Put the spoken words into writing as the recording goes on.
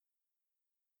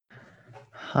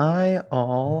Hi,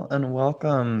 all, and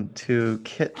welcome to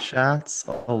Kit Chat's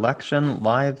election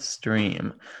live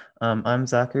stream. I'm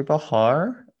Zachary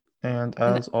Bahar, and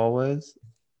And as always,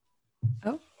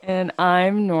 and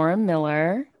I'm Nora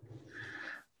Miller.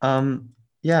 um,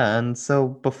 yeah, and so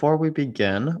before we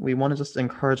begin, we want to just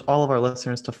encourage all of our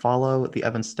listeners to follow the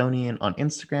Evanstonian on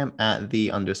Instagram at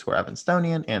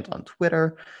 @the_Evanstonian and on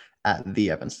Twitter at the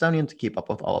Evanstonian to keep up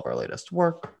with all of our latest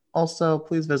work. Also,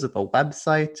 please visit the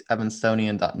website,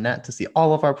 evanstonian.net, to see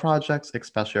all of our projects,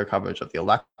 especially our coverage of the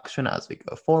election as we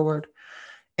go forward.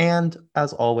 And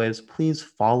as always, please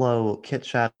follow Kit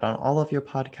Chat on all of your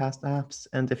podcast apps.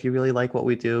 And if you really like what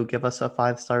we do, give us a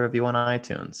 5-star review on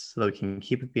iTunes so that we can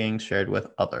keep it being shared with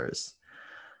others.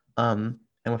 And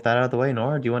with that out of the way,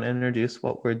 Nora, do you want to introduce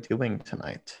what we're doing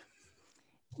tonight?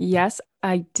 Yes,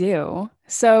 I do.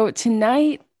 So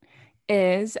tonight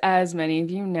is, as many of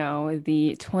you know,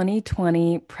 the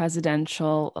 2020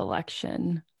 presidential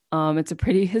election. It's a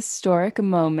pretty historic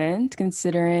moment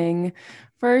considering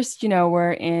first,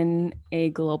 we're in a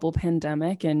global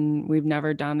pandemic and we've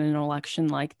never done an election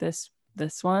like this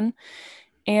one.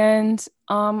 And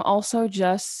also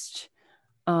just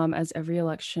as every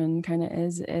election kind of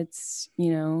is, it's,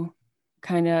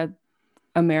 kind of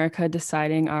America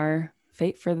deciding our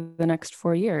fate for the next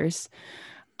 4 years.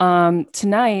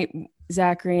 Tonight,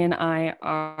 Zachary and I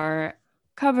are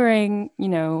covering,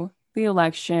 the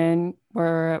election.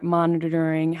 We're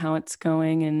monitoring how it's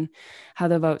going and how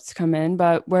the votes come in,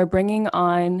 but we're bringing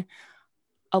on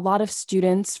a lot of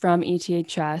students from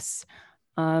ETHS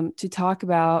to talk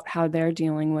about how they're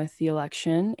dealing with the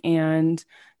election and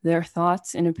their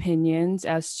thoughts and opinions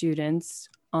as students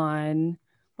on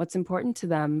what's important to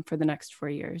them for the next 4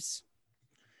 years.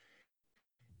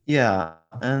 Yeah,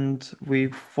 and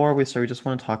before we start, we just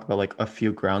want to talk about like a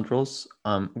few ground rules.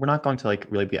 We're not going to like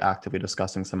really be actively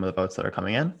discussing some of the votes that are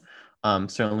coming in.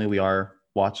 Certainly we are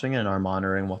watching and are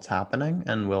monitoring what's happening,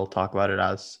 and we'll talk about it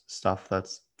as stuff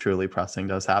that's truly pressing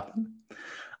does happen.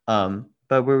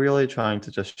 But we're really trying to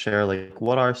just share like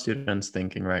what are students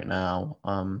thinking right now,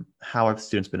 how have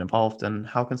students been involved, and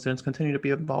how can students continue to be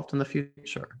involved in the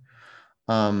future.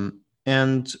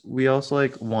 And we also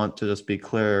like want to just be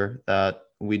clear that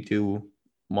we do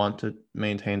want to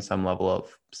maintain some level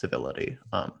of civility.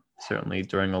 Certainly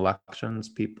during elections,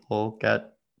 people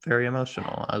get very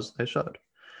emotional, as they should.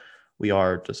 We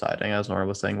are deciding, as Nora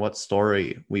was saying, what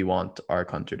story we want our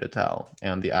country to tell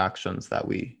and the actions that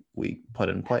we put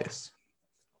in place.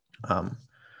 Um,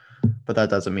 but that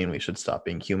doesn't mean we should stop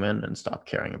being human and stop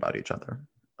caring about each other.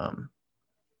 Um,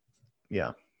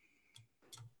 yeah.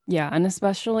 Yeah, and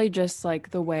especially just like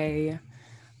the way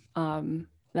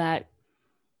that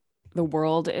the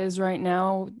world is right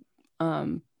now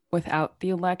without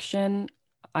the election,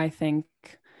 I think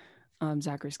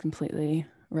Zachary's completely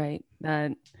right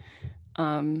that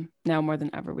now more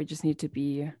than ever, we just need to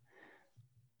be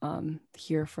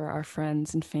here for our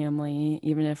friends and family.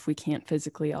 Even if we can't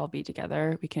physically all be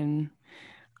together, we can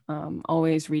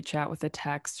always reach out with a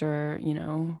text or,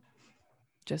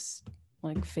 just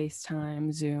like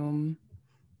FaceTime, Zoom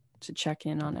to check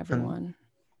in on And everyone.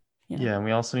 Yeah. yeah, and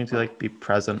we also need to like be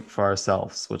present for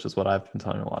ourselves, which is what I've been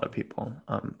telling a lot of people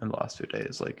in the last few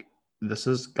days. Like this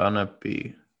is gonna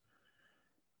be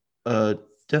a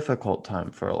difficult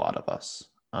time for a lot of us.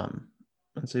 And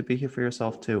so be here for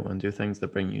yourself too and do things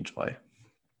that bring you joy.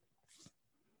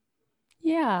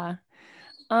 Yeah.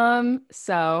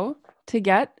 So to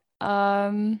get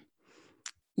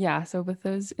yeah, so with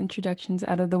those introductions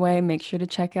out of the way, make sure to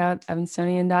check out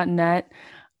evanstonian.net.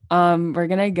 We're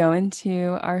gonna go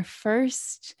into our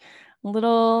first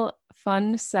little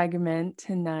fun segment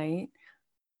tonight,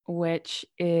 which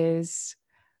is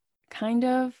kind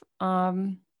of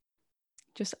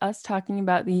just us talking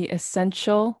about the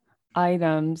essential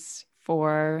items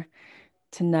for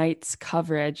tonight's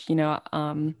coverage. I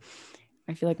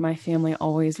feel like my family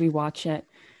always we watch it.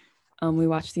 We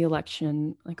watch the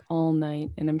election like all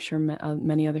night, and I'm sure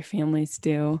many other families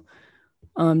do,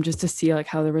 just to see like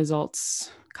how the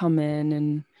results come in,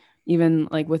 and even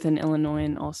like within Illinois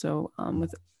and also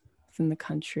within the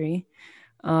country.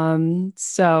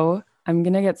 So I'm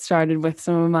gonna get started with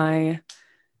some of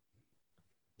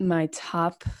my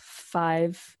top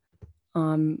five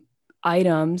um,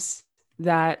 items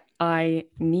that I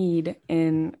need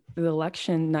in the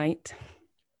election night.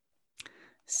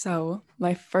 So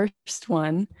my first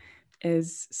one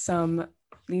is some.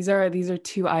 These are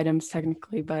two items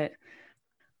technically, but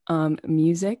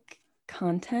music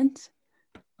content.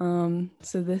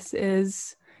 So this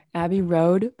is Abbey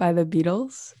Road by the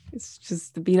Beatles. It's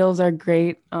just the Beatles are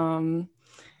great,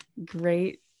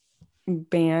 great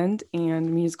band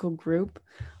and musical group.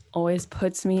 always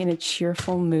puts me in a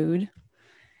cheerful mood.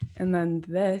 And then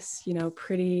this,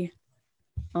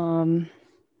 um,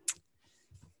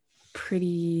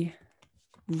 pretty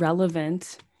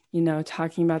relevant,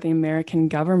 talking about the American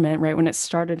government, right when it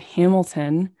started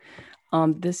Hamilton.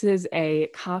 This is a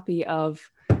copy of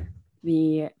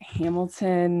the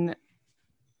Hamilton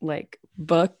like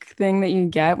book thing that you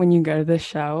get when you go to the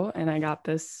show, and I got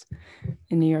this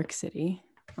in New York City.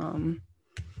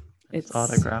 It's It's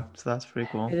autographed, so that's pretty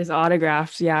cool. it is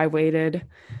autographed. Yeah, I waited.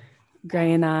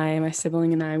 Gray and I, my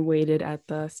sibling and I, waited at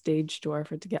the stage door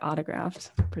for it to get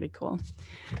autographed. Pretty cool.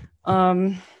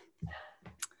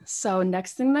 So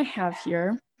next thing I have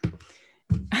here,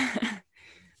 how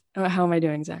am I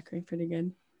doing, Zachary? Pretty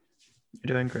good.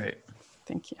 You're doing great.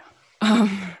 Thank you.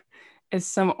 Is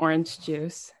some orange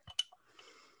juice.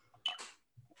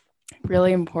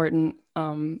 Really important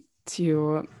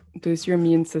to boost your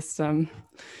immune system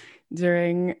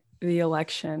during the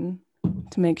election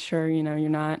to make sure, you're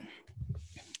not,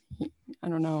 I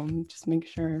don't know, just make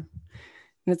sure. And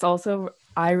it's also,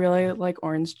 I really like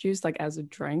orange juice, like as a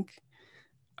drink.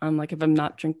 Like if I'm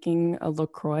not drinking a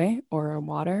LaCroix or a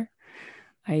water,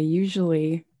 I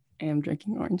usually am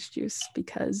drinking orange juice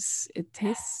because it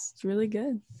tastes really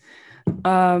good.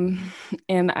 And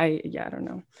I don't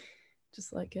know,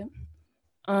 just like it.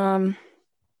 So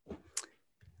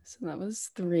that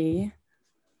was 3.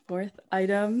 Fourth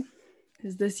item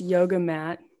is this yoga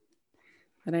mat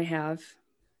that I have.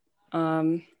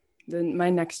 Then my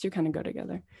next 2 kind of go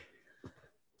together.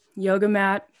 Yoga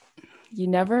mat, you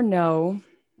never know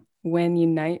when you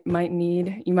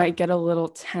might get a little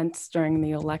tense during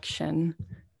the election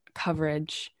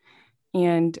coverage,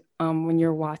 and when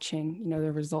you're watching,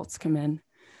 the results come in,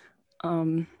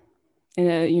 and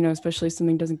especially if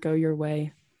something doesn't go your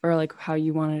way or like how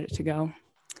you wanted it to go.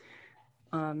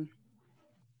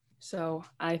 So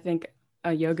I think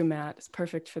a yoga mat is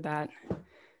perfect for that,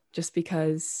 just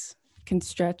because you can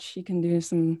stretch, you can do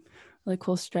some really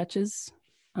cool stretches.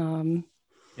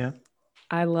 Yeah.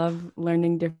 I love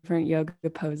learning different yoga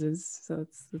poses, so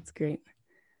that's great.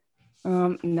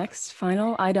 Next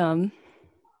final item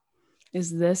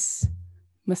is this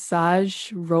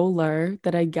massage roller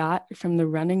that I got from the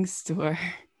running store.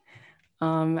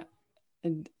 And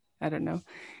I don't know,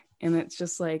 and it's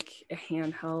just like a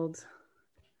handheld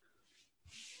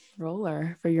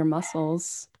roller for your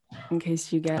muscles in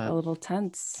case you get a little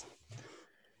tense.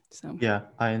 So yeah,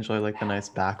 I enjoy like the nice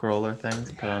back roller things.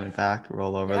 Put on your back,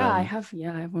 roll over them. I have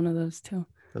one of those too.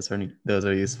 Those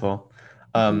are useful.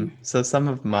 Mm-hmm. So some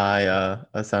of my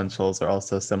essentials are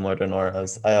also similar to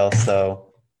Nora's. I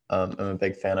also am a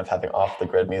big fan of having off the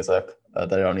grid music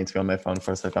that I don't need to be on my phone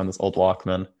for. So I found this old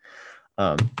Walkman.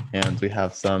 And we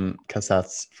have some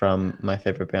cassettes from my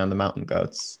favorite band, the Mountain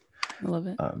Goats. I love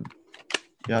it.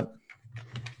 Yep.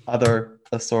 Other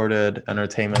assorted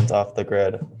entertainment off the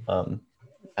grid.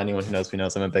 Anyone who knows me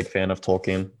knows I'm a big fan of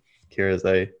Tolkien. Here is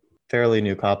a fairly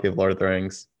new copy of Lord of the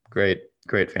Rings. Great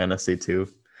fantasy to,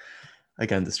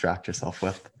 again, distract yourself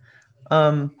with.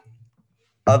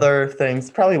 Other things,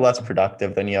 probably less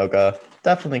productive than yoga.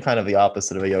 Definitely kind of the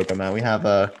opposite of a yoga mat. We have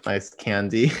a nice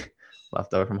candy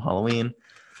left over from Halloween.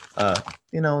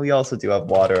 We also do have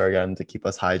water again to keep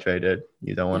us hydrated.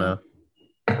 You don't want to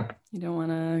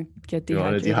get You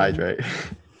want to dehydrated.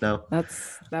 dehydrate. No.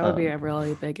 That would be a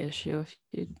really big issue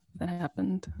if that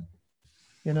happened.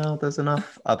 There's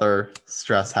enough other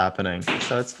stress happening,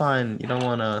 so it's fine. You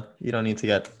don't need to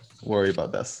get worried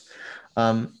about this.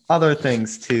 Other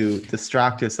things to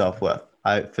distract yourself with.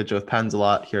 I fidget with pens a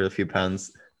lot. Here are a few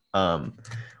pens.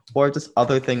 Or just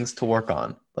other things to work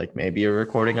on. Like maybe you're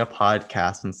recording a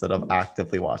podcast instead of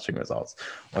actively watching results.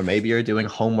 Or maybe you're doing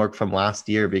homework from last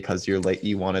year because you're late.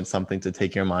 You wanted something to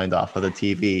take your mind off of the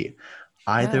TV.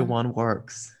 Either one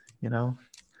works, and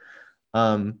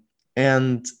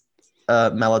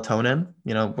melatonin.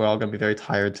 We're all gonna be very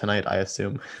tired tonight, I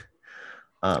assume.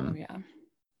 Yeah.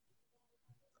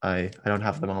 I don't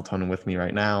have the melatonin with me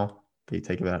right now. They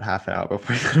take about half an hour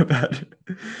before you go to bed.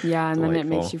 Yeah, and then it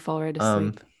makes you fall right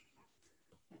asleep.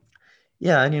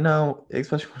 Yeah, and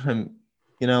especially when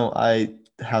I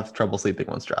have trouble sleeping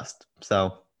when stressed.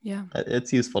 So yeah,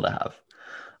 it's useful to have.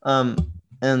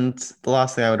 And the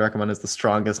last thing I would recommend is the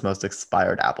strongest, most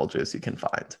expired apple juice you can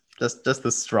find. Just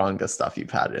the strongest stuff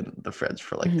you've had in the fridge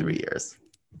for like 3 years.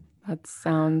 That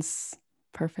sounds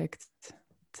perfect.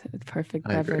 Perfect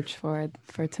beverage for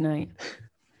tonight.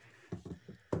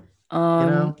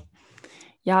 Yeah,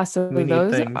 so we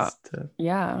need things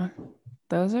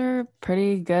those are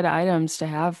pretty good items to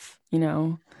have.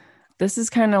 This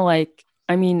is kind of like,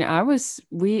 I mean,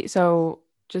 so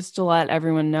just to let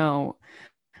everyone know,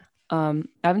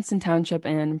 Evanston Township,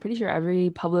 and I'm pretty sure every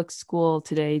public school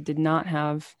today did not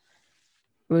have,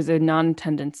 it was a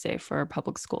non-attendance day for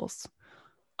public schools.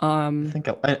 I Um, think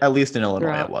at least in Illinois it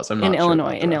throughout was. I'm in not sure Illinois,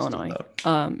 about the in rest of Illinois.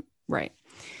 the. Right.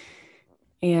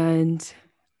 And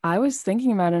I was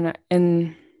thinking about it,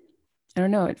 and I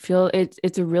don't know,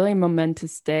 it's a really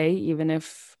momentous day, even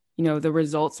if, the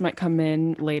results might come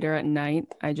in later at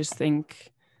night. I just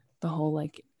think the whole,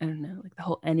 like, I don't know, like the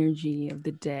whole energy of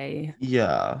the day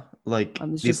Yeah, like is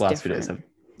these just last few days different.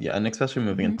 have, yeah, and especially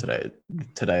moving in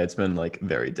Mhm. today it's been like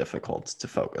very difficult to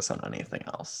focus on anything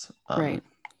else. Right.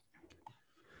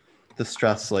 The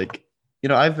stress, like,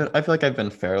 I feel like I've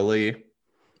been fairly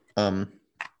um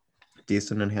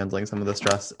decent in handling some of the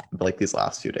stress, but like these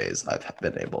last few days I've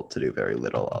been able to do very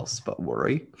little else but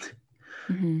worry,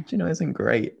 Hmm. which isn't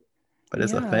great, but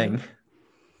it's a Yeah. thing.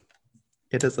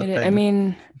 It is a I thing.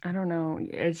 mean, I don't know.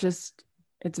 It's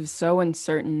so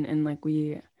uncertain, and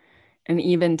and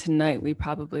even tonight we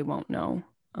probably won't know.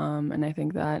 And I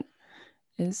think that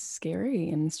is scary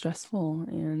and stressful,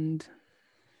 and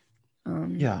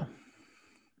um Yeah.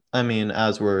 I mean,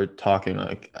 as we're talking,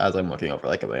 like as I'm looking over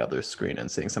like at my other screen and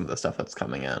seeing some of the stuff that's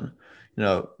coming in,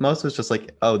 most of it's just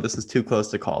like, oh, this is too close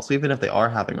to call. So even if they are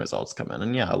having results come in,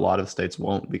 and yeah, a lot of states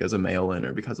won't because of mail-in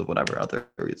or because of whatever other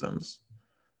reasons.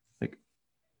 Like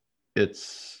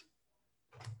it's,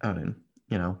 I mean,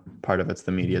 part of it's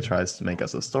the media tries to make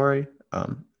us a story,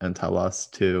 and tell us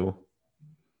to,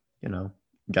 you know,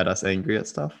 get us angry at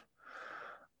stuff.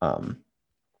 Um,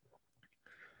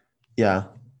 yeah,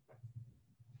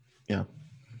 yeah.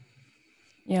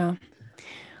 yeah.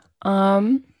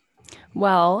 Um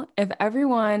well, if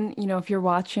everyone, if you're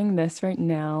watching this right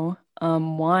now,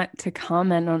 want to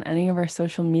comment on any of our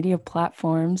social media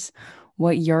platforms,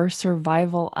 what your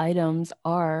survival items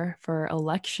are for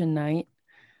election night,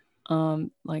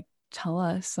 like tell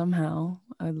us somehow.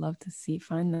 I'd love to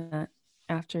find that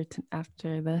after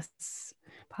this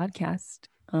podcast.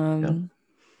 Yeah.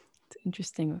 It's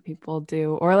interesting what people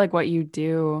do, or like what you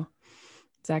do.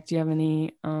 Zach, do you have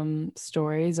any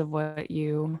stories of what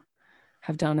you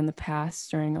have done in the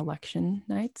past during election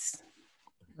nights?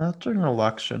 Not during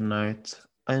election night.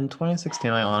 In 2016,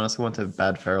 I honestly went to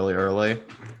bed fairly early.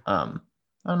 I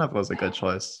don't know if it was a good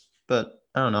choice, but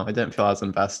I don't know. I didn't feel as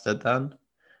invested then.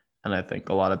 And I think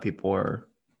a lot of people were,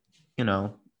 you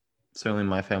know, certainly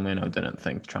my family, didn't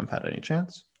think Trump had any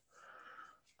chance.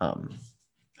 Um,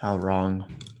 how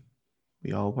wrong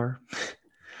we all were.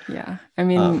 Yeah. I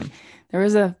mean, Um, there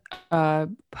was a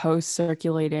post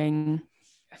circulating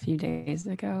a few days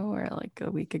ago or like a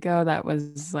week ago that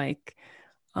was like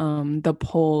the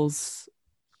polls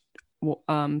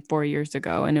 4 years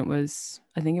ago, and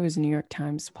I think it was a New York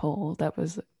Times poll that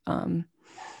was um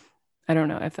I don't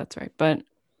know if that's right, but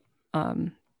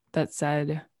um that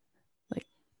said like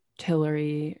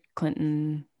Hillary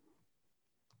Clinton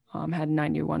had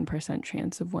 91%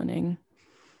 chance of winning,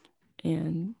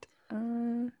 and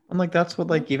and like that's what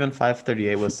like even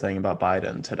 538 was saying about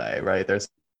Biden today, right? They're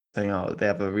saying, oh,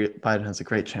 Biden has a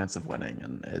great chance of winning,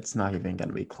 and it's not even going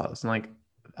to be close. And like,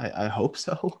 I hope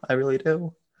so. I really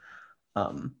do.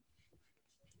 Um,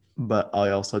 but I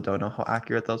also don't know how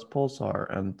accurate those polls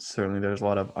are. And certainly there's a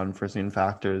lot of unforeseen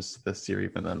factors this year,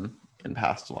 even in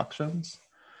past elections.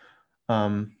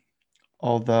 Um,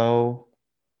 although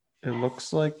it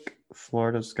looks like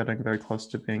Florida's getting very close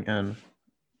to being in.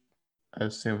 I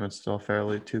assume it's still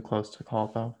fairly too close to call,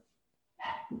 though.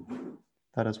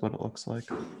 That is what it looks like.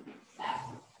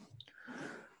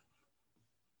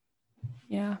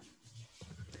 yeah.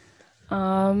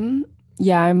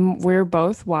 Yeah, we're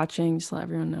both watching, just to let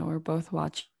everyone know, we're both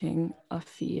watching a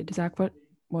feed. Zach, what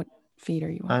feed are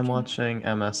you I'm watching?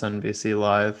 watching MSNBC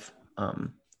Live.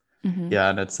 Mm-hmm. Yeah,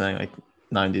 and it's saying like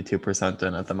 92%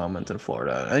 in at the moment in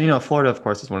Florida. And Florida, of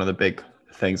course, is one of the big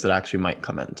things that actually might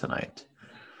come in tonight.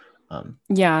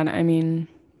 Yeah, and I mean,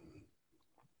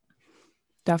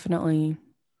 definitely,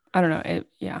 I don't know.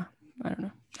 Yeah, I don't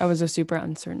know. That was a super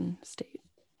uncertain state.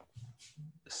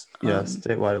 Yeah, Um,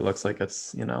 statewide, it looks like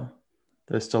it's,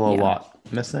 there's still a yeah, lot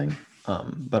missing.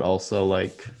 But also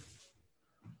like,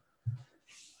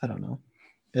 I don't know.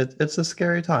 It's a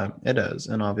scary time. It is.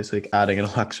 And obviously adding an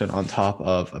election on top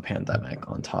of a pandemic,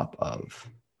 on top of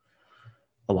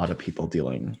a lot of people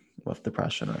dealing with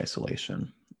depression or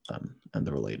isolation, and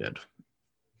the related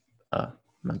uh,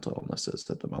 mental illnesses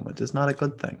at the moment is not a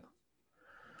good thing.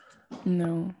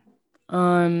 no.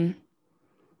 Um,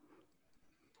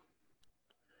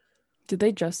 did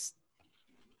they just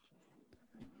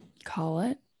call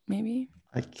it? Maybe.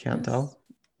 I can't Yes. tell.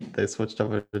 They switched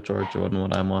over to Georgia and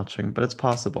what I'm watching, but it's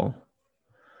possible.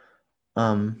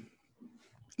 Um,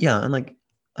 yeah, and like,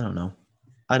 I don't know.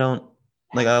 I don't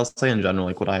I'll say in general,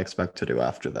 like what I expect to do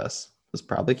after this is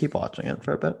probably keep watching it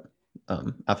for a bit.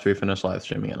 After we finish live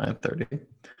streaming at 9:30.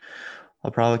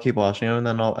 I'll probably keep watching it, and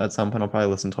then at some point I'll probably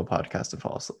listen to a podcast and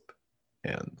fall asleep.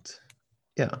 And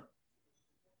yeah,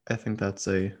 I think that's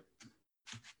I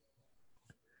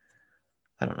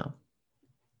don't know.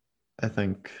 I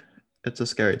think it's a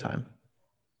scary time.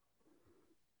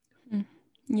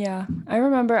 Yeah, I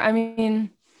remember. I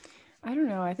mean, I don't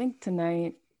know. I think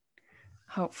tonight,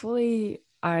 hopefully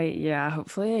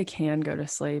I can go to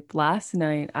sleep. Last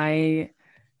night, I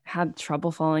had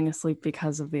trouble falling asleep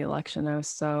because of the election. I was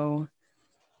so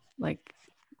like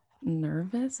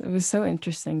nervous. It was so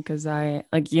interesting because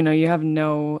you have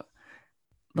no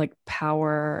like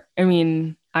power. I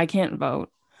mean, I can't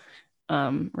vote,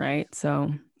 right?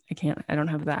 So I don't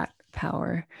have that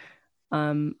power.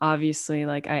 Obviously,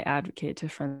 like I advocate to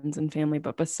friends and family,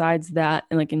 but besides that,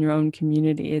 and like in your own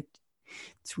community,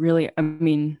 it's really, I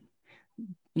mean,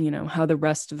 how the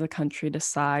rest of the country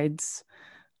decides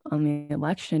on the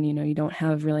election, you don't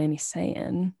have really any say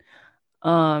in.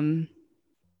 Um,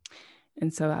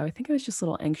 and so I think I was just a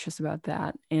little anxious about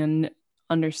that and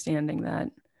understanding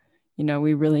that,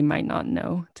 we really might not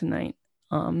know tonight.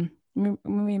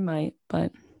 We might,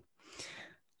 but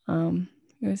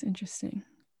it was interesting.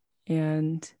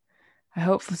 And I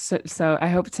hope so I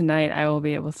hope tonight I will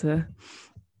be able to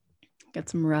get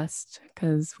some rest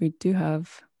because we do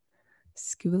have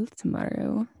school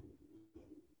tomorrow.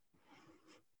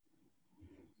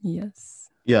 Yes.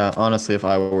 Yeah, honestly, if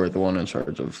I were the one in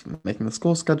charge of making the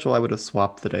school schedule, I would have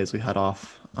swapped the days we had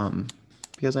off.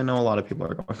 Because I know a lot of people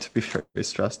are going to be very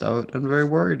stressed out and very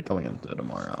worried going into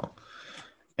tomorrow.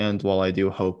 And while I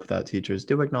do hope that teachers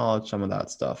do acknowledge some of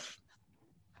that stuff,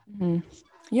 Mhm.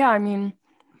 Yeah, I mean,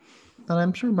 and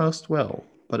I'm sure most will,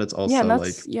 but it's yeah, and also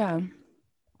like,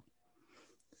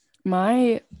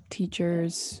 my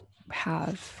teachers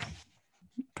have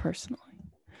personally,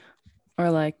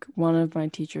 or like one of my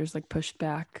teachers like pushed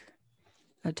back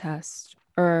a test,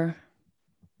 or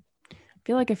I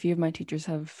feel like a few of my teachers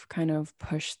have kind of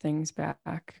pushed things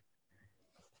back.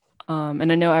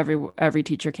 And I know every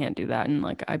teacher can't do that, and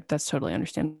like that's totally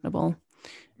understandable.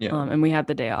 yeah, And we had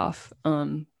the day off.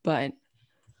 But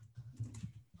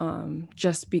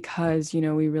just because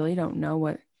we really don't know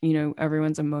what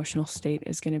everyone's emotional state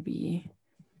is going to be,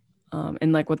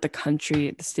 and like what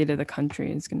the state of the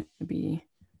country is going to be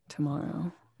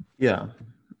tomorrow. yeah,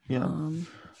 yeah. Um,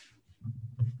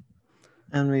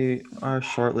 And we are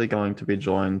shortly going to be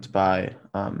joined by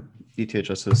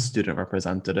ETHS's student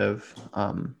representative,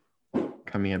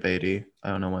 Kamiya Beatty. I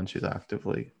don't know when she's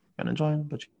actively going to join,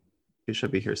 but she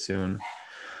should be here soon.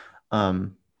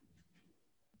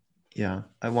 Yeah,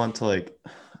 I want to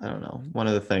I don't know. One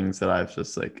of the things that I've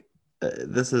just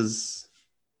this is,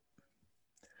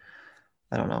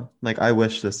 I don't know. Like, I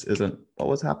wish this isn't what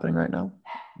was happening right now,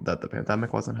 that the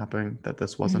pandemic wasn't happening, that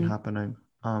this wasn't mhm. happening.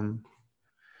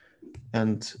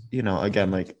 And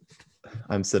again, like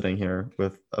I'm sitting here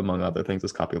with, among other things,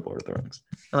 this copy of Lord of the Rings.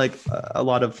 And, like a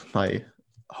lot of my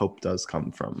hope does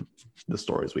come from the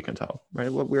stories we can tell,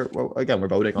 right? We're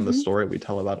voting on the Mhm. story we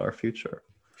tell about our future.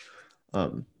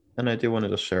 And I do want to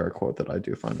just share a quote that I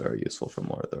do find very useful from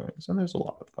Lord of the Rings, and there's a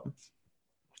lot of them.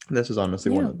 This is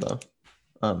honestly one Yeah. of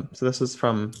the. So this is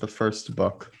from the first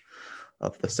book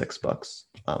of the 6 books,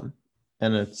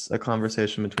 and it's a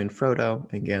conversation between Frodo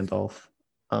and Gandalf,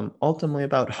 ultimately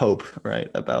about hope, right?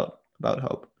 About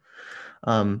hope.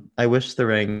 I wish the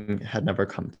ring had never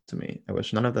come to me. I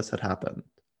wish none of this had happened.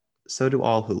 So do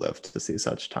all who lived to see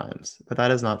such times, but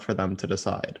that is not for them to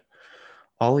decide.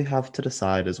 All we have to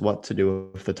decide is what to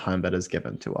do with the time that is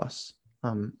given to us.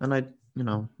 And I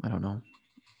don't know.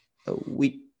 We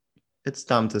It's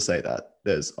dumb to say that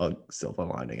there's a silver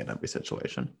lining in every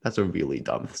situation. That's a really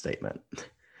dumb statement.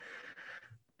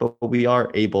 But we are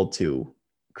able to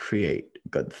create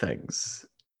good things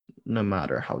no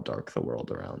matter how dark the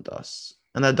world around us.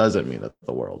 And that doesn't mean that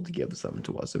the world gives them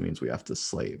to us. It means we have to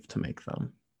slave to make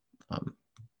them. Um,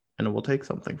 and it will take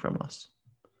something from us.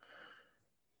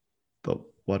 But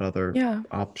what other Yeah.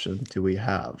 option do we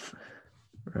have?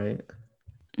 Right?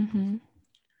 Hmm.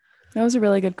 That was a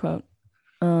really good quote.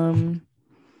 Um,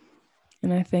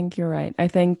 and I think you're right.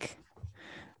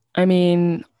 I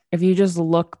mean, if you just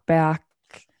look back,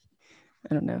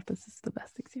 I don't know if this is the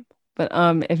best example, but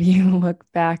if you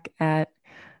look back at,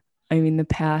 I mean, the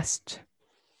past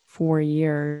 4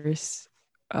 years,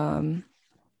 um,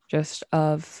 just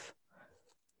of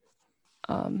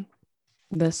um,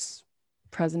 this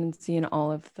presidency and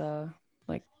all of the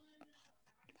like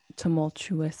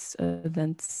tumultuous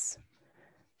events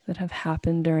that have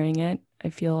happened during it, I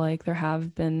feel like there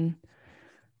have been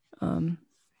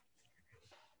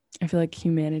I feel like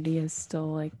humanity is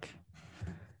still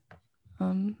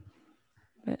um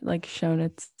shown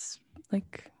its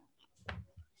like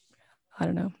I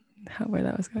don't know where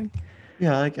that was going.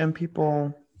 Yeah, like, and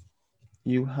people,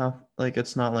 you have, like,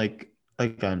 it's not like,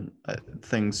 again,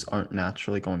 things aren't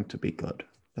naturally going to be good.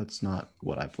 That's not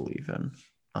what I believe in.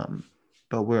 Um,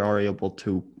 but we are able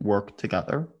to work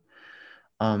together,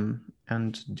 and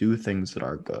do things that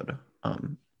are good.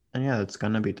 And yeah, it's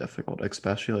gonna be difficult,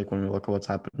 especially like when we look at what's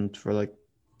happened for like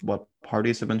what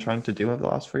parties have been trying to do over the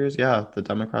last 4 years. Yeah, the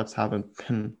Democrats haven't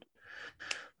been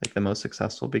like the most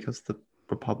successful because the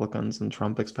Republicans and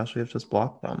Trump especially have just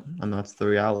blocked them, and that's the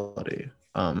reality.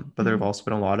 But there have also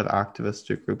been a lot of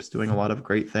activist groups doing a lot of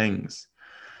great things.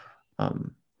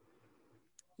 Um,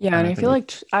 Yeah, and and I think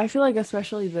like, I feel like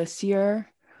especially this year,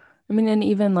 I mean, and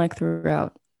even like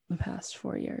throughout the past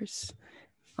 4 years,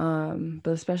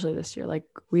 but especially this year, like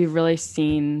we've really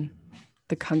seen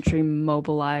the country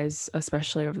mobilize,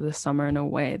 especially over the summer, in a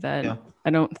way that yeah, I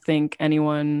don't think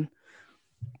anyone,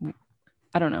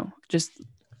 I don't know, just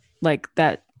like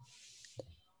that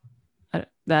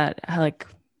like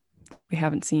we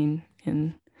haven't seen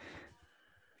in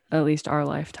at least our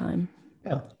lifetime.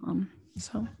 yeah.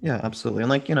 So Yeah, absolutely. And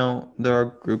like, there are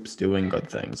groups doing good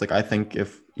things. Like I think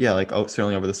if yeah, like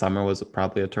certainly over the summer was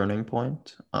probably a turning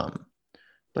point.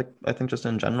 Like I think just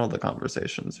in general the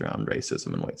conversations around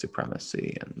racism and white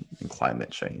supremacy and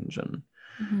climate change and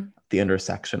the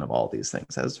intersection of all these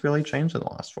things has really changed in the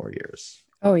last 4 years.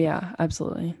 oh yeah,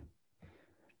 absolutely.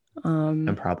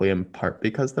 And probably in part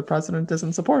because the president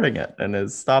isn't supporting it and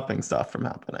is stopping stuff from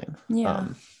happening. Yeah.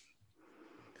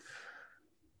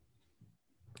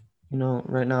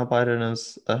 Right now Biden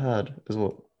is ahead, is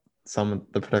what some of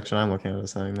the prediction I'm looking at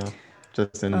is saying though.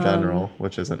 Just in Um general,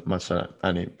 which isn't much of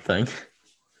anything.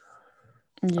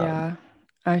 Um, yeah.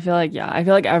 I feel like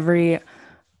every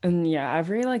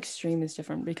like stream is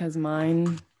different because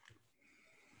mine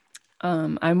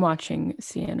I'm watching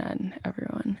CNN,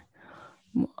 everyone.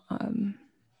 Um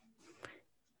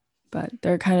but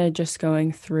they're kind of just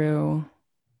going through,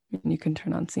 you can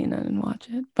turn on CNN and watch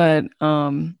it. But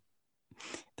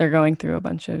they're going through a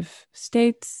bunch of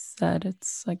states that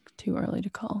it's like too early to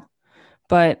call.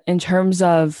 But in terms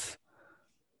of,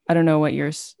 I don't know what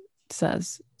yours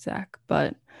says, Zach,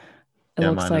 but it yeah,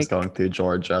 looks mine is like going through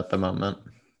Georgia at the moment.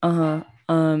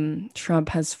 Trump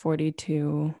has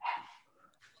 42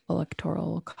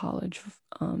 electoral college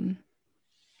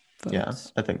Yeah,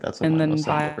 votes, I think that's what and mine then was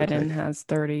saying, give or Biden take. has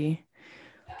 30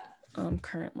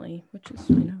 currently, which is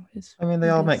his I mean, they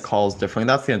all make biggest. calls differently.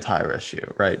 That's the entire issue,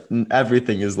 right?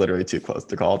 Everything is literally too close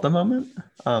to call at the moment.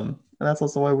 And that's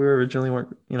also why we originally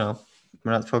weren't,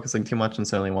 we're not focusing too much. And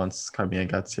certainly once Carmia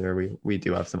gets here, we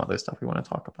do have some other stuff we want to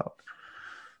talk about.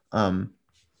 Um,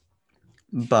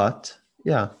 but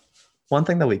yeah, one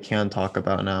thing that we can talk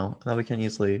about now that we can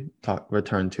easily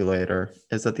return to later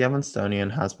is that the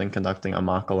Evanstonian has been conducting a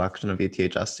mock election of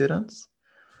ETHS students.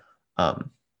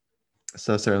 Um,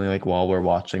 so certainly like while we're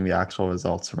watching the actual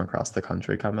results from across the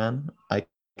country come in, I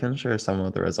can share some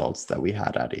of the results that we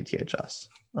had at ETHS.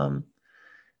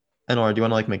 And or do you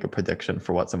want to like make a prediction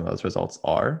for what some of those results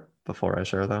are before I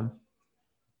share them?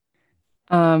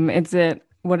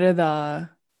 What are the,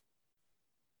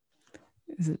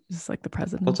 is it just like the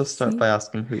We'll just start by presidency?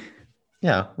 asking who.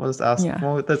 Yeah, we'll just ask. Yeah.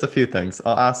 Well, there's a few things.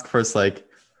 I'll ask first, like,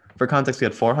 for context, we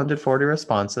had 440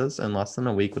 responses in less than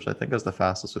a week, which I think is the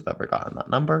fastest we've ever gotten that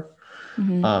number.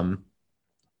 Mm-hmm.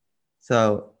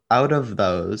 So out of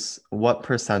those, what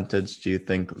percentage do you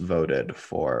think voted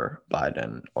for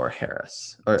Biden or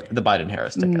Harris, or the Biden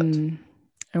Harris ticket?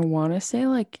 I want to say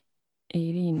like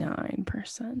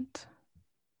 89%.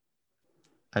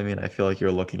 I mean, I feel like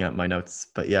you're looking at my notes,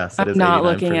 but yes, I'm it is not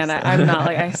looking at it. 89%. I'm not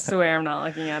like, I swear I'm not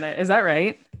looking at it. Is that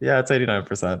right? Yeah, it's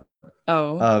 89%.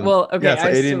 Oh, well, okay. Yeah, so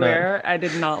I 89. swear I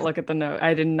did not look at the note.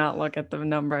 I did not look at the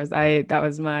numbers. I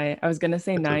was gonna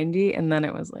say 90 and then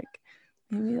it was like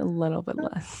maybe a little bit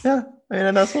less. Yeah, I mean,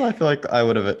 and that's what I feel like I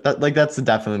would have. That's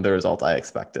definitely the result I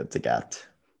expected to get.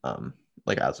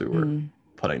 Like as we were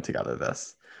putting together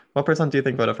this, what percent do you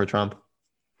think voted for Trump?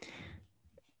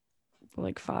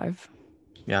 Like 5.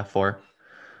 Yeah, 4.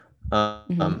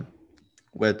 Mm-hmm.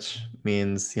 Which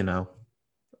means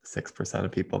 6%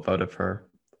 of people voted for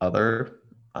other,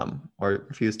 or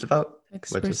refused to vote,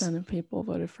 which is 6% of people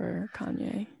voted for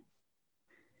Kanye.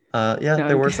 yeah, No, there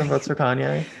I'm were some kidding. votes for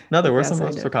Kanye. No, there were some Yes, I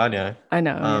votes for did. Kanye. I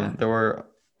know, yeah. There were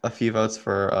a few votes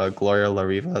for Gloria La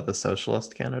Riva, the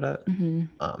socialist candidate. Mm-hmm.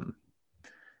 Um,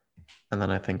 and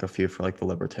then I think a few for like the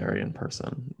libertarian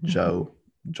person, Mm-hmm. Joe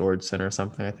Georgeson or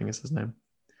something, I think is his name.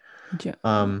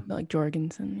 Like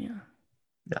Jorgensen, yeah.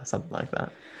 Yeah, something like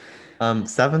that.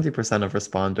 70% of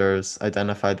responders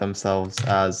identified themselves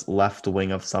as left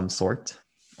wing of some sort.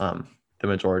 The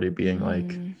majority being like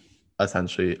Mm,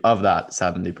 essentially of that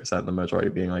 70%, the majority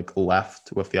being like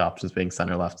left, with the options being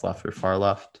center left, left, or far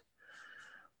left.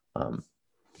 Um,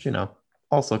 which,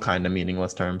 also kind of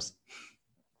meaningless terms.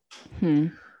 hmm.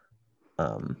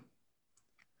 Um,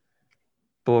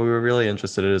 but what we were really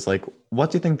interested in is like,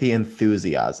 what do you think the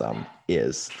enthusiasm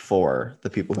is for the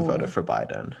people who voted Oh, for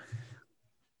Biden?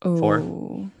 For?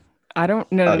 oh, I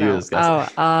don't. No, Oh, no, you were no. just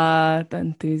guessing. The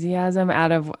enthusiasm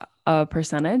out of a Out of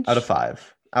percentage.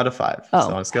 five. Out of five. So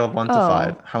Oh, on a scale of one to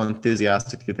five, oh, how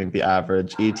enthusiastic do you think the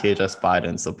average ETHS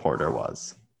Biden supporter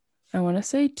was? I want to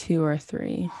say two or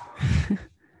three.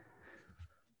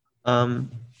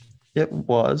 Um, it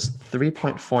was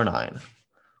 3.49,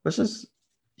 which is,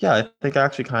 yeah, I think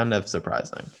actually kind of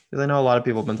surprising because I know a lot of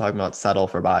people have been talking about settle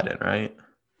for Biden, right?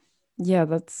 Yeah,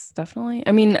 that's definitely.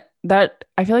 I mean, that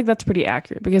I feel like that's pretty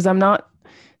accurate because I'm not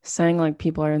saying like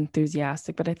people are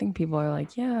enthusiastic, but I think people are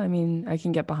like, yeah, I mean, I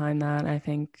can get behind that. I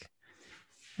think,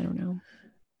 I don't know.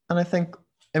 And I think,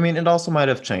 I mean, it also might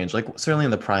have changed. Like, certainly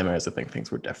in the primaries, I think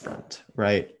things were different,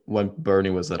 right? When Bernie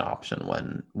was an option,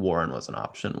 when Warren was an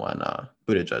option, when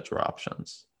Buttigieg were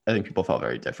options. I think people felt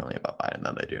very differently about Biden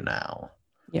than they do now.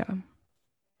 Yeah.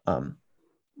 Um,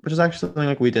 which is actually something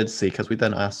like we did see because we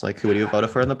then asked like, who would you vote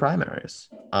for in the primaries?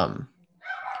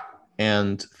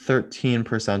 And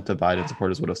 13% of Biden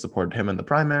supporters would have supported him in the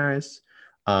primaries,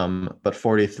 but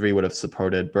 43 would have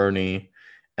supported Bernie,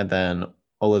 and then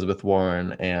Elizabeth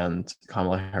Warren and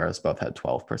Kamala Harris both had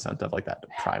 12% of like that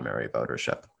primary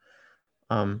votership.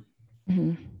 Um,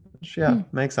 Hmm. which, yeah,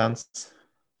 Hmm. makes sense.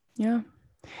 Yeah.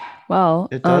 Well,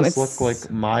 It does look it's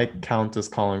like my count is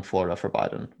calling Florida for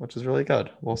Biden, which is really good.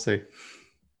 We'll see.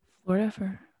 Florida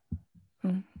for.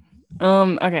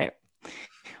 Hmm. Okay.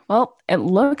 Well, it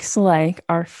looks like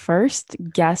our first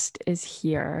guest is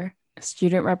here,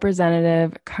 Student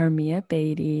Representative Carmia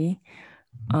Beatty.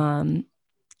 Um,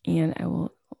 and I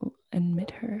will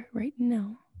admit her right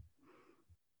now.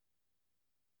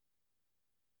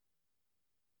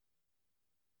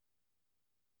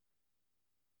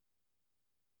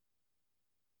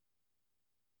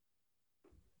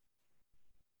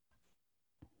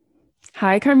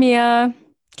 Hi, Carmia.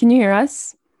 Can you hear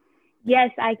us?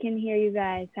 Yes, I can hear you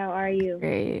guys. How are you?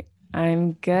 Great.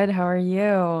 I'm good. How are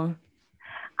you?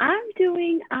 I'm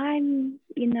doing.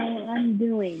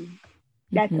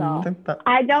 That's I Hmm. all. think that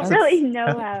I don't really That's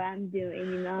know yeah, how I'm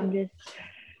doing. I'm just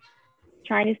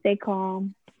trying to stay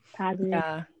calm, positive.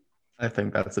 yeah. I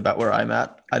think that's about where I'm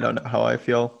at. I don't know how I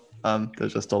feel.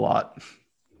 There's just a lot.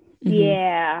 Hmm.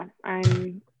 Yeah,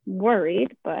 I'm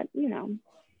worried, but Yeah,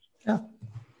 I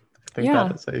think that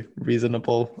Yeah. is a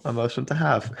reasonable emotion to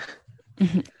have.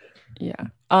 Mhm.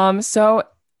 Yeah. So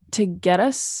to get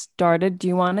us started, do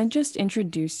you want to just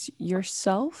introduce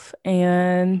yourself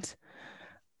and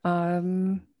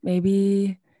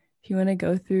maybe if you want to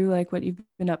go through like what you've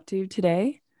been up to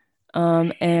today,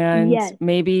 and yes.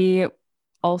 maybe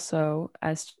also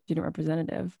as student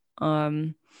representative,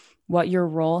 what your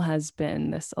role has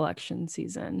been this election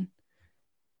season.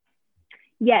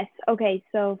 Yes. Okay.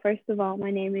 So first of all,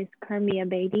 my name is Carmia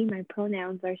Beatty. My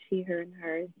pronouns are she, her, and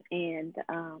hers. And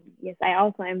yes, I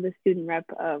also am the student rep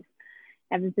of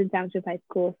Evanston Township High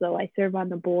School. So I serve on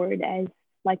the board as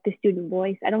like the student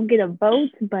voice. I don't get a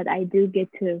vote, but I do get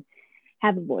to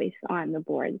have a voice on the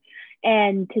board.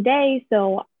 And today,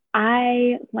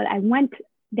 I went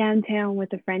downtown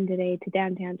with a friend today to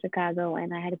downtown Chicago,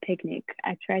 and I had a picnic.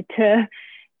 I tried to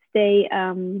stay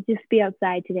just be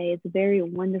outside today. It's a very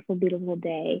wonderful, beautiful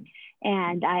day,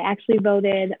 and I actually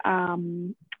voted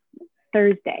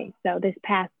Thursday. So this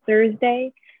past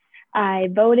Thursday, I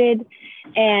voted,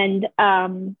 and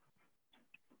I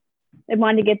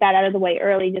wanted to get that out of the way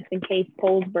early just in case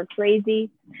polls were crazy.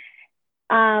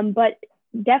 But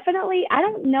definitely, I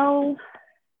don't know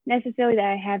necessarily that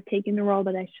I have taken the role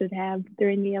that I should have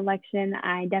during the election.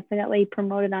 I definitely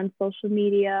promoted on social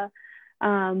media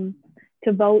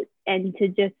to vote and to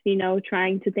just,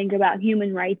 trying to think about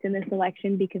human rights in this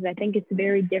election because I think it's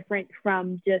very different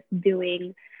from just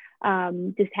doing,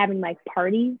 just having like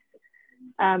parties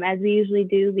as we usually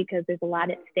do because there's a lot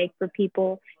at stake for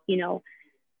people,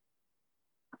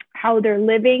 how they're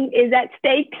living is at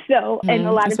stake. So, and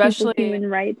a lot of people's Especially, human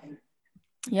rights.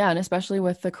 yeah, and especially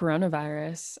with the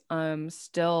coronavirus,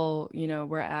 still,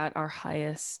 we're at our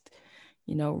highest,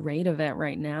 rate of it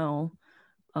right now.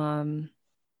 Um,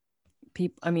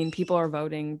 people are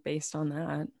voting based on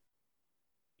that.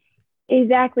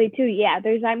 Exactly, too. Yeah,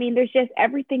 there's just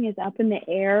everything is up in the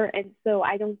air. And so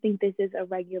I don't think this is a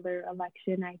regular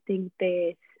election. I think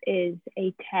this is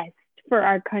a test for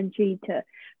our country to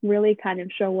really kind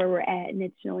of show where we're at, and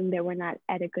it's showing that we're not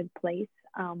at a good place.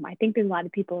 I think there's a lot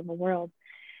of people in the world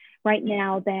right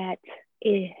now that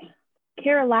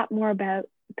care a lot more about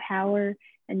power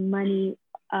and money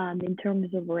in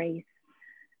terms of race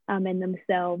and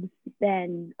themselves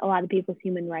than a lot of people's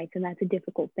human rights. And that's a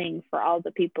difficult thing for all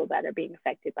the people that are being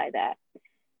affected by that.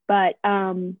 But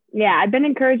yeah, I've been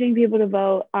encouraging people to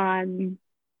vote on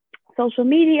social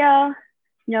media.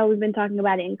 You know, we've been talking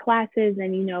about it in classes,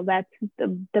 and, you know, that's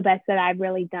the best that I've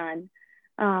really done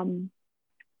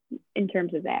in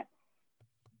terms of that.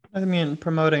 I mean,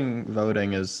 promoting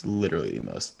voting is literally the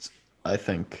most, I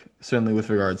think, certainly with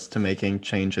regards to making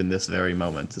change in this very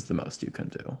moment, is the most you can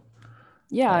do.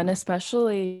 Yeah, and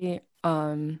especially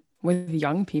with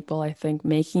young people, I think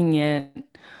making it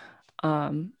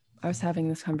I was having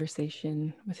this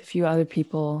conversation with a few other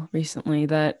people recently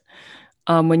that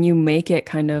when you make it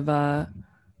kind of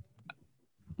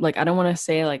like, I don't want to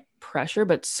say like pressure,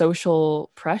 but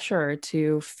social pressure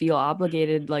to feel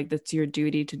obligated, like that's your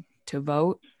duty to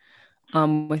vote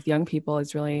with young people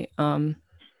is really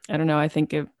I don't know, I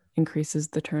think it increases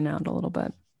the turnout a little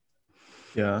bit.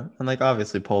 Yeah, and like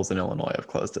obviously polls in Illinois have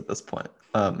closed at this point.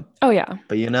 Oh yeah.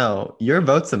 But you know, your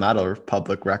vote's a matter of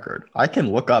public record. I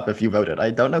can look up if you voted.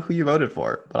 I don't know who you voted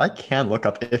for, but I can look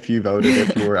up if you voted,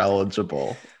 if you were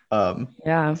eligible.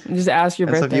 Yeah, just ask your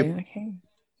And so birthday. Like, hey.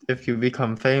 if you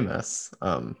become famous,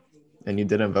 and you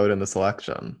didn't vote in this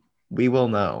election, we will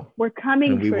know. We're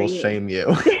coming and we for will you. shame you.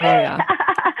 Oh yeah.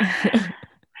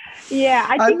 Yeah,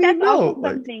 I think mean, that's also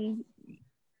like, something.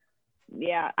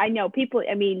 Yeah, I know people.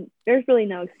 I mean, there's really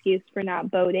no excuse for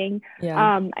not voting.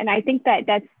 Yeah. And I think that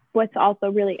that's what's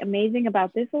also really amazing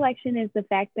about this election is the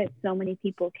fact that so many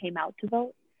people came out to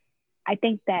vote. I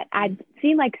think that I've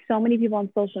seen like so many people on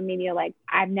social media, like,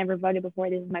 I've never voted before.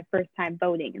 This is my first time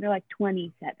voting. And they're like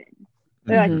 27,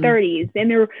 they're like 30s.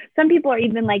 And some people are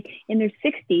even like in their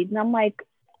 60s. And I'm like,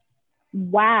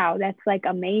 wow, that's like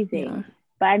amazing. Yeah.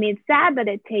 But I mean, it's sad that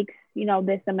it takes, you know,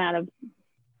 this amount of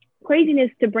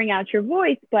craziness to bring out your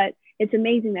voice, but it's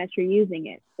amazing that you're using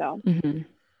it. So And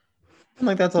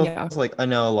like that's also Yeah. like I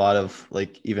know a lot of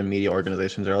like even media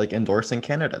organizations are like endorsing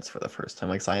candidates for the first time.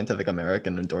 Like Scientific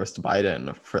American endorsed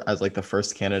Biden as like the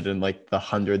first candidate in like the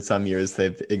 100-some years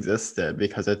they've existed,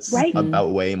 because it's Right.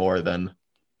 about way more than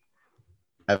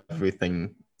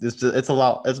everything.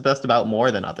 It's best about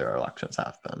more than other elections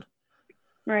have been.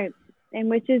 Right. And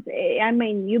which is, I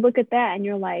mean, you look at that and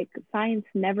you're like, science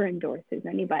never endorses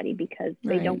anybody because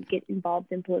they Right. don't get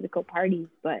involved in political parties.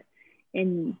 But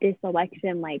in this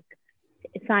election, like,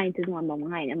 science is on the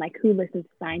line, and like, who listens to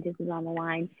scientists is on the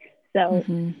line. So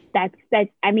that's,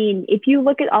 I mean, if you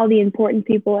look at all the important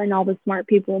people and all the smart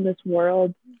people in this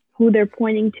world, who they're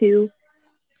pointing to,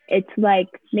 it's like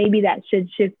maybe that should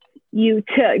shift you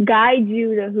to guide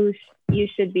you to who you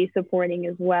should be supporting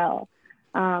as well.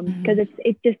 Because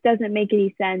it just doesn't make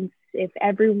any sense if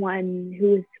everyone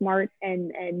who is smart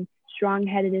and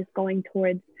strong-headed is going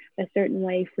towards a certain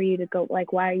way for you to go,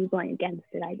 like, why are you going against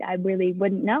it? I really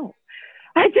wouldn't know.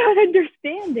 I don't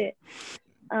understand it.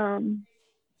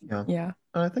 Yeah.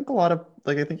 And I think a lot of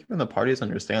like I think even the parties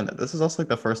understand that this is also like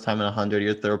the first time in 100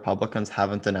 years the Republicans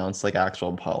haven't announced like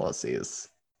actual policies,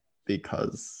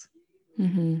 because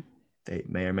they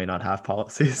may or may not have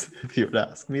policies. If you were to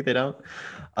ask me, they don't.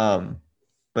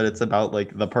 But it's about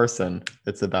like the person.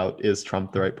 It's about, is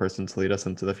Trump the right person to lead us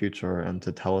into the future and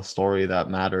to tell a story that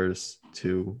matters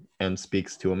to and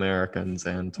speaks to Americans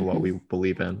and to what we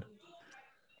believe in.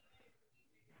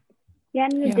 Yeah,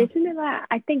 and in addition to that,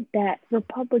 I think that the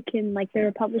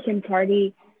Republican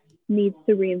Party needs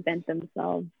to reinvent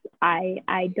themselves.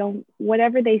 I don't,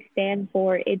 whatever they stand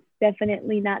for, it's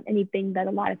definitely not anything that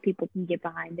a lot of people can get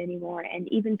behind anymore. And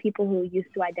even people who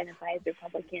used to identify as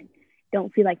Republican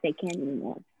don't feel like they can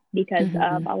anymore because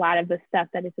of a lot of the stuff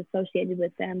that is associated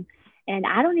with them. And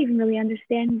I don't even really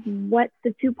understand what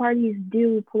the two parties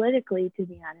do politically, to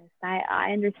be honest.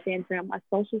 I understand from a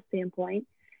social standpoint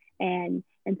and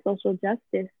social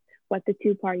justice what the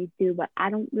two parties do, but I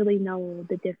don't really know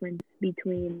the difference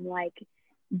between like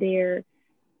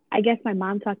I guess my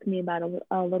mom talked to me about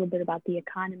a little bit about the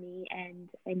economy and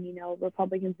you know,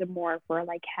 Republicans are more for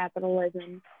like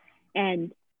capitalism,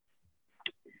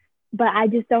 but I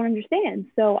just don't understand.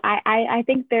 So I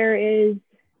think there is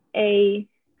a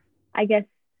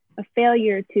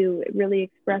failure to really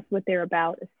express what they're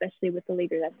about, especially with the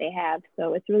leader that they have.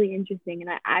 So it's really interesting,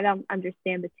 and I don't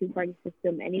understand the two-party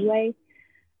system anyway.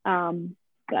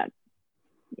 But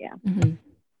yeah.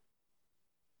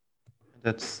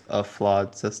 It's a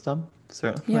flawed system,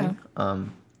 certainly. Yeah.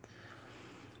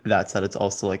 That said, it's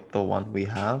also like the one we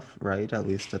have, right? At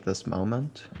least at this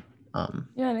moment.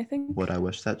 Yeah, and I think Would I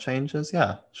wish that changes?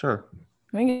 Yeah, sure.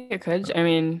 it could. I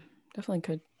mean, definitely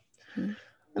could. And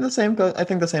I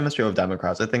think the same is true of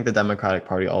Democrats. I think the Democratic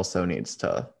Party also needs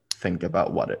to think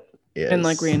about what it is. And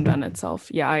like reinvent itself.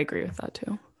 Yeah, I agree with that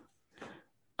too.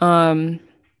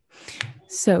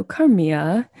 So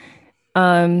Carmia,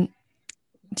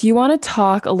 do you want to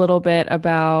talk a little bit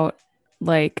about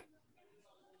like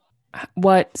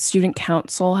what student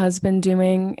council has been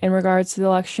doing in regards to the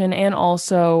election, and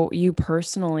also you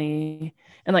personally,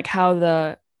 and like how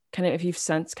the kind of, if you've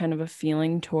sensed kind of a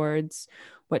feeling towards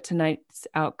what tonight's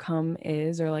outcome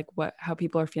is, or like how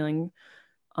people are feeling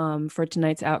for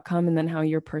tonight's outcome, and then how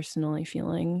you're personally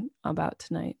feeling about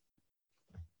tonight?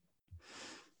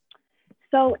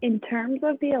 So in terms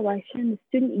of the election, the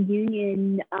student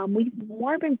union, we've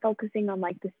more been focusing on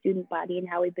like the student body and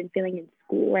how we've been feeling in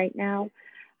school right now.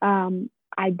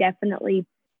 I definitely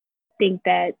think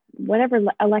that whatever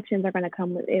elections are going to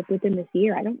come within this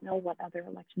year, I don't know what other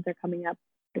elections are coming up,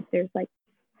 if there's like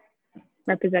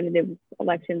representative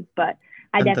elections, but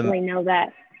I definitely know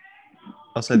that.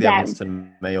 Also, the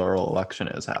Evanston mayoral election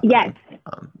is happening. Yes.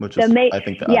 Which is, I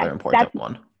think, the other important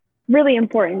one. Really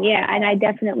important, yeah. And I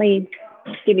definitely,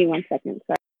 give me 1 second,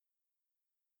 sorry.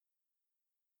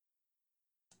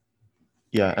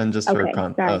 Yeah, and just for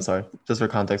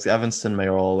context, the Evanston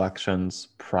mayoral elections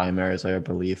primaries are, I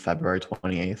believe, February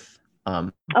 28th.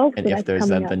 And if there's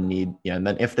then the need, and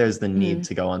then if there's the need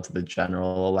to go on to the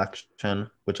general election,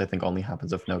 which I think only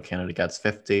happens if no candidate gets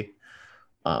 50,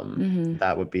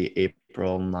 that would be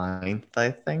April 9th,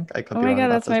 I think. I could be wrong. Oh my God,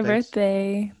 that's my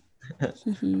birthday.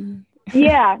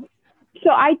 Yeah.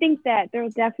 So I think that there will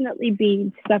definitely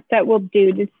be stuff that we'll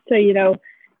do just to,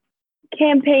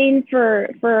 campaign for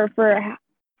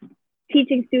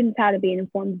teaching students how to be an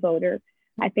informed voter.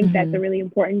 I think that's a really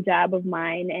important job of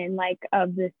mine and like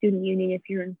of the student union. If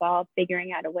you're involved,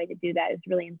 figuring out a way to do that is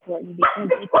really important because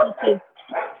it teaches.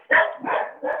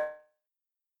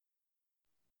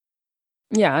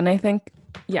 Yeah, and I think,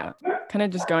 kind of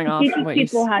just going off what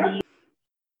people how to use.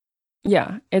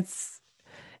 Yeah, it's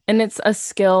a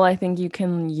skill I think you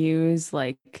can use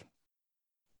like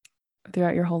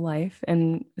throughout your whole life,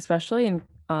 and especially in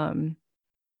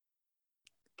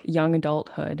young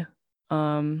adulthood.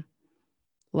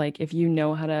 Like if you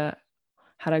know how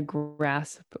to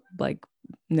grasp, like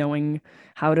knowing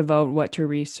how to vote, what to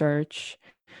research,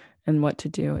 and what to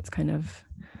do, it's kind of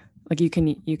like you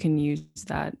can use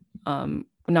that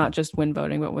not just when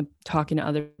voting, but when talking to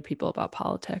other people about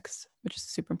politics, which is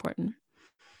super important.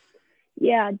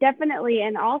 Yeah, definitely.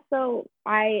 And also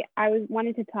I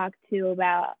wanted to talk too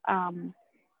about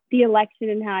the election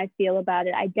and how I feel about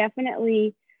it.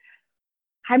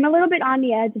 I'm a little bit on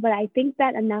the edge, but I think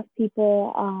that enough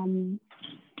people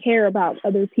care about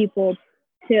other people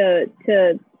to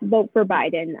vote for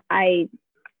Biden. I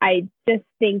just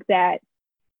think that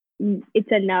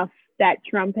it's enough that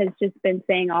Trump has just been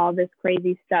saying all this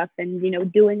crazy stuff and,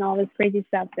 doing all this crazy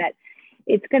stuff that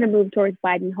it's going to move towards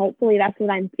Biden. Hopefully that's what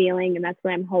I'm feeling and that's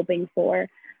what I'm hoping for.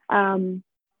 And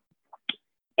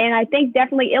I think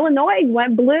definitely Illinois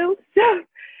went blue. So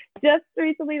just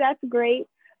recently, that's great.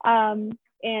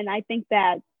 And I think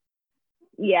that,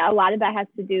 a lot of that has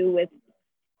to do with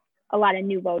a lot of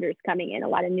new voters coming in, a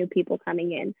lot of new people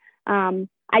coming in.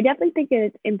 I definitely think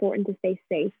it's important to stay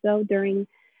safe though during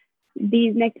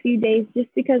these next few days,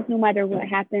 just because no matter what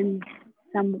happens,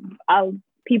 some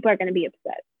people are going to be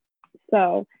upset.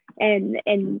 So,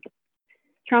 and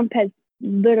Trump has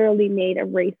literally made a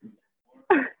race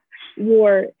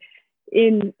war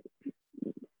in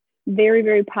very,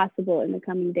 very possible in the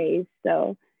coming days.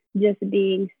 So just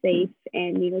being safe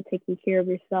and, taking care of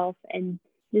yourself and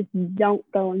just don't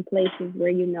go in places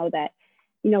where that,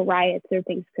 riots or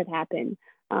things could happen.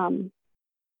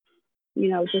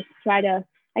 Just try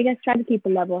to keep a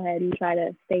level head and try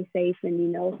to stay safe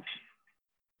and,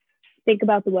 think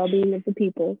about the well-being of the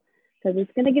people because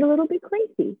it's going to get a little bit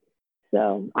crazy.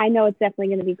 So I know it's definitely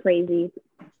going to be crazy.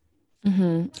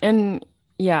 And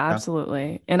yeah,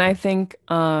 absolutely. And I think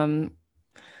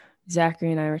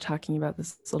Zachary and I were talking about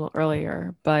this a little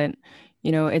earlier, but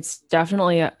it's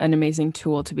definitely an amazing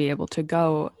tool to be able to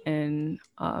go and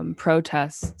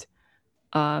protest,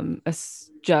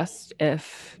 just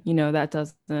if that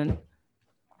doesn't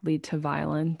lead to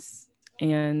violence.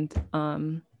 And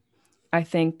I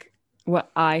think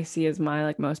what I see as my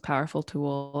like most powerful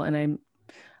tool, and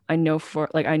I know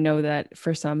that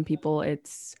for some people it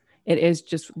is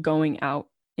just going out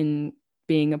and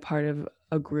being a part of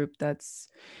a group that's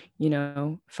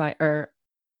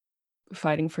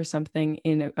fighting for something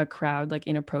in a crowd, like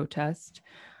in a protest.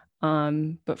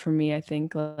 But for me, I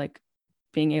think like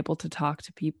being able to talk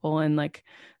to people and like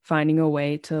finding a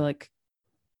way to like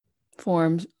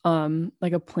form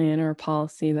like a plan or a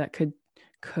policy that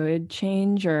could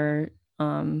change or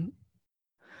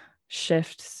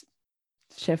shift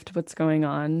what's going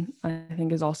on, I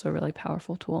think is also a really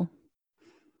powerful tool.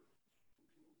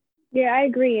 Yeah, I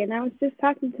agree. And I was just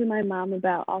talking to my mom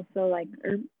about also like,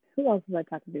 or who else was I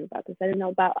talking to about this? I don't know,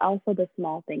 about also the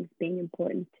small things being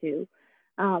important too.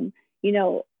 You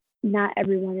know, not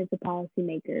everyone is a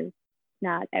policymaker.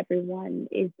 Not everyone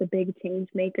is the big change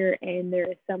maker. And there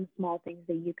are some small things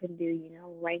that you can do, you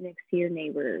know, right next to your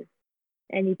neighbor.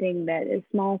 Anything that is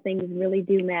small things really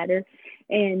do matter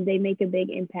and they make a big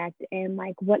impact. And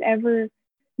like whatever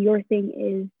your thing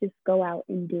is, just go out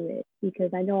and do it,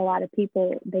 because I know a lot of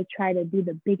people, they try to do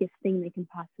the biggest thing they can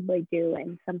possibly do,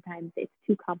 and sometimes it's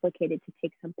too complicated to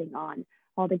take something on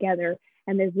altogether.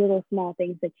 And there's little small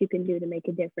things that you can do to make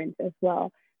a difference as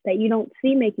well, that you don't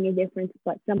see making a difference,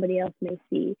 but somebody else may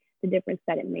see the difference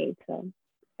that it made. So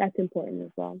that's important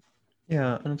as well.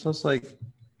 Yeah, and it's also like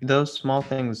those small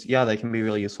things, yeah, they can be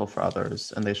really useful for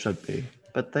others, and they should be,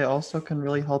 but they also can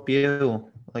really help you.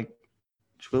 Like,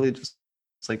 it's really just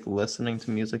it's like listening to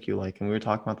music you like, and we were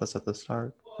talking about this at the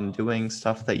start, and doing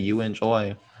stuff that you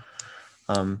enjoy.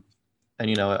 And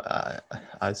you know,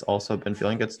 I've also been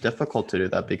feeling it's difficult to do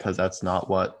that because that's not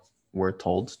what we're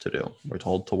told to do. We're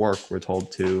told to work. We're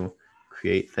told to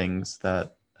create things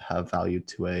that have value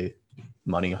to a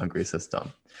money-hungry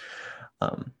system.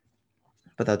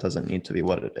 But that doesn't need to be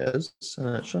what it is,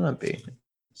 and it shouldn't be.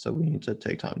 So we need to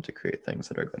take time to create things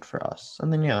that are good for us.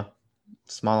 And then, yeah,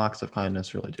 small acts of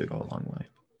kindness really do go a long way.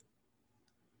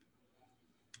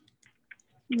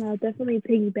 I'll definitely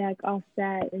piggyback off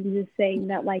that and just saying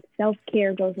that like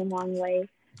self-care goes a long way.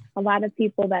 A lot of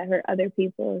people that hurt other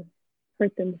people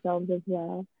hurt themselves as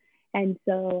well. And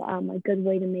so a good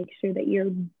way to make sure that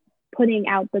you're putting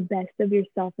out the best of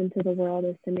yourself into the world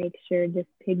is to make sure, just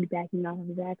piggybacking off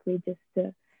exactly, just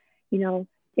to, you know,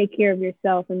 take care of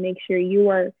yourself and make sure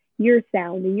you're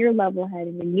sound and you're level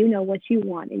headed and you know what you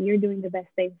want and you're doing the best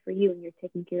thing for you and you're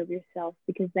taking care of yourself,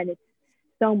 because then it's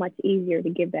so much easier to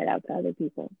give that out to other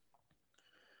people.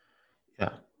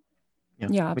 Yeah,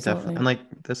 Yeah, we definitely, absolutely. and like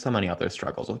there's so many other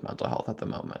struggles with mental health at the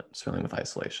moment, certainly with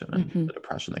isolation and the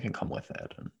depression that can come with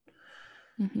it,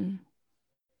 and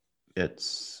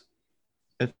it's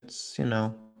you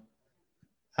know,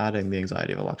 adding the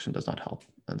anxiety of election does not help,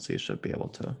 and so you should be able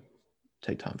to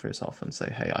take time for yourself and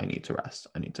say, hey, I need to rest,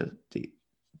 I need to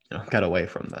get away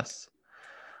from this.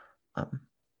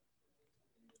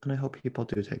 And I hope people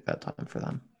do take that time for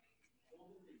them.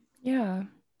 Yeah.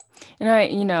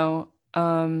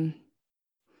 And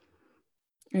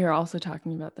we were also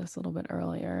talking about this a little bit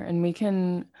earlier, and we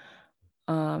can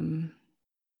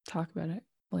talk about it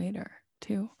later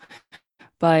too.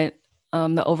 But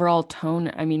the overall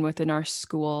tone, I mean, within our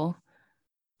school,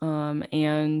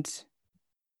 and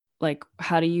like,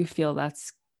 how do you feel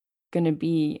that's going to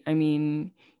be? I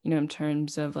mean, in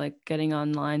terms of like getting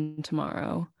online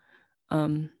tomorrow,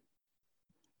 and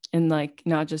like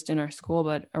not just in our school,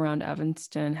 but around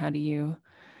Evanston,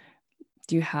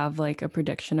 do you have like a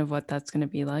prediction of what that's going to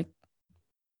be like?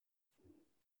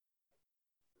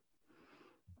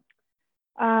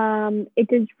 It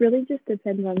just really just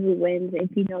depends on who wins. If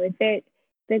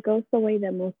it goes the way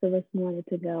that most of us want it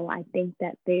to go, I think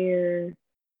that there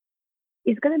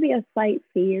is going to be a slight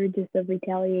fear just of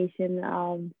retaliation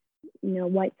of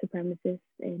white supremacists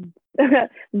and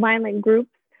violent groups.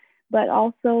 But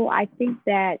also, I think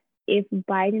that if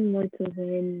Biden were to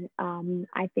win,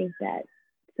 I think that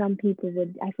I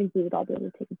think we would all be able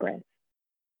to take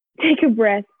a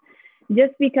breath,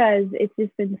 just because it's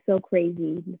just been so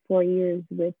crazy 4 years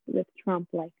with Trump,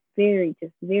 like very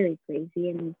crazy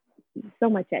and so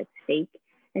much at stake.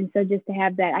 And so just to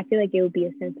have that, I feel like it would be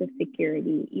a sense of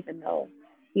security, even though,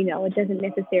 it doesn't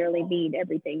necessarily mean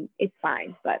everything is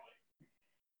fine. But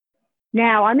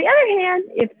now, on the other hand,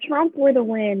 if Trump were to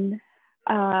win,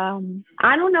 I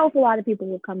don't know if a lot of people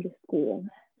will come to school.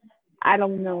 I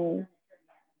don't know.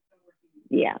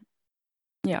 Yeah.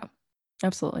 Yeah,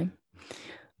 absolutely.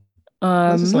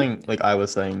 This is something like I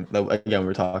was saying that, again, we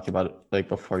were talking about it like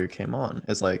before you came on.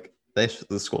 It's like the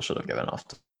school should have given off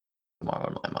tomorrow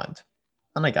in my mind,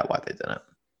 and I get why they didn't.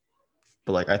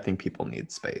 But like, I think people need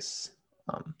space.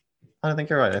 I think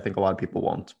you're right. I think a lot of people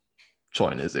won't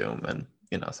join a Zoom, and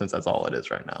since that's all it is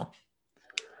right now,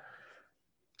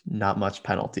 not much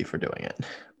penalty for doing it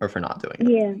or for not doing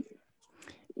it.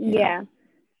 Yeah.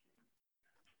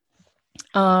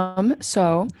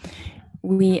 So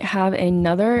we have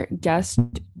another guest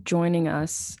joining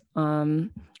us,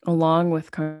 along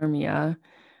with Carmia.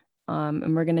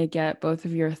 And we're going to get both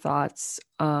of your thoughts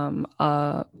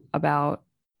about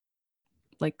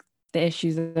like the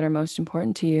issues that are most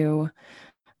important to you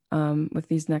with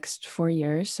these next 4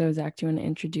 years. So Zach, do you want to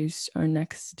introduce our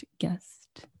next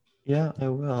guest? Yeah, I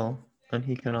will. And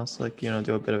he can also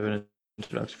do a bit of an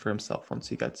introduction for himself once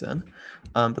he gets in.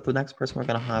 But the next person we're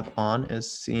gonna have on is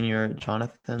Senior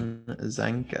Jonathan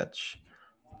Zankic.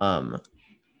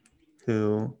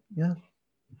 Who, yeah.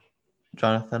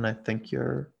 Jonathan, I think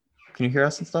can you hear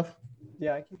us and stuff?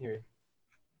 Yeah, I can hear you.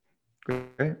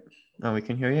 Great. No, we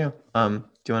can hear you. Do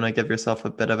you want to give yourself a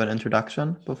bit of an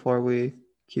introduction before we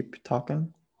keep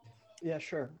talking? Yeah,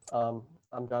 sure.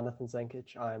 I'm Jonathan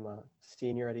Zankic. I'm a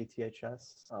senior at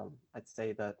ETHS. I'd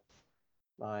say that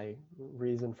my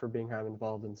reason for being here, I'm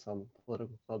involved in some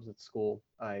political clubs at school.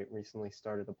 I recently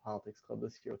started a politics club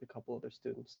this year with a couple other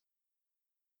students.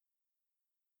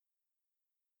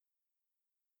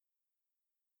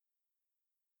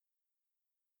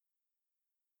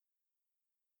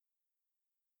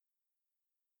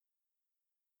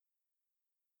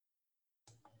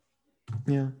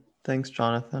 Yeah, thanks,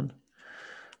 Jonathan.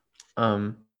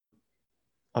 I'll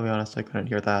be honest, I couldn't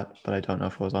hear that, but I don't know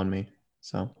if it was on me.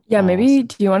 So yeah, maybe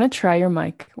do you want to try your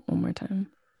mic one more time?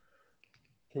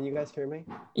 Can you guys hear me?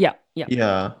 Yeah.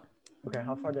 Yeah. Okay,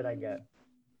 how far did I get?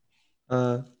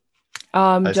 I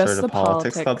Just started the a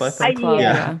politics club, I think. club,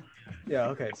 Yeah. Yeah,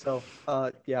 okay. So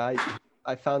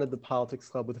I founded the politics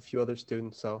club with a few other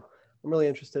students. So I'm really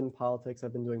interested in politics.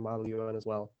 I've been doing Model UN as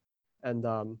well.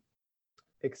 And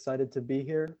excited to be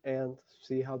here and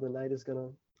see how the night is gonna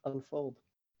unfold.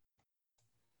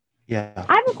 Yeah.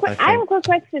 I have a quick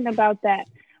question about that.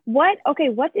 What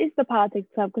is the politics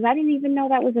club? Because I didn't even know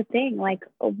that was a thing. Like,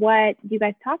 what do you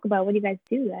guys talk about? What do you guys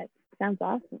do? That sounds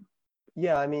awesome.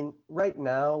 Yeah, I mean, right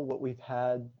now what we've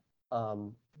had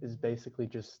is basically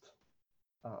just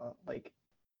like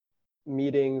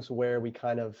meetings where we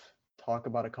kind of talk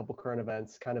about a couple current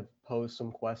events, kind of pose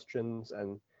some questions,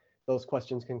 and those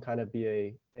questions can kind of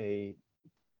be a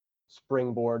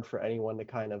springboard for anyone to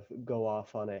kind of go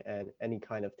off on it and any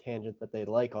kind of tangent that they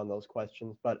like on those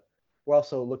questions. But we're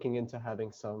also looking into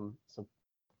having some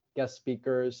guest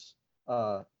speakers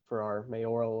for our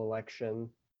mayoral election,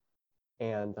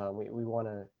 and we want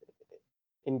to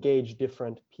engage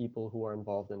different people who are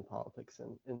involved in politics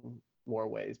in more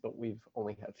ways, but we've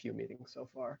only had a few meetings so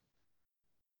far.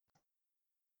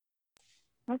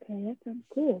 Okay, that sounds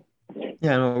cool.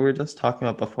 Yeah, and what we were just talking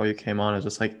about before you came on is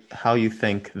just like how you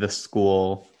think the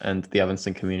school and the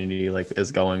Evanston community like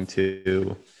is going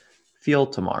to feel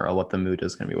tomorrow, what the mood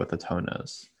is going to be, what the tone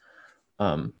is.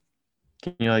 Can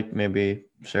you like maybe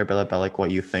share a bit about like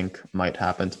what you think might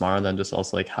happen tomorrow, and then just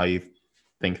also like how you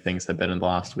think things have been in the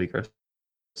last week or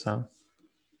so?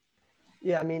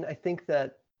 Yeah, I mean, I think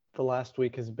that the last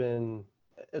week has been,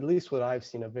 at least what I've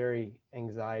seen, a very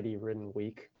anxiety-ridden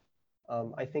week.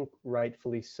 I think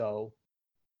rightfully so.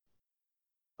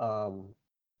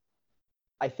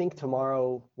 I think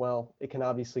tomorrow, well, it can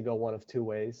obviously go one of two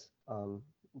ways.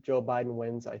 Joe Biden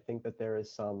wins. I think that there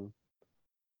is some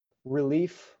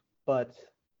relief, but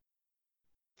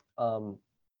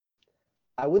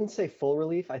I wouldn't say full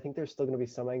relief. I think there's still going to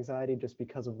be some anxiety just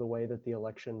because of the way that the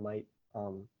election might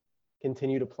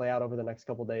continue to play out over the next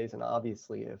couple of days. And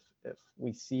obviously, if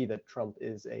we see that Trump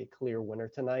is a clear winner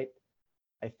tonight,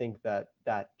 I think that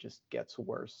just gets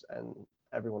worse and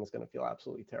everyone is going to feel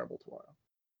absolutely terrible tomorrow.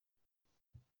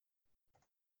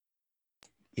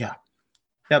 Yeah.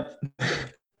 Yep.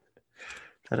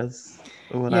 That is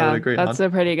what I would agree on. That's a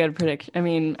pretty good prediction. I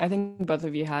mean, I think both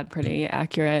of you had pretty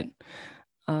accurate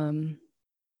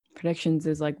predictions.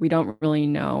 Is like we don't really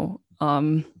know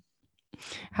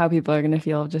how people are going to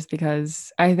feel, just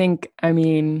because I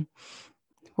mean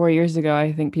 4 years ago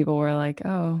I think people were like,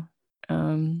 oh,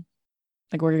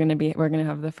 like we're going to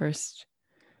have the first,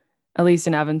 at least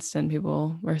in Evanston,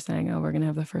 people were saying, oh, we're going to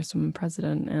have the first woman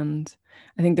president. And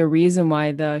I think the reason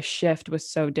why the shift was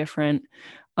so different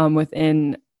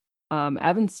within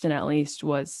Evanston, at least,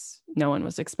 was no one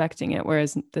was expecting it.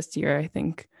 Whereas this year, I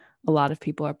think a lot of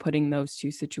people are putting those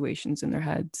two situations in their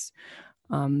heads,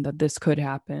 that this could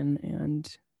happen.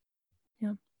 And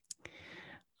yeah.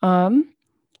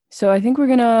 So I think we're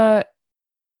going to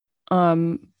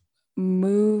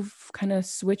kind of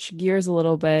switch gears a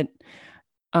little bit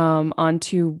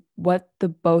onto what the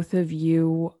both of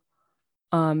you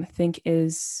think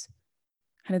is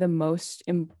kind of the most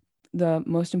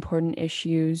important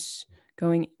issues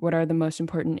what are the most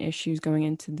important issues going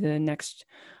into the next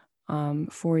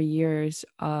 4 years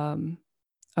of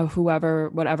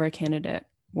whatever candidate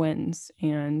wins.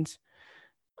 And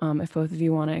if both of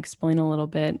you want to explain a little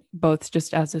bit, both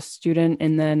just as a student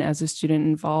and then as a student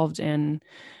involved in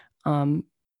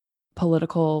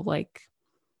political, like,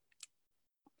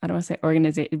 I don't want to say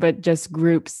organization, but just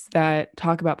groups that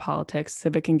talk about politics,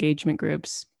 civic engagement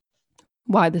groups,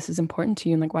 why this is important to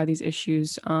you and like why these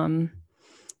issues, are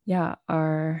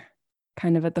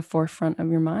kind of at the forefront of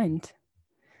your mind.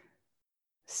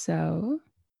 So,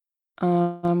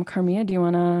 Carmia, do you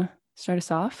want to start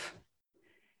us off?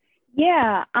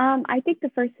 Yeah, I think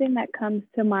the first thing that comes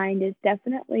to mind is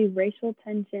definitely racial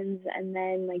tensions and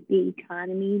then like the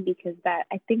economy, because that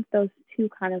I think those two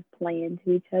kind of play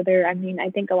into each other. I mean, I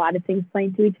think a lot of things play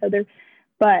into each other,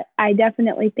 but I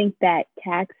definitely think that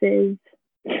taxes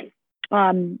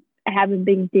have a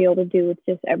big deal to do with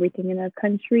just everything in our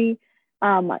country.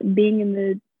 Being in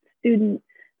the student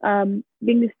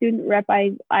being the student rep,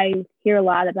 I hear a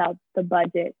lot about the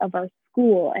budget of our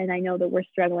school, and I know that we're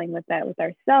struggling with that with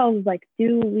ourselves. Like,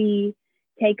 do we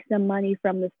take some money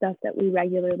from the stuff that we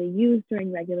regularly use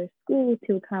during regular school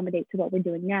to accommodate to what we're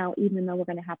doing now, even though we're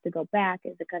going to have to go back?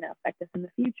 Is it going to affect us in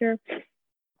the future?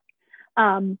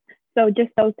 So just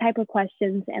those type of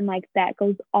questions, and like that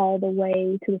goes all the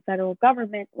way to the federal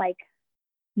government. Like,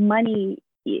 money,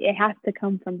 it has to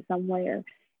come from somewhere,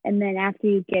 and then after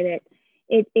you get it,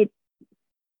 it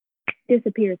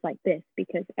disappears like this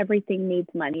because everything needs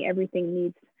money, everything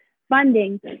needs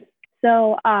funding.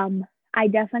 So I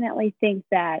definitely think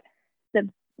that the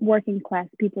working class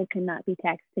people cannot be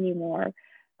taxed anymore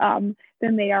than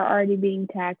they are already being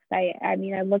taxed. I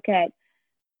mean, I look at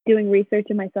doing research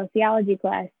in my sociology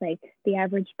class, like the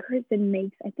average person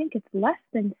makes, I think it's less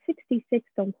than 66,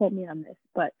 don't quote me on this,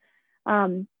 but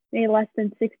less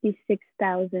than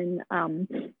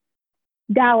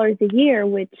 $66,000 a year,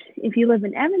 which if you live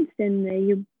in Evanston,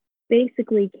 you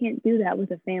basically can't do that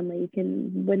with a family.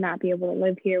 You would not be able to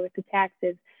live here with the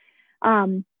taxes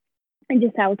and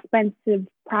just how expensive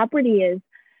property is.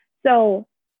 So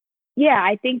yeah,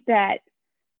 I think that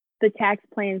the tax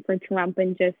plan for Trump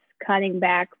and just cutting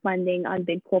back funding on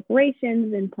big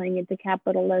corporations and playing into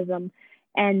capitalism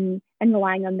and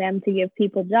relying on them to give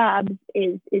people jobs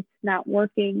it's not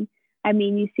working. I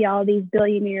mean, you see all these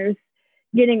billionaires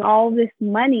getting all this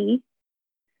money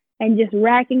and just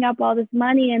racking up all this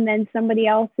money, and then somebody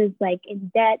else is like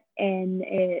in debt and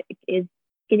is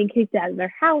getting kicked out of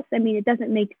their house. I mean, it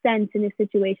doesn't make sense in a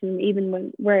situation, even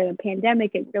when we're in a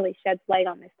pandemic. It really sheds light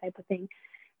on this type of thing.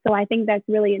 So I think that's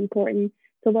really important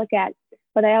to look at.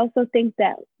 But I also think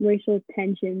that racial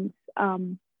tensions, I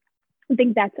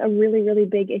think that's a really, really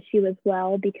big issue as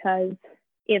well, because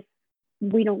if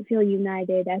we don't feel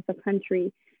united as a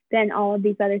country, then all of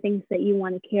these other things that you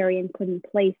want to carry and put in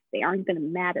place, they aren't going to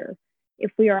matter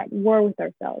if we are at war with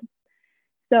ourselves.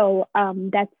 So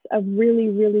that's a really,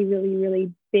 really, really,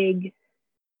 really big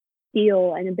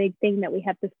deal and a big thing that we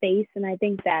have to face. And I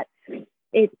think that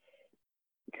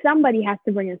somebody has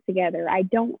to bring us together. I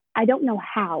don't know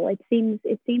how. It seems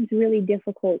really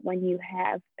difficult when you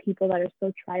have people that are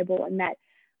so tribal and that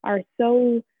are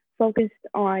so focused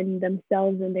on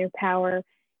themselves and their power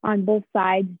on both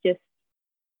sides. Just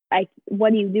like,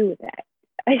 what do you do with that?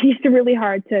 It's really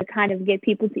hard to kind of get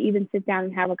people to even sit down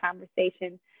and have a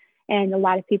conversation. And a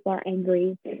lot of people are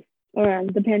angry.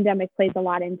 The pandemic plays a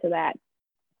lot into that.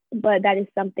 But that is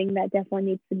something that definitely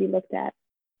needs to be looked at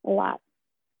a lot.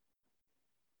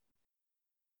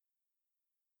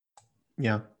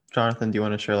 Yeah. Jonathan, do you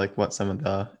want to share like what some of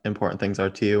the important things are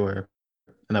to you, and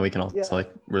then we can also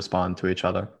like respond to each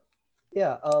other?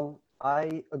 Yeah,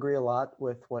 I agree a lot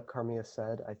with what Carmia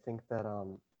said. I think that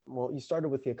well, you started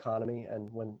with the economy,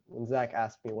 and when Zach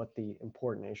asked me what the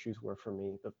important issues were for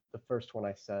me, the first one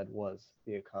I said was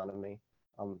the economy.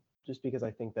 Just because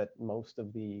I think that most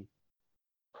of the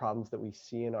problems that we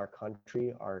see in our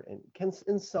country can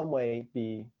in some way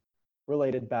be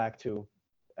related back to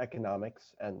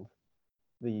economics and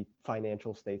the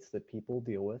financial states that people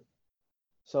deal with.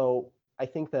 So I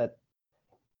think that,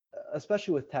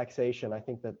 especially with taxation, I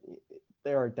think that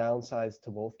there are downsides to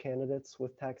both candidates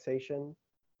with taxation.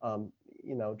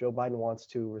 Joe Biden wants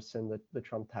to rescind the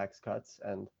Trump tax cuts,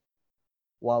 and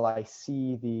while I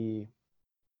see the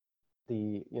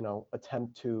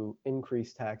attempt to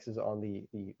increase taxes on the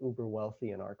uber wealthy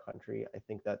in our country, I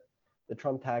think that the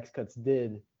Trump tax cuts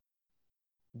did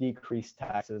decrease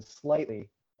taxes slightly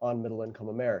on middle income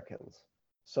Americans.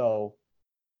 So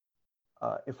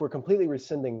if we're completely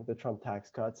rescinding the Trump tax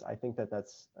cuts, I think that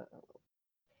that's,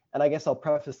 and I guess I'll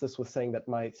preface this with saying that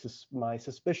my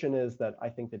suspicion is that I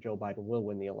think that Joe Biden will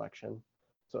win the election.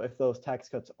 So if those tax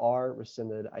cuts are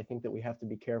rescinded, I think that we have to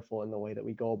be careful in the way that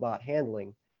we go about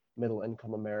handling middle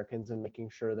income Americans and making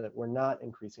sure that we're not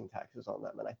increasing taxes on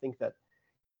them. And I think that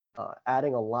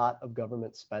adding a lot of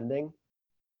government spending,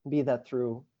 be that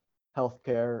through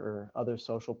healthcare or other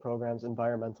social programs,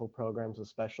 environmental programs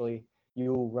especially,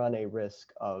 you run a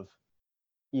risk of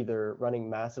either running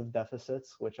massive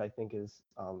deficits, which I think is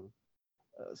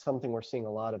something we're seeing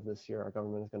a lot of this year. Our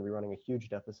government is going to be running a huge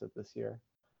deficit this year,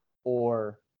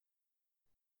 or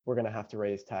we're going to have to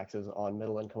raise taxes on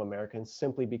middle income Americans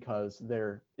simply because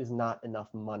there is not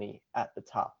enough money at the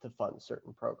top to fund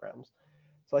certain programs.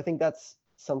 So I think that's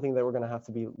something that we're going to have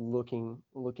to be looking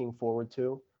forward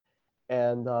to.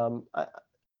 And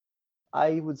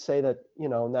I would say that, you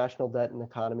know, national debt and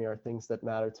economy are things that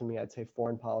matter to me. I'd say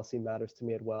foreign policy matters to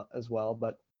me as well.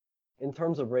 But in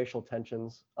terms of racial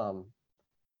tensions,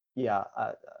 yeah,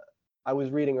 I was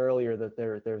reading earlier that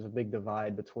there's a big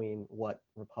divide between what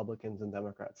Republicans and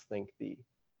Democrats think the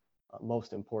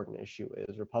most important issue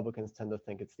is. Republicans tend to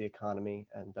think it's the economy,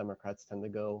 and Democrats tend to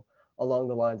go along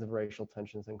the lines of racial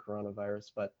tensions and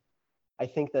coronavirus. But I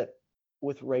think that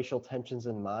with racial tensions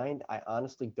in mind, I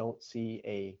honestly don't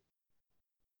see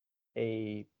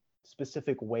a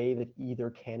specific way that either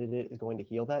candidate is going to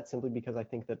heal that, simply because I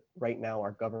think that right now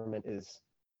our government is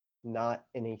not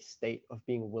in a state of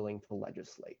being willing to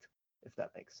legislate, if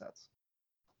that makes sense.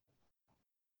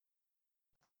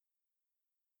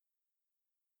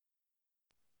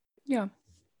 Yeah.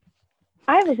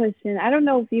 I have a question. I don't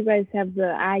know if you guys have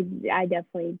I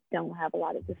definitely don't have a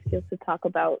lot of the skills to talk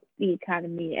about the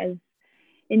economy as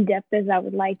in depth as I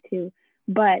would like to,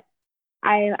 but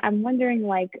I'm wondering,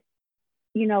 like,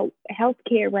 you know,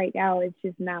 healthcare right now is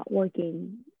just not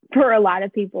working for a lot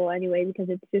of people anyway, because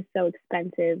it's just so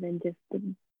expensive, and just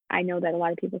I know that a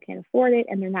lot of people can't afford it,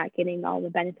 and they're not getting all the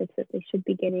benefits that they should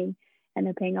be getting, and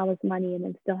they're paying all this money and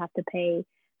then still have to pay,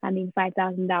 I mean,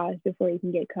 $5,000 before you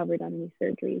can get covered on any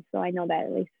surgery. So I know that,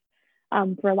 at least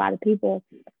for a lot of people.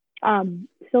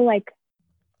 So like,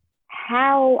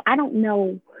 how, I don't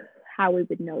know how we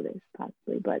would know this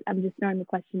possibly, but I'm just throwing the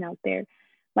question out there.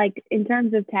 Like, in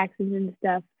terms of taxes and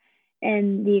stuff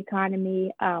and the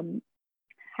economy,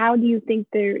 how do you think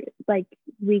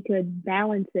we could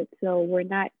balance it so we're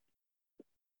not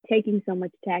taking so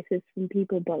much taxes from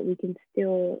people, but we can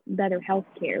still better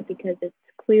healthcare, because it's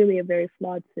clearly a very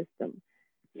flawed system?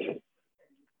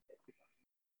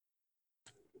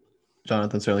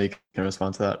 Jonathan, certainly you can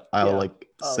respond to that. I'll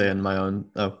say in my own.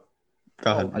 Oh,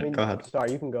 go ahead. I mean, go ahead.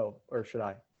 Sorry, you can go, or should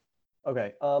I?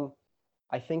 Okay.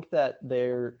 I think that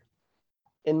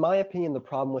in my opinion, the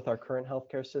problem with our current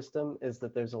healthcare system is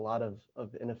that there's a lot of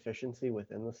inefficiency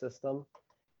within the system.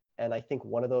 And I think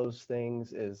one of those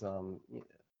things is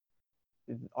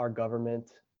our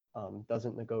government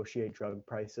doesn't negotiate drug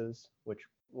prices,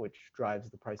 which drives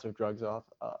the price of drugs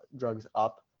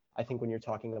up. I think when you're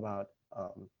talking about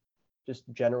just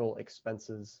general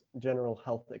expenses, general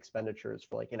health expenditures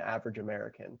for like an average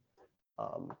American,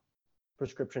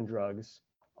 prescription drugs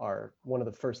are one of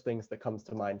the first things that comes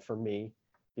to mind for me,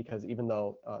 because even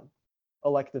though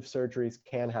elective surgeries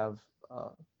can have,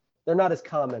 they're not as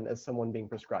common as someone being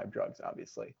prescribed drugs,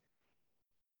 obviously.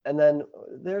 And then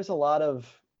there's a lot of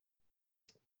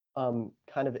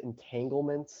kind of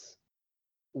entanglements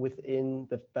within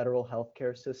the federal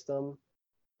healthcare system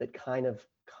that kind of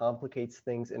complicates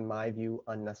things, in my view,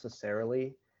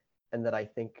 unnecessarily, and that I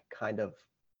think kind of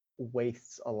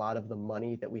wastes a lot of the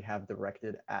money that we have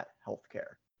directed at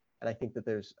healthcare. And I think that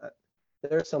there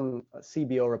are some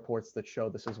CBO reports that show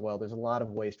this as well. There's a lot of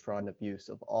waste, fraud, and abuse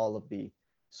of all of the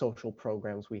social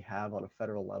programs we have on a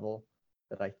federal level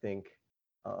that I think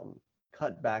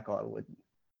cut back on would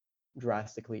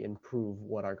drastically improve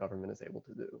what our government is able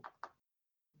to do.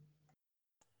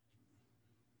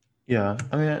 Yeah,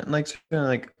 I mean,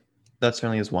 like that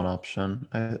certainly is one option.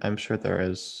 I'm sure there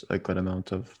is a good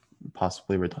amount of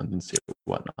possibly redundancy or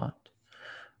whatnot.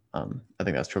 I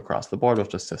think that's true across the board with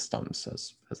just systems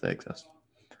as they exist.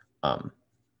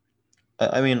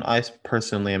 I mean, I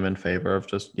personally am in favor of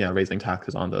just raising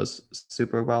taxes on those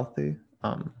super wealthy.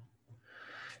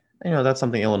 That's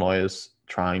something Illinois is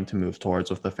trying to move towards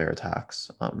with the fair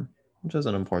tax, which is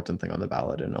an important thing on the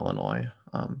ballot in Illinois.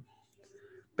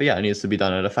 But yeah, it needs to be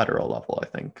done at a federal level, I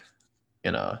think,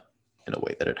 in a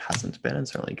way that it hasn't been, and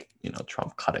certainly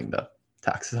Trump cutting the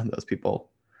taxes on those people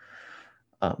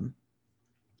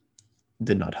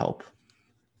did not help.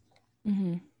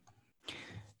 Mm-hmm.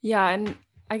 Yeah, and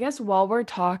I guess while we're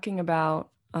talking about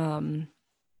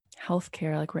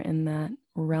healthcare, like we're in that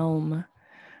realm,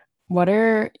 what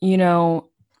are,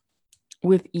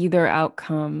 with either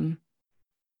outcome,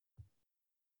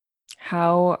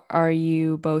 how are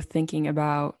you both thinking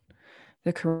about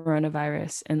the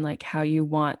coronavirus and like how you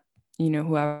want,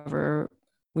 whoever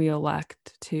we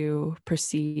elect to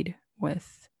proceed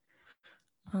with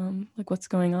Like what's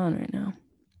going on right now?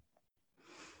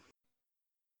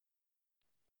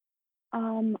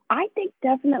 I think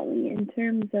definitely in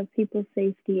terms of people's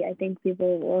safety, I think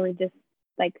people or just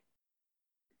like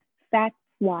facts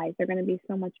wise are going to be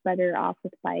so much better off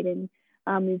with Biden.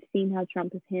 We've seen how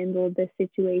Trump has handled this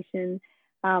situation.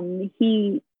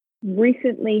 He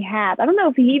recently has, I don't know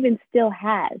if he even still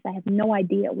has, I have no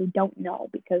idea. We don't know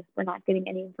because we're not getting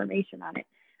any information on it.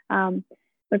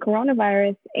 The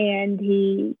coronavirus, and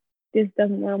he just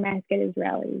doesn't wear a mask at his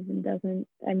rallies and doesn't,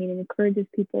 I mean, it encourages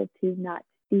people to not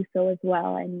do so as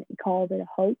well and called it a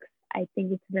hoax. I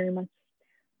think it's very much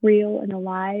real and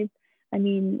alive. I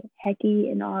mean,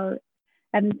 Hecky in our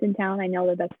Evanston town, I know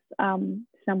that that's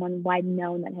someone wide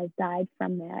known that has died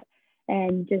from that.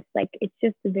 And just like, it's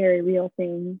just a very real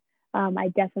thing. I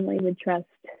definitely would trust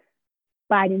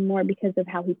Biden more because of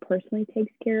how he personally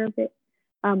takes care of it.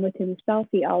 With himself,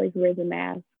 he always wears a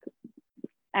mask.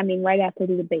 I mean, right after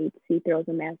the debates, he throws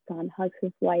a mask on, hugs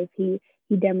his wife. He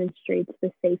demonstrates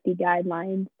the safety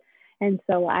guidelines. And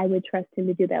so I would trust him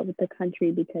to do that with the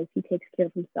country because he takes care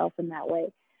of himself in that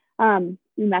way. And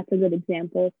that's a good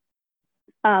example.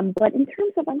 But in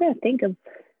terms of, I'm going to think of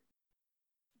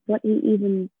what he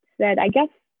even said. I guess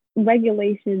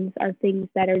regulations are things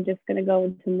that are just going to go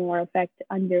into more effect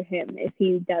under him if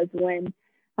he does win,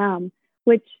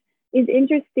 which is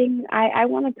interesting. I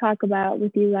want to talk about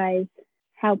with you guys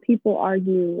how people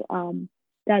argue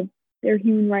that their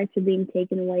human rights are being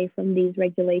taken away from these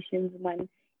regulations when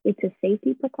it's a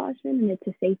safety precaution and it's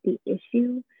a safety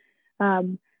issue.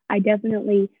 I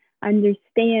definitely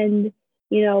understand,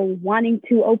 wanting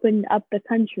to open up the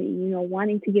country,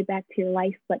 wanting to get back to your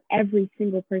life, but every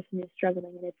single person is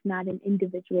struggling and it's not an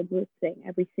individual group thing.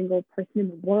 Every single person in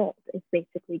the world is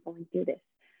basically going through this,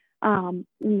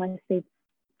 unless they've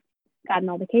gotten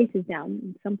all the cases down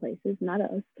in some places, not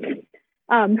us.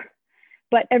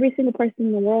 But every single person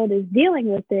in the world is dealing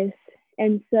with this.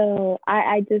 And so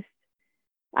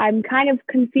I'm kind of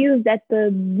confused at the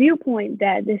viewpoint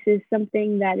that this is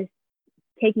something that is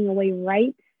taking away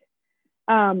rights.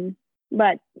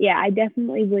 But yeah, I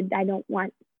don't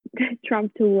want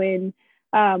Trump to win.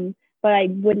 But I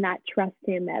would not trust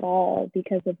him at all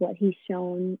because of what he's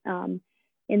shown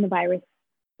in the virus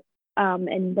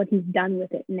and what he's done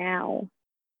with it now.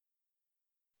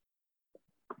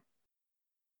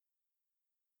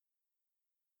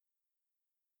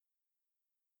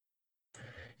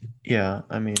 Yeah,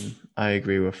 I mean, I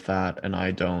agree with that, and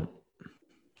I don't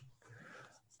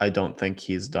think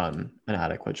he's done an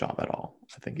adequate job at all.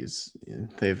 I think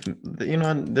and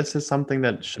this is something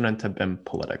that shouldn't have been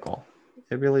political.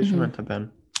 It really shouldn't have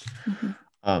been.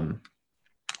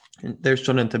 There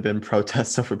shouldn't have been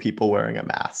protests over people wearing a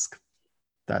mask.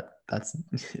 That's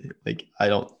like, I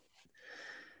don't,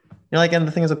 and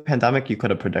the thing is, a pandemic you could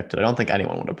have predicted. I don't think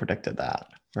anyone would have predicted that,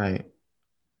 right?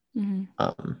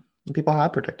 People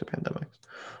have predicted pandemics.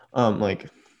 Like,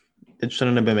 it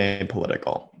shouldn't have been made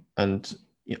political. And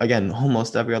again,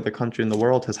 almost every other country in the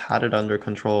world has had it under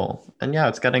control. And yeah,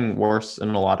 it's getting worse in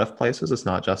a lot of places. It's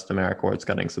not just America where it's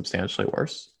getting substantially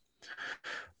worse.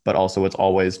 But also, it's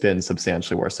always been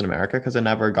substantially worse in America because it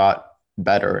never got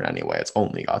better in any way. It's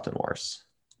only gotten worse.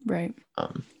 Right.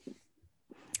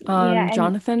 Yeah,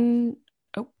 Jonathan.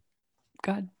 Oh,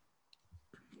 God.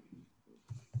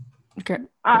 Okay.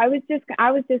 I was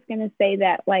just gonna say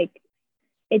that, like,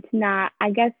 it's not,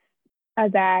 I guess,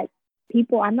 that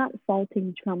people, I'm not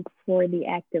faulting Trump for the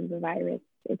act of the virus.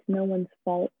 It's no one's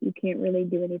fault. You can't really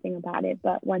do anything about it.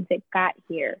 But once it got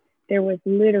here, there was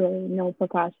literally no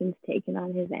precautions taken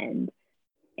on his end.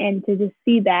 And to just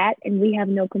see that, and we have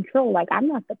no control. Like, I'm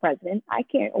not the president. I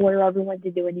can't order everyone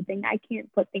to do anything. I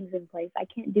can't put things in place. I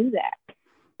can't do that.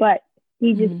 But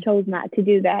he just chose not to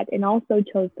do that, and also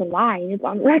chose to lie. And it's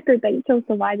on record that he chose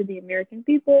to lie to the American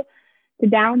people, to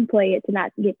downplay it, to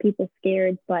not get people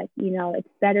scared. But, it's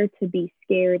better to be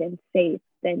scared and safe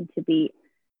than to be,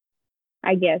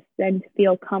 I guess, than to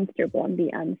feel comfortable and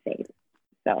be unsafe.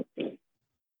 So.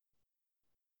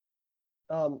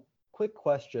 Quick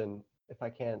question, if I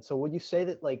can. So would you say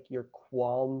that, like, your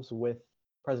qualms with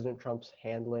President Trump's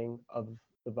handling of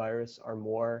the virus are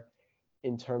more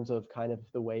in terms of kind of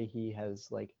the way he has,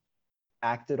 like,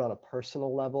 acted on a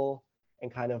personal level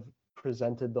and kind of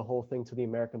presented the whole thing to the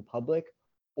American public,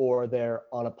 or they're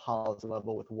on a policy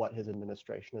level with what his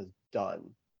administration has done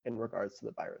in regards to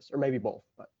the virus, or maybe both?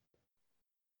 But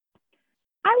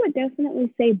I would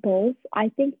definitely say both. I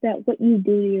think that what you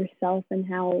do to yourself and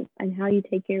how you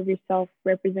take care of yourself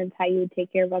represents how you would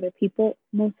take care of other people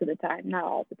most of the time, not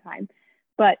all the time.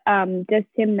 But just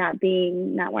him not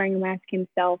wearing a mask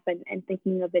himself and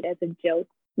thinking of it as a joke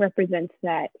represents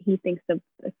that he thinks of,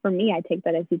 for me, I take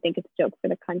that as he thinks it's a joke for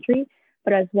the country,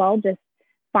 but as well, just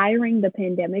firing the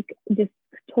pandemic, just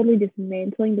totally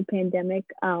dismantling the pandemic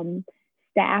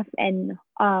staff and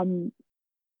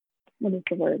what is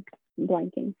the word? I'm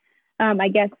blanking. I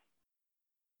guess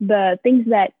the things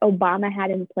that Obama had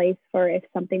in place for if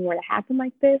something were to happen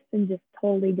like this and just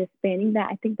totally disbanding that,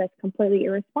 I think that's completely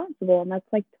irresponsible. And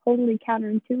that's like totally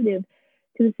counterintuitive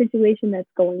to the situation that's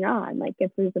going on. Like if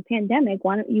there's a pandemic,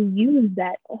 why don't you use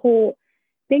that whole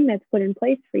thing that's put in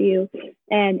place for you?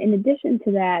 And in addition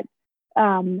to that,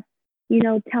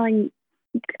 telling,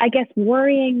 I guess,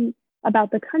 worrying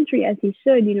about the country as he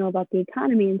should, about the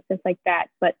economy and stuff like that,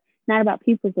 but not about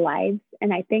people's lives.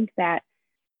 And I think that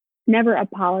never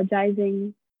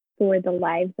apologizing for the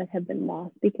lives that have been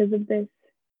lost because of this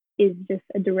is just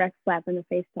a direct slap in the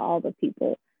face to all the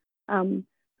people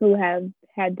who have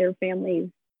had their families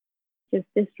just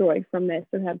destroyed from this,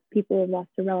 or have people who have lost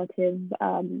a relative,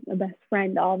 a best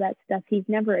friend, all that stuff. He's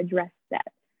never addressed that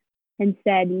and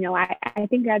said, I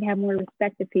think I'd have more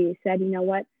respect if he said,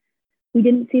 what, we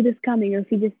didn't see this coming, or if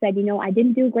he just said, I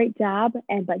didn't do a great job,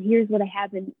 but here's what I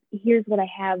have, and here's what I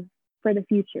have for the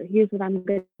future. Here's what I'm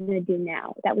going to do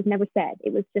now. That was never said.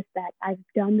 It was just that I've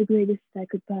done the greatest I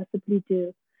could possibly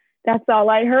do. That's all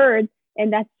I heard.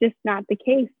 And that's just not the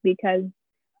case, because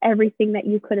everything that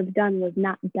you could have done was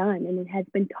not done. And it has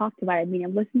been talked about. I mean,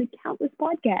 I've listened to countless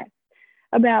podcasts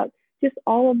about just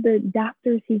all of the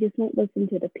doctors he just won't listen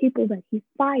to, the people that he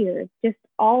fires, just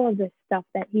all of this stuff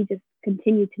that he just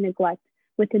continued to neglect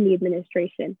within the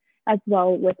administration, as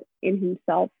well within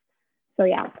himself. So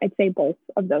yeah, I'd say both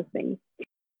of those things.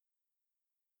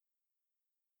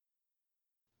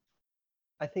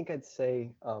 I think I'd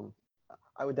say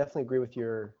I would definitely agree with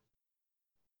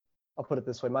I'll put it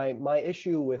this way. My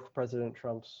issue with President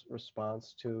Trump's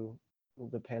response to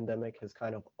the pandemic has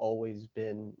kind of always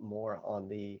been more on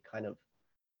the kind of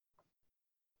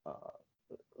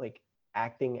like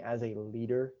acting as a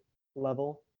leader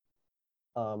level.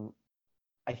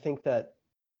 I think that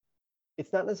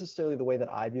it's not necessarily the way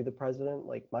that I view the president.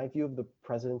 Like my view of the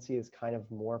presidency is kind of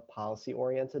more policy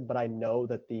oriented, but I know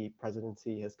that the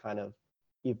presidency has kind of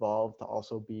evolved to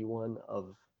also be one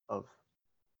of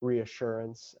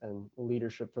reassurance and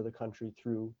leadership for the country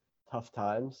through tough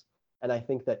times. And I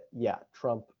think that, yeah,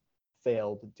 Trump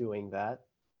failed doing that.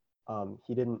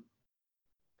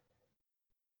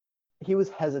 He was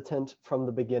hesitant from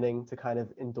the beginning to kind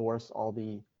of endorse all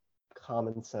the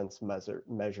common sense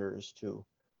measures to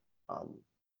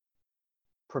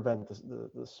prevent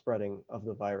the spreading of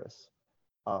the virus.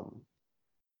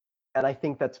 And I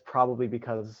think that's probably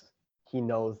because he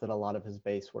knows that a lot of his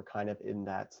base were kind of in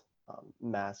that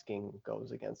masking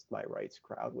goes against my rights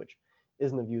crowd, which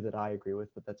isn't a view that I agree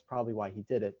with, but that's probably why he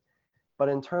did it. But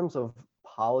in terms of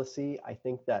policy, I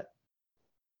think that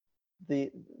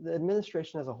the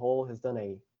administration as a whole has done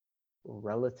a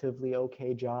relatively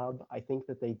okay job. I think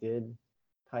that they did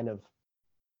kind of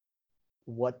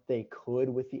what they could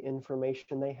with the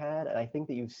information they had. And I think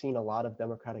that you've seen a lot of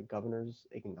Democratic governors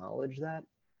acknowledge that.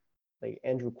 Like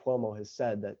Andrew Cuomo has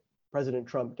said that President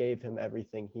Trump gave him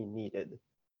everything he needed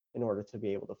in order to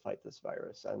be able to fight this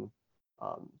virus. And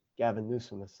Gavin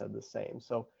Newsom has said the same.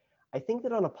 So I think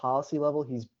that on a policy level,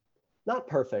 he's not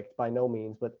perfect by no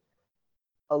means, but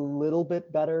a little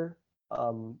bit better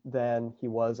than he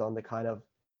was on the kind of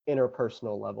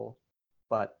interpersonal level.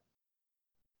 But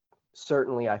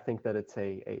certainly I think that it's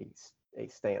a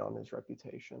stain on his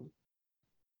reputation.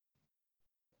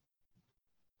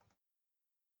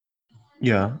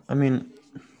 Yeah, I mean,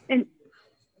 and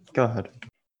go ahead.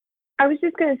 I was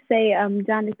just going to say,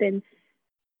 Jonathan,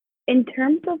 in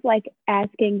terms of like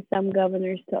asking some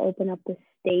governors to open up the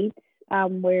states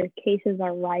where cases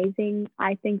are rising,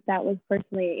 I think that was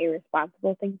personally an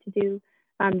irresponsible thing to do,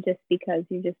 just because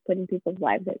you're just putting people's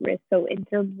lives at risk. So in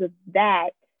terms of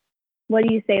that, what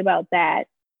do you say about that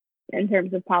in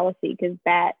terms of policy? Because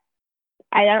that,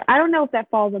 I don't know if that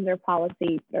falls under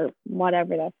policy or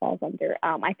whatever that falls under.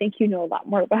 I think you know a lot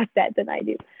more about that than I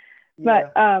do. Yeah.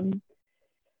 But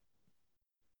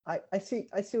I see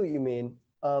what you mean.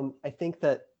 I think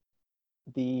that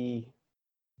the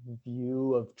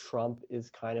view of Trump is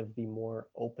kind of the more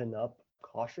open up,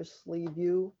 cautiously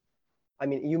view. I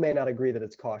mean, you may not agree that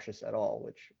it's cautious at all,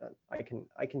 which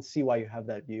I can see why you have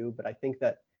that view, but I think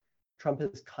that Trump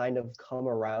has kind of come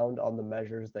around on the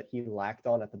measures that he lacked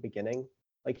on at the beginning.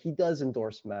 Like he does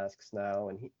endorse masks now,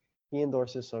 and he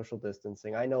endorses social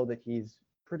distancing. I know that he's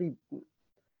pretty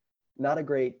not a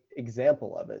great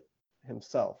example of it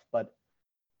himself, but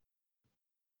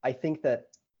I think that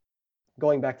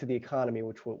going back to the economy,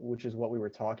 which is what we were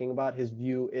talking about, his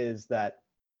view is that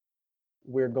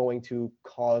we're going to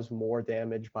cause more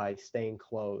damage by staying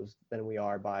closed than we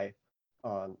are by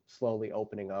slowly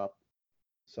opening up.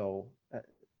 So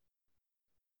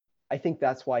I think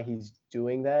that's why he's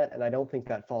doing that, and I don't think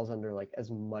that falls under like as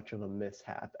much of a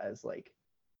mishap as like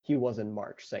he was in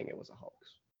March saying it was a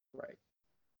hoax, right?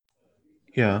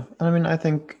 Yeah, I mean, I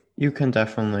think you can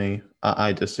definitely.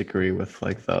 I disagree with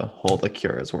like the whole the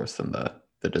cure is worse than the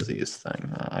disease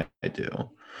thing. I do,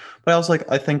 but I also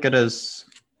like I think it is.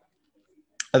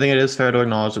 I think it is fair to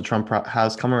acknowledge that Trump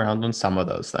has come around on some of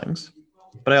those things,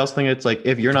 but I also think it's like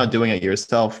if you're not doing it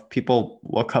yourself, people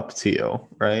look up to you,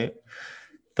 right?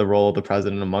 The role of the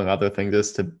president, among other things,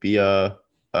 is to be a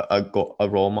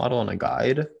role model and a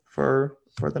guide for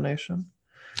the nation.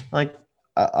 Like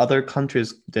other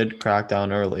countries did crack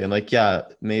down early, and like yeah,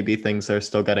 maybe things are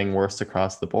still getting worse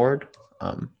across the board.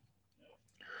 But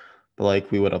like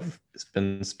we would have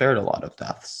been spared a lot of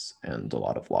deaths and a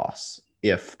lot of loss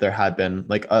if there had been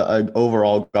like an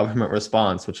overall government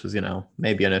response, which is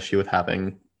maybe an issue with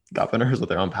having governors with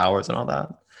their own powers and all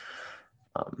that.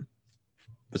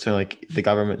 But certainly, like the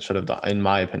government should have done, in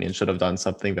my opinion, should have done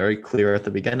something very clear at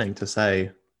the beginning to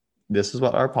say, this is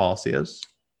what our policy is.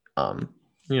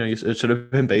 It should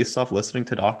have been based off listening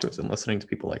to doctors and listening to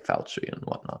people like Fauci and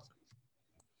whatnot.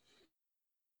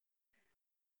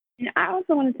 And I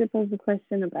also wanted to pose a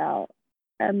question about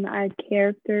our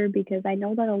character, because I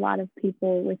know that a lot of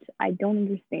people, which I don't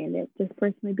understand it, just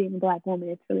personally being a Black woman,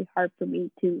 it's really hard for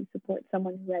me to support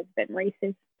someone who has been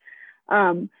racist.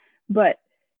 But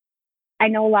I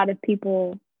know a lot of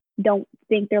people don't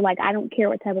think, they're like, I don't care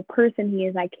what type of person he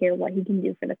is, I care what he can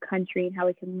do for the country and how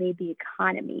he can lead the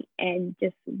economy. And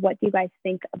just what do you guys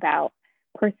think about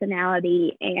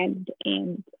personality and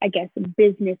I guess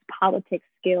business politics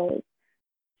skills?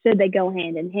 Should they go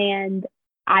hand in hand?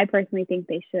 I personally think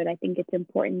they should. I think it's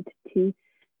important to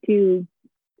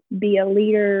be a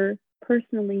leader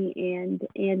personally and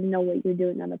know what you're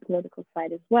doing on the political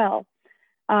side as well.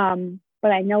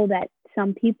 But I know that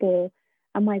some people,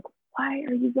 I'm like, why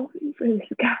are you voting for this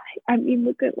guy? I mean,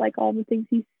 look at like all the things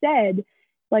he said,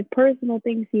 like personal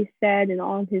things he said and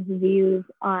all of his views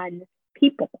on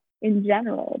people in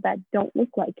general that don't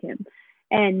look like him.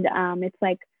 And it's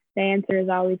like the answer is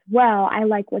always, well, I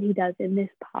like what he does in this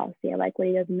policy. I like what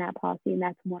he does in that policy. And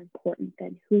that's more important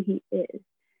than who he is.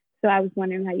 So I was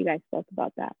wondering how you guys felt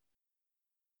about that.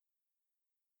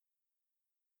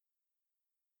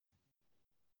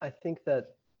 I think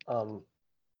that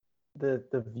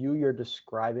the view you're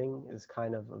describing is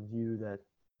kind of a view that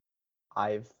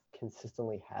I've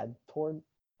consistently had toward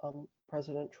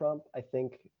President Trump. I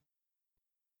think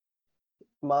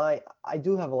I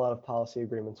do have a lot of policy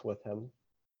agreements with him,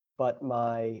 but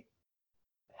my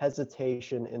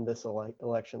hesitation in this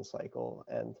election cycle,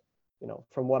 and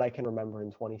from what I can remember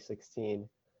in 2016,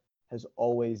 has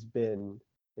always been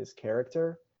his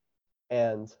character.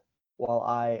 And while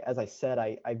as I said,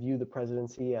 I view the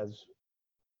presidency as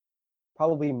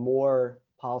probably more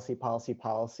policy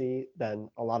than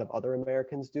a lot of other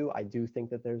Americans do, I do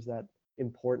think that there's that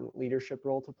important leadership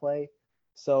role to play.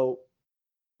 So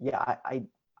yeah,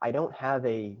 I don't have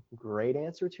a great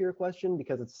answer to your question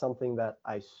because it's something that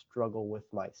I struggle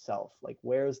with myself. Like,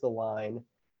 where's the line?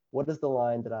 What is the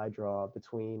line that I draw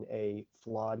between a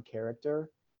flawed character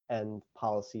and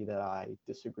policy that I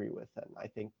disagree with and I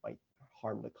think might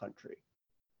harm the country?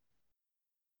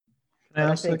 And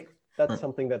I think that's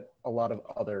something that a lot of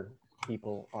other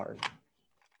people are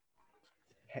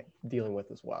dealing with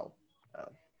as well.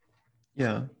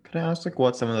 Yeah. Can I ask like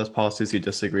what some of those policies you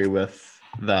disagree with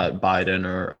that Biden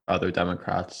or other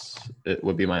Democrats, it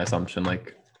would be my assumption,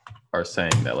 like are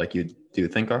saying that like you do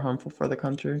think are harmful for the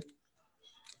country?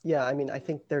 Yeah, I mean, I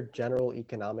think their general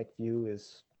economic view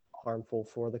is harmful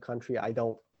for the country. I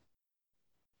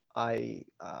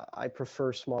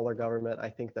prefer smaller government. I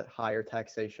think that higher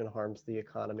taxation harms the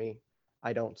economy.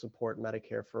 I don't support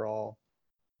Medicare for all.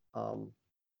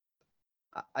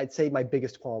 I'd say my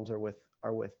biggest qualms are with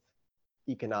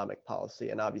economic policy,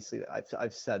 and obviously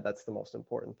I've said that's the most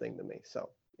important thing to me. So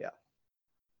yeah.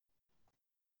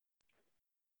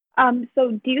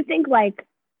 So do you think, like,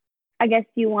 I guess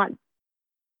you want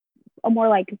a more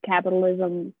like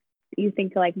capitalism, you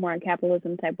think like more a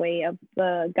capitalism type way of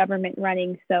the government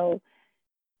running? So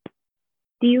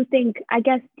do you think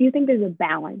there's a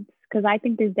balance? Because I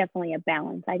think there's definitely a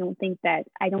balance. I don't think that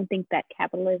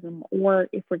capitalism, or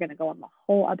if we're going to go on the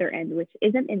whole other end, which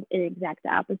isn't an exact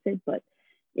opposite, but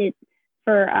it's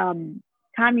for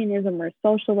communism or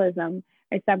socialism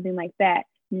or something like that,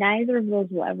 neither of those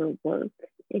will ever work,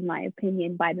 in my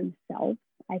opinion, by themselves.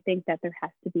 I think that there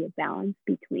has to be a balance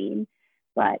between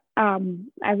But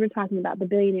as we're talking about the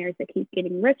billionaires that keep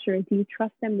getting richer, do you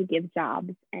trust them to give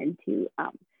jobs and to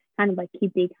kind of like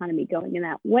keep the economy going in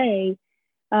that way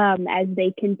as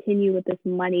they continue with this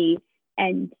money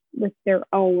and with their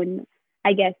own,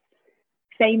 I guess,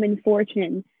 fame and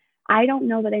fortune? I don't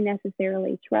know that I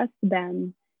necessarily trust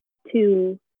them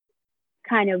to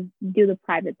kind of do the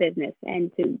private business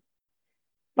and to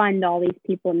fund all these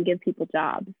people and give people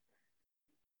jobs.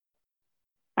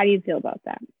 How do you feel about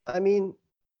that? I mean,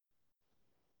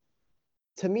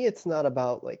 to me, it's not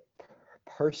about like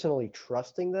personally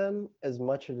trusting them as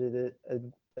much as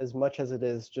it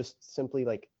is just simply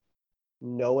like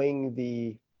knowing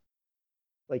the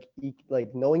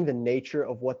knowing the nature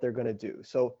of what they're going to do.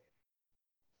 So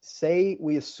say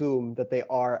we assume that they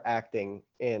are acting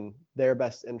in their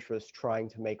best interest, trying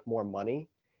to make more money.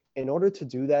 In order to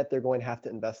do that, they're going to have to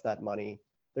invest that money.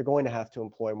 They're going to have to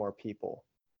employ more people.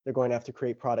 They're going to have to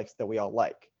create products that we all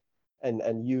like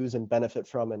and use and benefit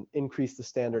from and increase the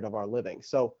standard of our living.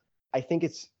 So I think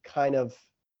it's kind of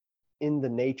in the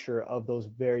nature of those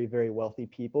very, very wealthy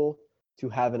people to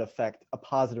have an effect, a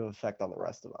positive effect on the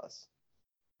rest of us.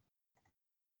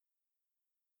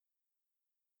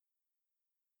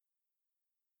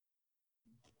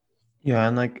 Yeah,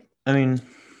 and like, I mean,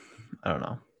 I don't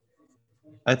know.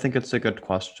 I think it's a good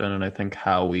question, and I think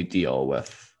how we deal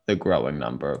with the growing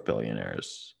number of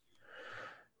billionaires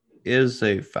is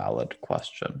a valid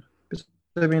question. Because,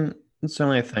 I mean,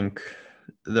 certainly I think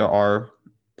there are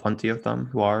plenty of them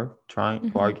who are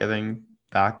who are giving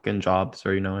back in jobs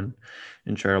or, in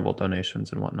charitable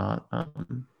donations and whatnot. I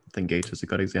think Gates is a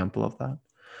good example of that.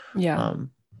 Yeah.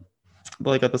 But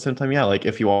like at the same time, yeah, like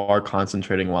if you are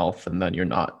concentrating wealth and then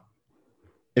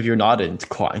if you're not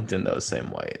inclined in those same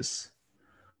ways,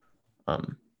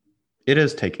 it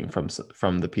is taking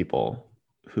from the people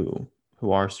who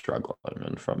are struggling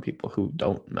and from people who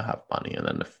don't have money, and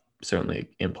then certainly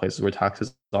in places where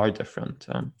taxes are different.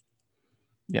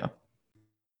 Yeah.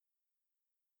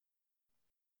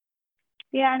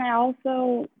 Yeah, and I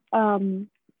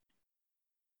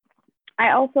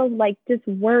also like just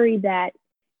worry that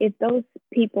if those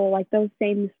people, like those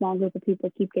same small group of people,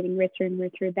 keep getting richer and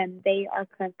richer, then they are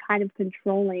kind of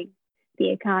controlling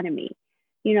the economy.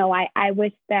 I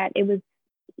wish that it was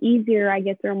easier, I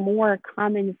guess, or more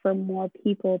common for more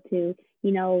people to,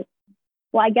 well,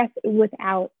 I guess with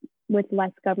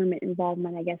less government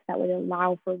involvement, I guess that would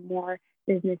allow for more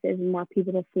businesses and more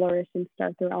people to flourish and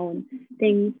start their own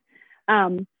things.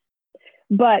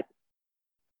 But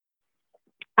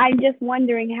I'm just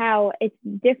wondering how it's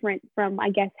different from,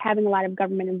 I guess, having a lot of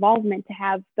government involvement to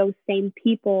have those same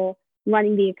people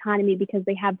running the economy because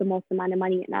they have the most amount of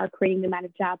money and are creating the amount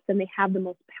of jobs and they have the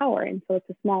most power. And so it's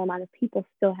a small amount of people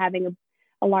still having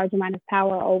a large amount of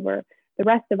power over the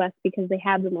rest of us because they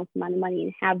have the most amount of money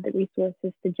and have the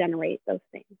resources to generate those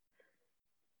things.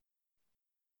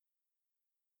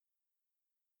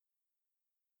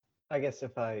 I guess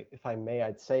if I may,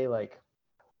 I'd say like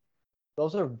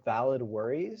those are valid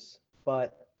worries,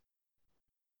 but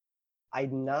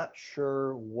I'm not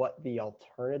sure what the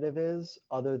alternative is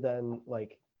other than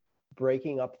like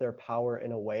breaking up their power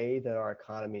in a way that our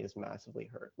economy is massively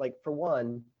hurt. Like for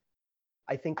one,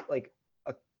 I think like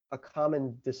a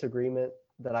common disagreement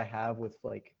that I have with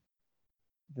like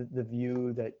the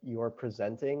view that you're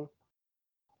presenting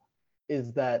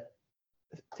is that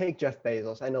take Jeff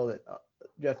Bezos. I know that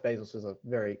Jeff Bezos is a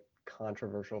very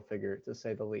controversial figure to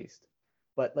say the least,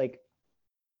 but like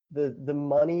the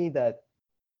money that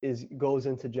goes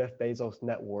into Jeff Bezos'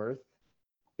 net worth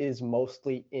is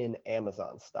mostly in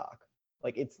Amazon stock.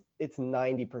 Like it's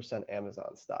 90%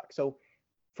 Amazon stock. So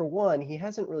for one, he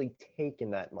hasn't really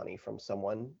taken that money from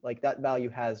someone. Like that value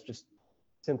has just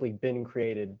simply been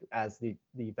created as the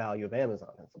value of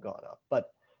Amazon has gone up.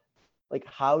 But like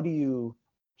how do you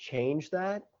change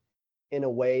that in a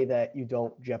way that you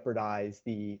don't jeopardize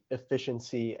the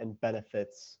efficiency and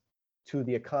benefits to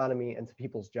the economy and to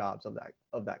people's jobs of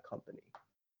that company?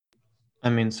 I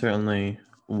mean, certainly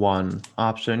one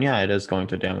option, yeah, it is going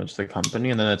to damage the company,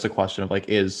 and then it's a question of like,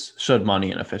 should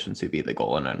money and efficiency be the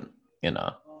goal in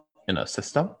a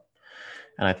system?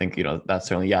 And I think that's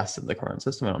certainly yes in the current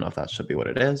system. I don't know if that should be what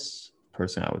it is.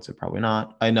 Personally, I would say probably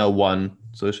not. I know one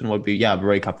solution would be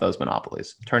break up those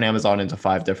monopolies, turn Amazon into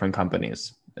 5 different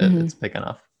companies. It's big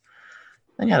enough,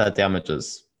 and that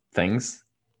damages things,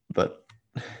 but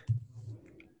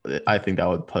I think that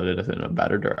would put it in a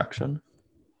better direction.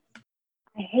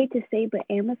 I hate to say, but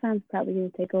Amazon's probably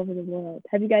going to take over the world.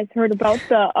 Have you guys heard about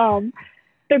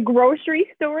the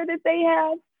grocery store that they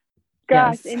have?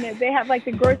 Gosh, yes. And they have like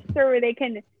the grocery store where they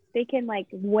can like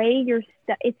weigh your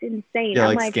stuff. It's insane. Yeah,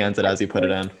 like scans it as you put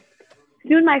it in.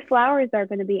 soon my flowers are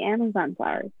going to be Amazon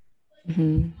flowers.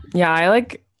 Yeah, I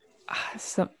like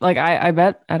I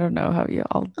bet I don't know how you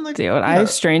all And do it. I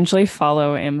strangely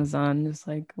follow Amazon, just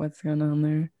like what's going on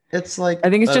there. It's like I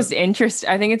think it's just interest.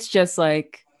 I think it's just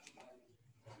like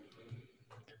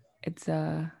it's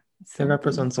it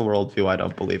represents a worldview I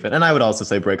don't believe in. And I would also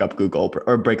say break up Google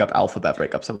or break up Alphabet,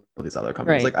 break up some of these other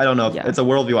companies. Right. Like, I don't know if Yeah. it's a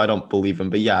worldview I don't believe in,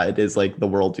 but yeah, it is like the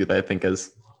worldview that I think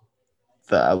is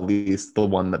at least the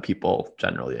one that people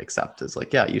generally accept is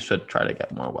like, yeah, you should try to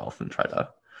get more wealth and try to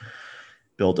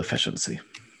build efficiency.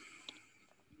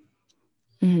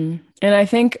 And I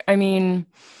think, I mean,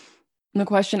 the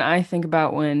question I think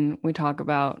about when we talk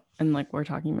about, and like we're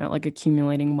talking about like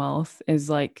accumulating wealth is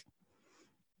like,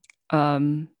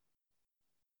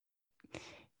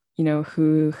 you know,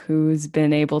 who's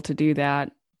been able to do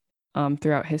that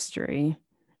throughout history.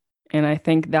 And I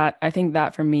think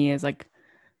that for me is like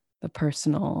the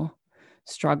personal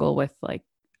struggle with like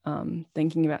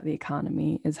thinking about the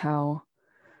economy is how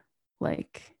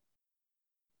like,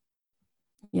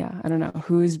 yeah, I don't know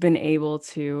who's been able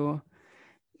to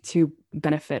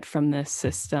benefit from this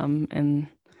system and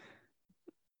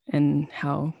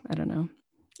how, I don't know,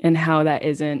 and how that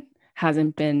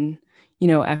hasn't been, you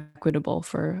know, equitable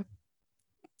for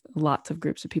lots of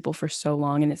groups of people for so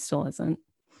long, and it still isn't.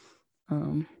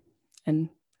 And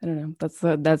I don't know, that's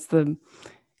the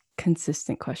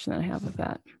consistent question that I have with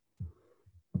that.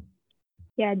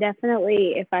 Yeah,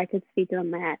 definitely. If I could speak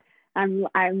on that,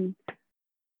 I'm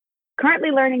currently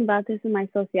learning about this in my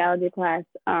sociology class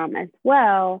as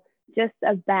well, just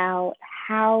about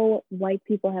how white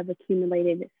people have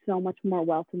accumulated so much more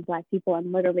wealth than Black people,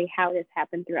 and literally how this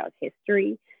happened throughout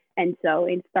history. And so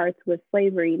it starts with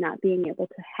slavery, not being able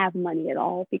to have money at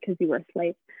all because you were a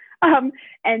slave.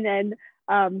 And then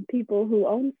people who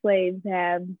own slaves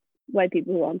white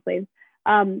people who own slaves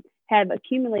have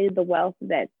accumulated the wealth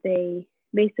that they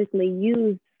basically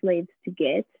used slaves to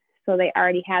get. So they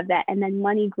already have that. And then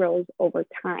money grows over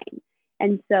time.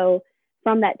 And so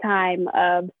from that time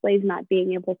of slaves not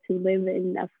being able to live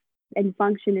and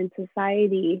function in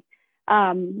society,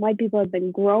 white people have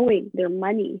been growing their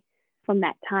money from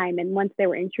that time. And once they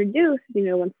were introduced, you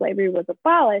know, when slavery was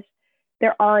abolished,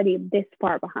 they're already this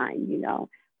far behind, you know,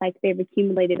 like they've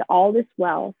accumulated all this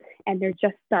wealth and they're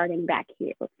just starting back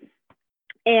here.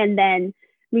 And then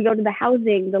we go to the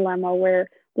housing dilemma where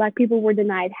Black people were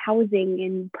denied housing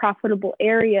in profitable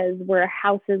areas where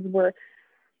houses were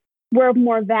of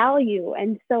more value.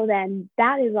 And so then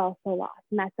that is also lost.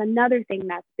 And that's another thing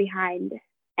that's behind.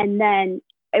 And then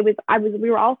we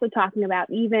were also talking about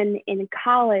even in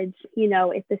college, you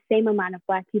know, if the same amount of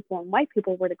Black people and white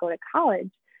people were to go to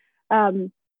college,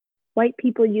 white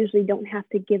people usually don't have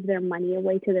to give their money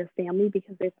away to their family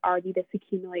because there's already this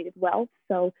accumulated wealth.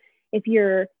 So and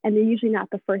they're usually not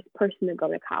the first person to go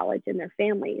to college in their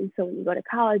family. And so when you go to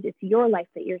college, it's your life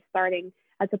that you're starting,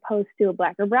 as opposed to a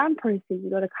Black or brown person. You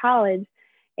go to college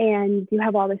and you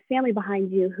have all this family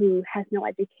behind you who has no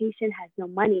education, has no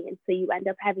money. And so you end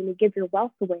up having to give your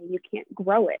wealth away and you can't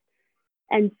grow it.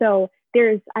 And so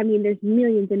there's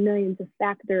millions and millions of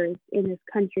factors in this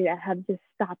country that have just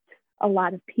stopped a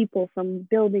lot of people from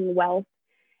building wealth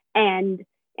and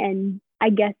I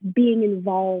guess being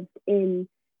involved in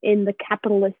the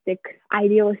capitalistic,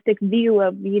 idealistic view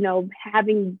of, you know,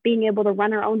 being able to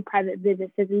run our own private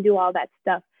businesses and do all that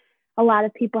stuff. A lot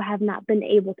of people have not been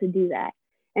able to do that.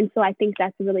 And so I think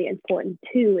that's really important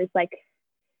too, is like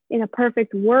in a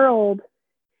perfect world,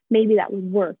 maybe that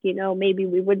would work, you know, maybe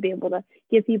we would be able to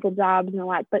give people jobs and a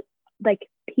lot, but like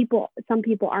some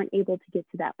people aren't able to get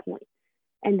to that point.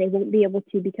 And they won't be able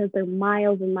to because they're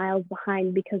miles and miles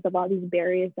behind because of all these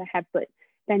barriers that have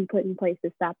been put in place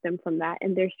to stop them from that.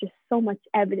 And there's just so much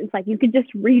evidence, like you could just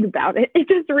read about it.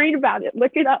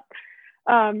 Look it up.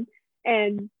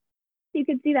 And you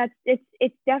can see that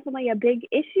it's definitely a big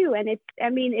issue. And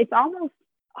it's almost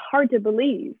hard to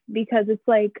believe because it's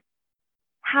like,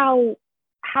 how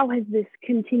has this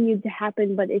continued to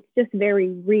happen? But it's just very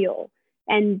real.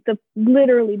 And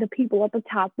literally the people at the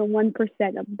top, the 1%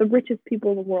 of the richest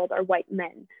people in the world are white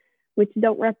men, which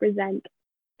don't represent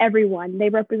everyone. They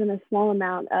represent a small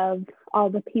amount of all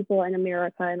the people in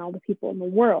America and all the people in the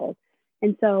world.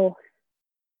 And so,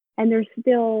 and there's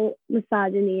still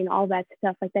misogyny and all that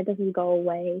stuff, like that doesn't go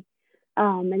away.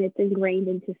 And it's ingrained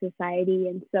into society.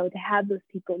 And so to have those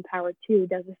people in power too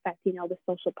does affect, you know, the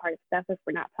social part of stuff if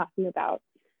we're not talking about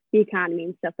the economy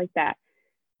and stuff like that.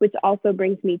 Which also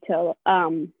brings me to,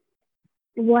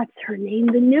 what's her name?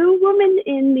 The new woman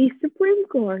in the Supreme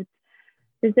Court.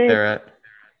 Is it? Barrett.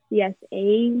 Yes,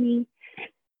 Amy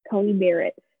Coney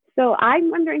Barrett. So I'm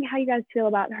wondering how you guys feel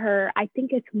about her. I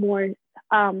think it's more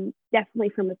definitely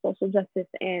from a social justice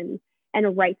and a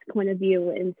rights point of view.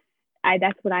 And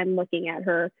that's what I'm looking at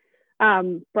her,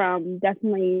 from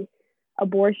definitely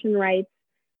abortion rights,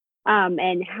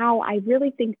 and how I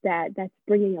really think that that's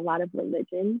bringing a lot of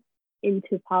religion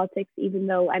into politics, even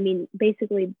though, I mean,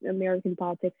 basically American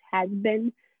politics has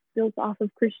been built off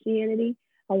of Christianity,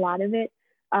 a lot of it.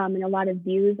 And a lot of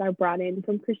views are brought in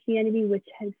from Christianity, which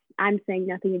has, I'm saying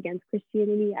nothing against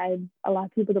Christianity. I allow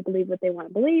people to believe what they want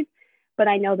to believe, but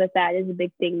I know that that is a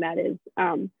big thing that is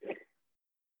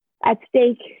at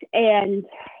stake, and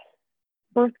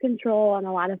birth control and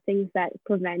a lot of things that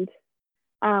prevent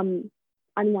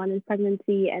unwanted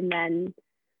pregnancy, and then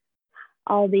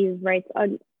all these rights.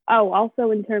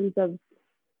 Also in terms of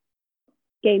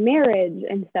gay marriage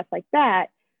and stuff like that,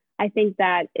 I think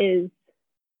that is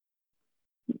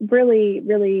really,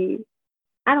 really,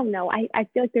 I don't know. I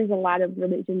feel like there's a lot of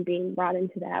religion being brought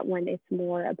into that when it's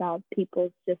more about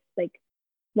people's just like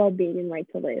well-being and right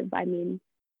to live. I mean,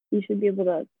 you should be able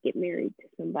to get married to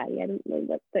somebody. I don't know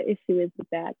what the issue is with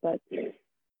that, but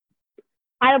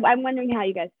I'm wondering how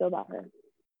you guys feel about her.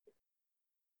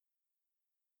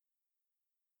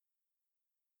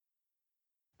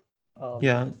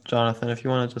 Yeah, Jonathan, if you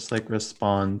want to just like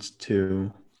respond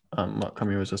to what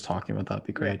Kami was just talking about, that'd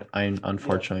be great.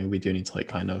 Unfortunately, we do need to like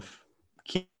kind of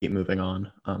keep moving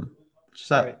on, which is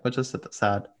sad, Right. which is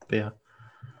sad, but yeah.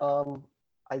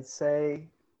 I'd say,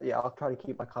 I'll try to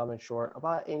keep my comments short.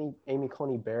 About Amy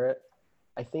Coney Barrett,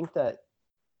 I think that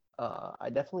I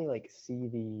definitely like see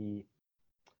the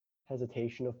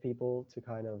hesitation of people to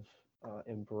kind of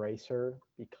embrace her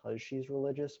because she's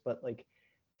religious, but like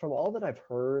from all that I've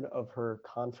heard of her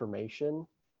confirmation,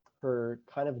 her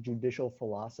kind of judicial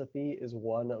philosophy is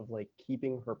one of like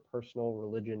keeping her personal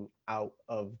religion out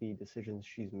of the decisions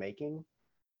she's making.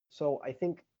 So I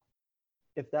think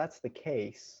if that's the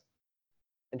case,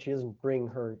 and she doesn't bring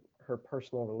her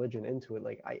personal religion into it,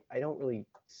 like I don't really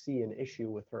see an issue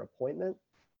with her appointment.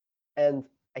 And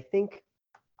I think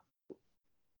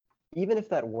even if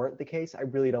that weren't the case, I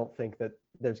really don't think that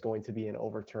there's going to be an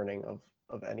overturning of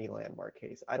any landmark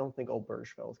case. I don't think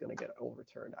Obergefell is going to get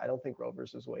overturned. I don't think Roe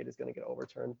versus Wade is going to get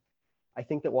overturned. I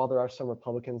think that while there are some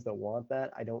Republicans that want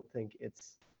that, I don't think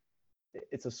it's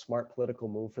a smart political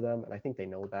move for them, and I think they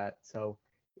know that. So,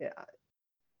 yeah,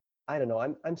 I don't know.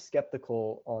 I'm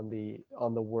skeptical on the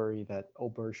worry that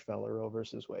Obergefell or Roe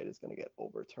versus Wade is going to get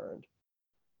overturned.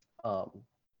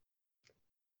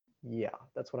 Yeah,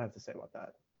 that's what I have to say about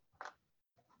that.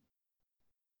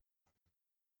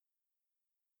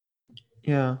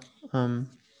 Yeah, and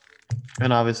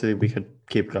obviously we could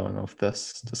keep going with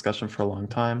this discussion for a long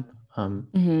time.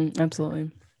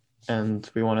 Absolutely. And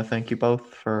we want to thank you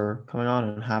both for coming on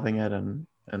and having it, and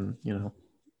you know,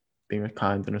 being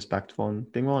kind and respectful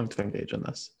and being willing to engage in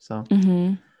this. So,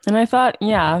 and I thought,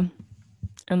 and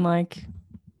like,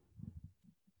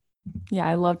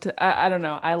 I love to. I don't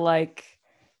know.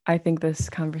 I think this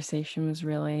conversation was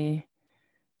really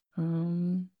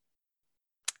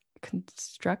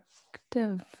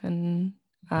constructive, and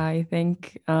I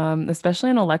think especially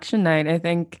on election night,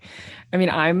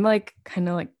 I'm like kind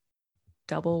of like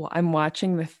I'm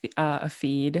watching the a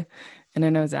feed, and I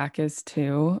know Zach is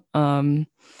too, and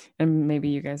maybe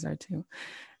you guys are too,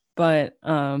 but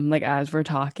like as we're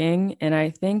talking, and I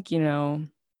think, I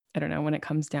don't know, when it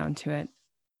comes down to it,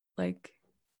 like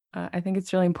I think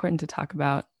it's really important to talk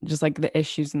about just like the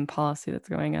issues and policy that's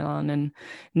going on, and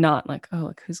not like, oh,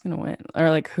 like who's gonna win, or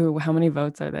like how many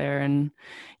votes are there, and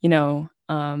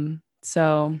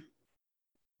so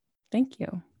thank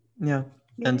you. Yeah,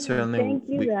 and certainly thank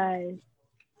you guys.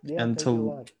 Yeah, and thank you a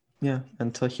lot.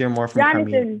 And to hear more from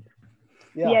Jonathan.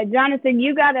 Carmine. Jonathan,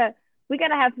 we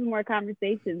gotta have some more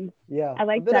conversations. Yeah, I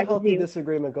like a bit of talking healthy to you.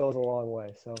 disagreement goes a long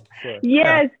way, so sure.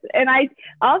 Yes, and I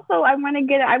want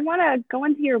to go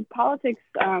into your politics.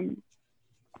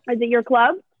 Is it your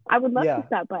club? I would love to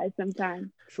stop by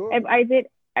sometime. Sure. Am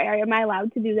I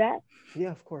allowed to do that? Yeah,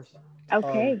 of course.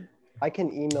 Okay. I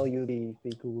can email you the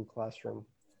Google Classroom.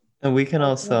 And we can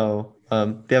also,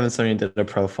 the Evans did a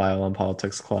profile on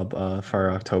Politics Club for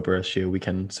our October issue. We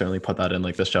can certainly put that in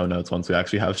like the show notes once we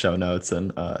actually have show notes,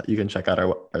 and you can check out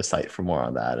our site for more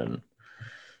on that. And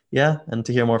and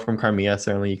to hear more from Carmia,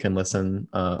 certainly you can listen.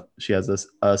 She has this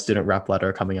student rep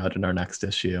letter coming out in our next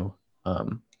issue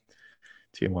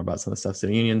to hear more about some of the stuff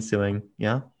Student Union's doing.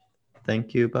 Yeah.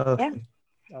 Thank you both. Yeah.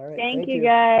 All right. Thank you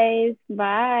guys.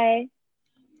 Bye.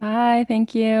 Bye.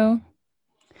 Thank you.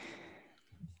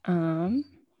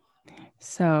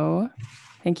 So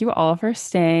thank you all for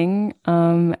staying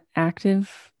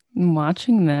active and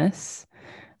watching this.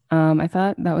 I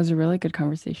thought that was a really good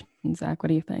conversation. Zach, what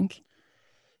do you think?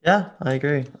 Yeah, I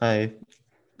agree. I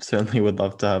certainly would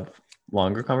love to have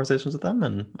longer conversations with them,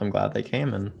 and I'm glad they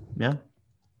came. And yeah.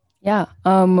 Yeah.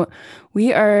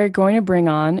 We are going to bring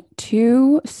on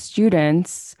two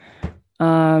students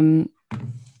from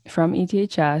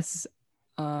ETHS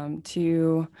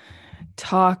to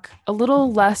talk a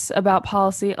little less about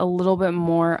policy, a little bit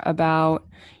more about,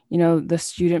 the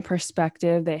student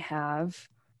perspective they have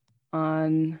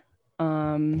on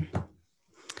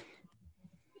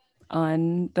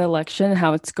the election,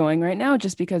 how it's going right now,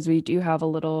 just because we do have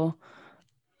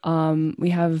we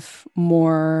have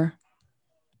more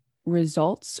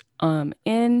results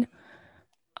in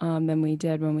than we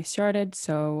did when we started.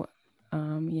 So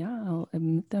yeah, I'll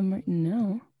admit them right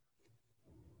now.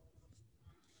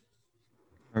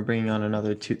 We're bringing on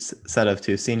another set of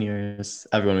two seniors.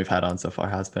 Everyone we've had on so far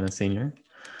has been a senior.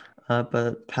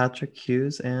 But Patrick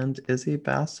Hughes and Izzy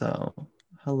Basso.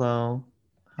 Hello.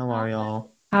 How are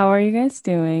y'all? How are you guys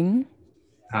doing?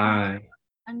 Hi.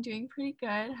 I'm doing pretty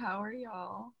good. How are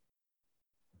y'all?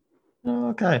 Oh,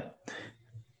 okay.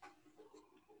 I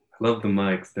love the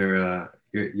mics. They're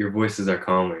your voices are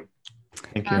calming.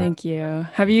 Thank you. Thank you.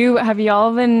 Have you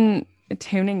all been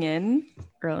tuning in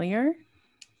earlier?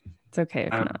 It's okay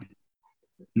if not.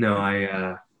 No,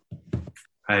 I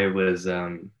was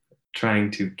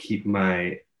trying to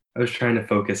I was trying to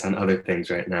focus on other things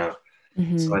right now,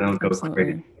 so I don't go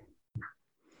crazy.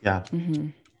 Yeah.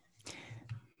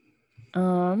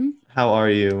 How are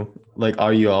you? Like,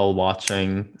 are you all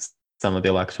watching some of the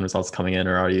election results coming in,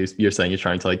 or you're saying you're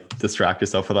trying to like distract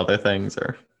yourself with other things,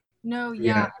 or? No,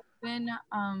 yeah. I've been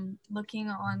looking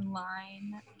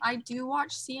online. I do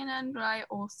watch CNN, but I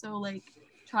also like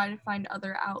try to find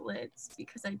other outlets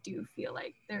because I do feel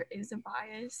like there is a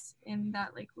bias in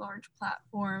that like large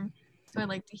platform. So I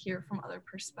like to hear from other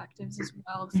perspectives as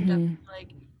well. So definitely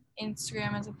like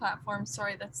Instagram as a platform.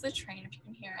 Sorry, that's the train if you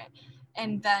can hear it.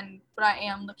 And then, but I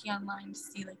am looking online to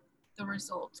see like the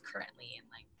results currently and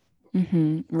like.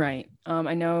 Right.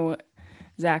 I know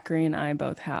Zachary and I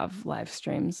both have live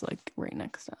streams like right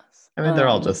next to us. I mean, they're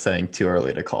all just saying too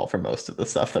early to call for most of the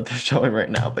stuff that they're showing right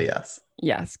now, but yes.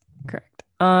 Yes, correct.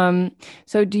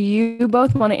 So do you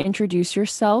both want to introduce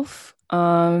yourself?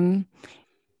 And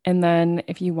then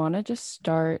if you want to just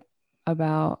start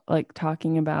about like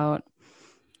talking about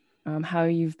how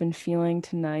you've been feeling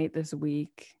tonight, this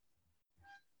week.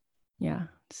 Yeah,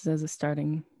 just as a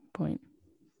starting point.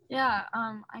 Yeah,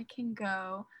 I can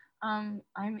go. I'm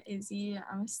Izzy.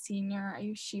 I'm a senior. I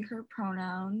use she, her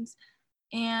pronouns.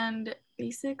 And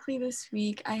basically this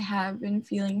week I have been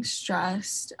feeling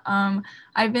stressed.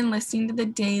 I've been listening to The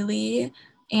Daily,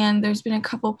 and there's been a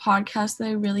couple podcasts that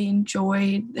I really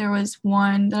enjoyed. There was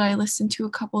one that I listened to a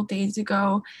couple days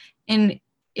ago, and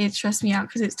it stressed me out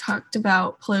because it talked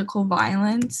about political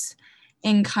violence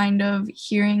and kind of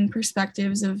hearing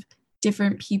perspectives of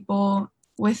different people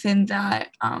within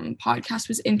that podcast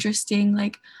was interesting.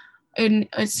 Like, and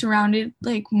it surrounded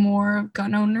like more of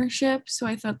gun ownership, so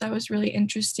I thought that was really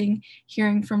interesting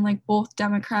hearing from like both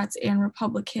Democrats and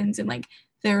Republicans and like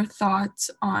their thoughts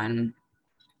on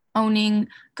owning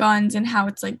guns and how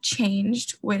it's like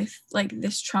changed with like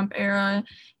this Trump era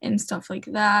and stuff like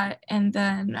that. And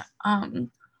then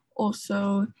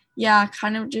also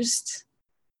kind of just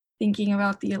thinking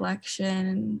about the election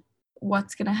and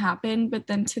what's gonna happen. But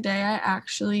then today I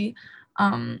actually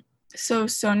so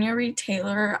Sonia Reed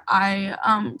Taylor, I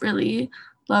really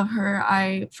love her.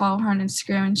 I follow her on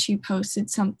Instagram, and she posted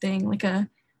something like a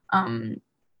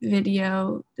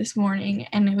video this morning,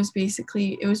 and it was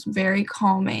very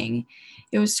calming.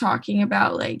 It was talking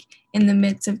about like in the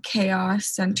midst of chaos,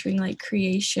 centering like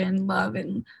creation, love,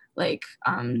 and like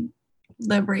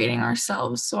liberating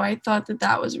ourselves. So I thought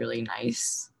that was really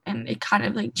nice, and it kind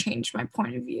of like changed my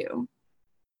point of view.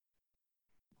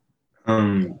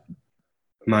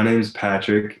 My name is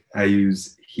Patrick. I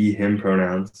use he, him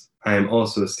pronouns. I am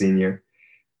also a senior.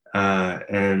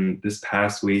 And this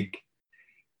past week,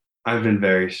 I've been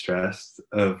very stressed,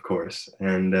 of course.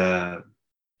 And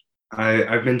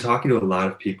I've been talking to a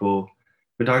lot of people.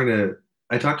 I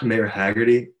talked to Mayor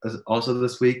Haggerty also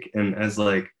this week, and as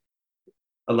like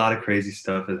a lot of crazy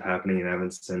stuff is happening in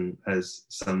Evanston, as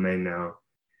some may know.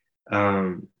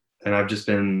 And I've just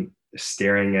been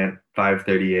staring at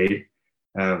 538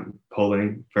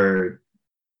 polling for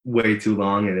way too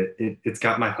long, and it's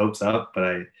got my hopes up, but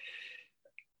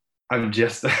I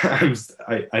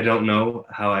don't know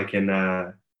how I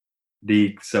can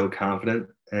be so confident.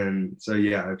 And so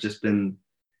yeah, I've just been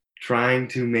trying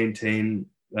to maintain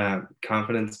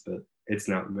confidence, but it's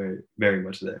not very, very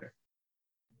much there.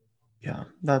 Yeah,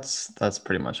 that's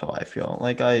pretty much how I feel.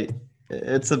 Like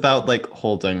it's about like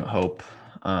holding hope.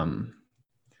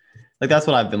 like that's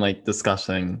what I've been like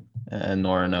discussing, and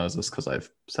Nora knows this because I've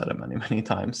said it many, many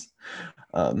times.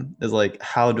 Is like,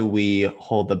 how do we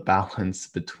hold the balance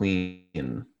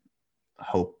between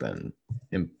hope and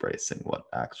embracing what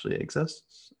actually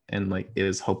exists? And like,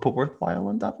 is hope a worthwhile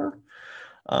endeavor?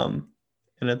 And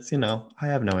it's, I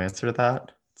have no answer to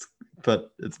that,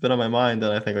 but it's been on my mind,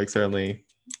 and I think like certainly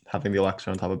having the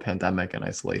election on top of pandemic and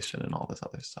isolation and all this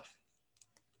other stuff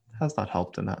has not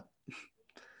helped in that.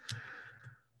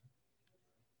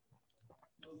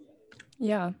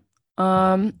 Yeah.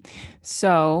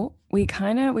 So we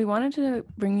wanted to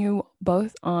bring you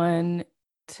both on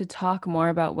to talk more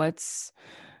about what's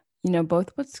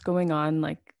going on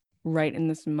like right in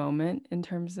this moment in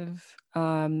terms of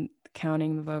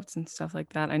counting the votes and stuff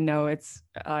like that. I know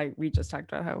we just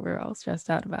talked about how we're all stressed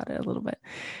out about it a little bit.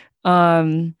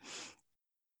 And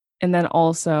then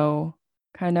also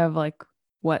kind of like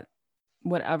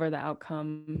whatever the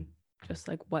outcome, just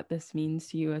like what this means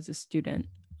to you as a student,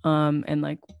 and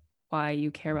like why you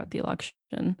care about the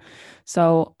election.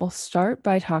 So we'll start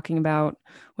by talking about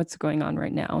what's going on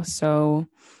right now. So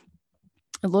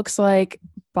it looks like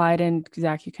Biden,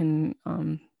 Zach, you can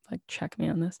like check me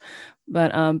on this,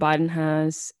 but Biden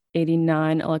has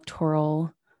 89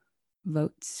 electoral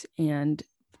votes and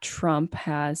Trump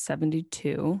has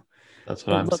 72. That's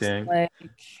what I'm seeing. Like,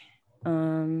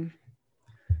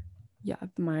 yeah,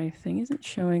 my thing isn't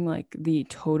showing like the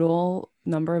total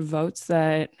number of votes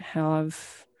that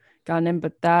have gotten in,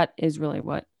 but that is really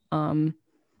what the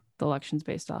election's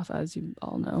based off, as you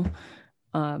all know.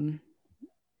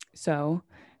 So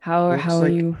how are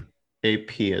you?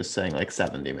 AP is saying like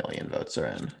 70 million votes are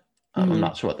in. I'm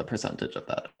not sure what the percentage of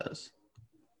that is.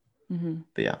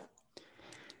 But yeah.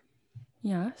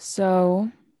 Yeah.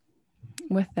 So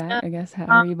with that, I guess, how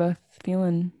are you both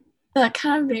feeling? That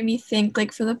kind of made me think,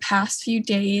 like, for the past few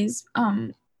days,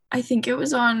 I think it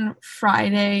was on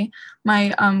Friday,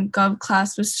 my gov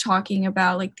class was talking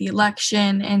about like the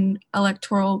election and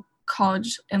electoral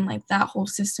college and like that whole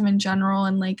system in general,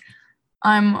 and like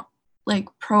I'm like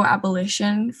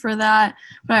pro-abolition for that,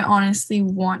 but I honestly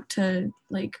want to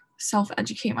like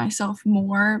self-educate myself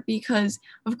more because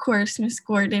of course Miss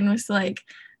Gordon was like,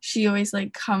 she always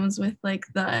like comes with like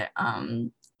the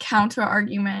counter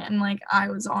argument, and like I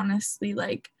was honestly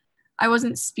like, I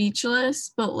wasn't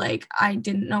speechless, but like I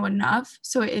didn't know enough,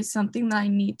 so it is something that I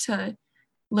need to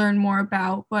learn more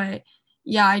about. But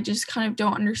yeah, I just kind of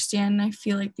don't understand. I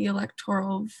feel like the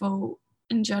electoral vote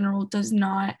in general does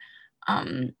not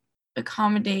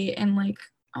accommodate and like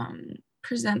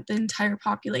present the entire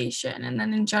population. And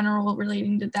then in general,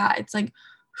 relating to that, it's like,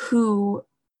 who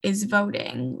is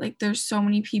voting? Like there's so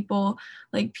many people,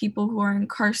 like people who are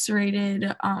incarcerated,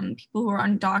 people who are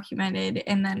undocumented,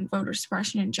 and then voter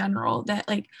suppression in general that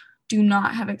like do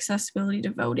not have accessibility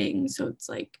to voting. So it's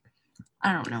like,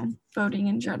 I don't know, voting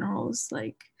in general is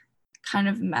like kind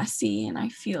of messy, and I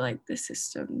feel like the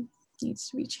system needs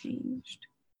to be changed.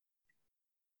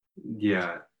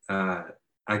 Yeah,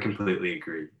 I completely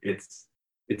agree. It's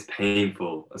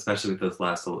painful, especially with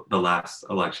the last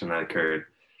election that occurred.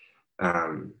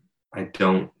 I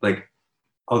don't like,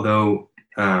 although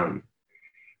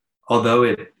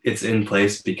it's in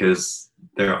place because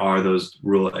there are those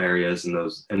rural areas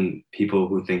and people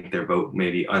who think their vote may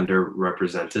be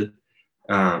underrepresented.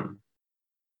 And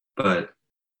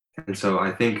so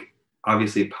I think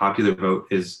obviously popular vote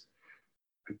is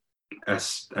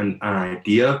an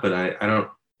idea, but I don't.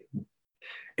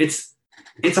 It's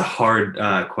a hard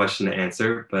question to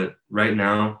answer, but right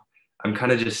now I'm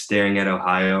kind of just staring at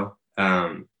Ohio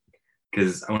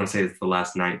because I want to say it's the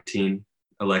last 19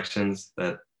 elections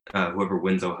that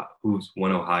who's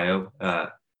won Ohio,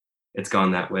 it's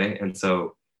gone that way, and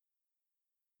so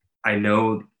I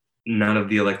know none of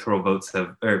the electoral votes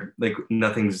or like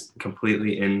nothing's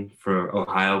completely in for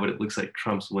Ohio, but it looks like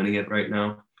Trump's winning it right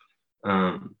now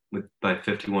by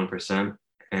 51%,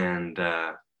 and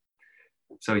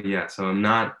so yeah, so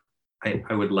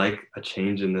I would like a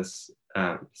change in this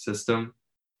system,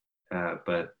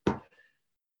 but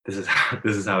this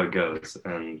is how it goes,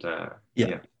 and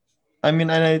yeah. I mean,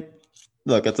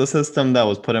 look, it's a system that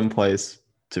was put in place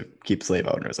to keep slave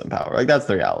owners in power. Like that's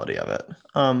the reality of it.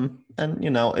 And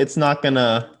it's not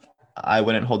gonna. I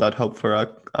wouldn't hold out hope for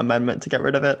a amendment to get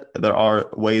rid of it. There are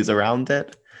ways around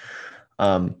it.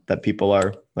 That people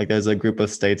are like, there's a group of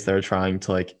states that are trying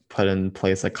to like put in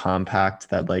place a compact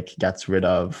that like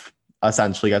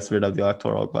essentially gets rid of the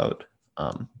electoral vote.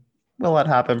 Will that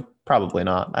happen? Probably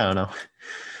not. I don't know.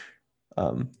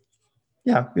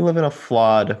 Yeah, we live in a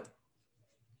flawed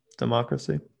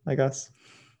democracy, I guess.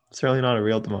 Certainly not a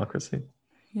real democracy.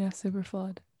 Yeah, super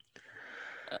flawed.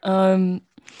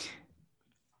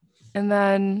 And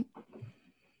then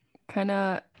kind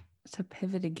of to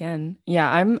pivot again.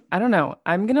 Yeah, I don't know.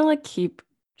 I'm gonna like keep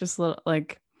just little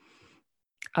like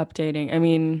updating. I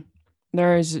mean,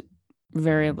 there's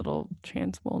very little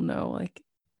chance we'll know like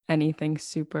anything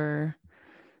super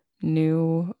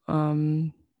new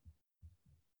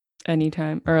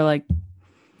anytime or like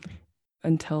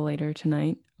until later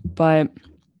tonight. But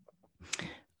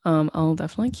I'll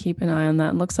definitely keep an eye on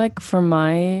that. It looks like for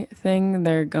my thing,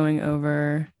 they're going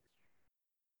over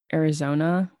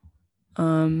Arizona.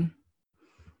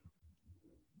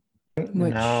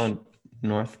 Which Now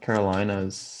North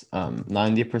Carolina's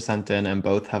 90% in, and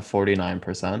both have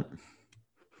 49%,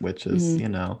 which is,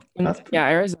 that's yeah,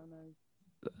 Arizona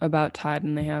about tied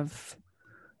and they have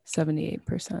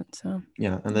 78%. So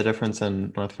yeah, and the difference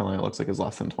in North Carolina looks like is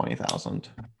less than 20,000.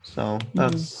 So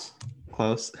that's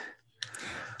close.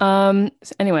 So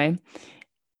anyway,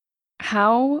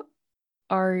 how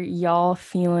are y'all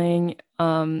feeling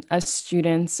as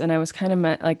students? And I was kind of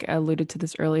like I alluded to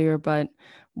this earlier, but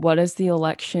what does the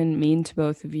election mean to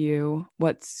both of you?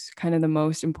 What's kind of the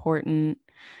most important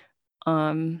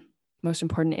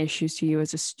issues to you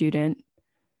as a student?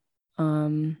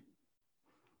 And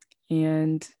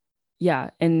yeah,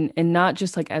 and not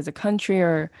just like as a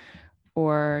country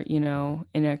or in a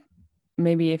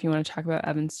maybe if you want to talk about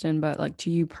Evanston, but like to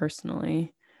you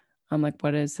personally, like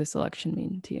what does this election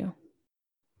mean to you?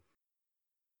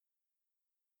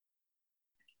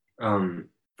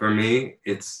 For me,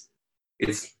 it's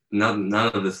none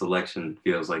of this election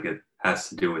feels like it has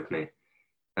to do with me,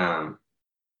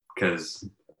 because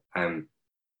I'm,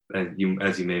 as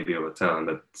you may be able to tell, I'm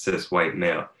a cis white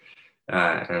male,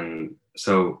 and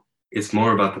so it's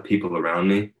more about the people around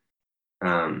me,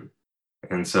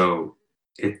 and so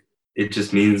it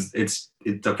just means it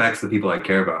affects the people I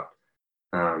care about,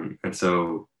 and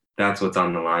so that's what's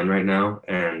on the line right now,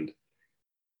 and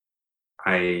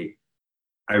I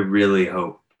really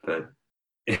hope that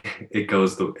it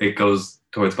goes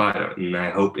towards Biden, and I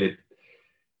hope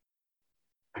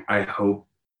I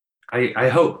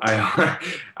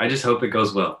just hope it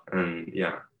goes well, and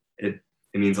yeah, it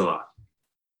means a lot.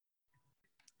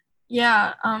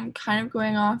 Yeah, kind of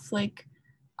going off, like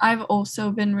I've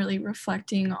also been really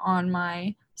reflecting on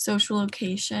my social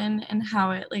location and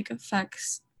how it like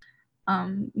affects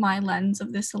my lens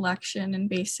of this election, and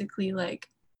basically like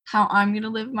how I'm gonna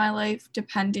live my life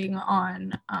depending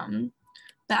on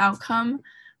the outcome.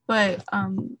 But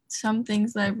some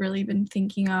things that I've really been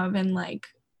thinking of and like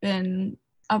been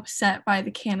upset by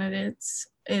the candidates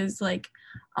is like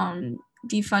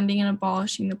defunding and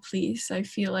abolishing the police. I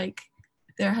feel like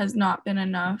there has not been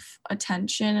enough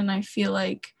attention, and I feel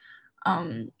like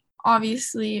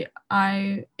obviously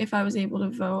if I was able to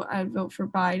vote, I'd vote for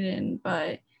Biden,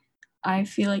 but I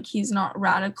feel like he's not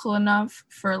radical enough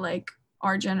for like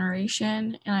our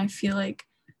generation, and I feel like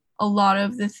a lot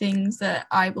of the things that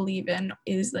I believe in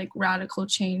is like radical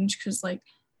change, because like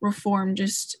reform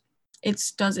just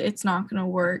it's not going to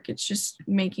work. It's just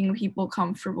making people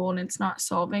comfortable and it's not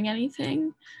solving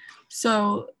anything.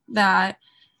 So that,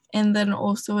 and then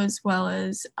also as well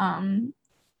as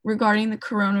regarding the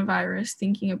coronavirus,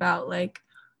 thinking about like,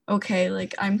 okay,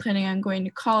 like I'm planning on going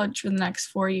to college for the next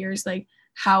 4 years, like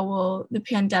how will the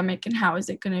pandemic and how is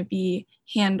it going to be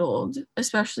handled,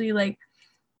 especially like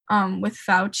with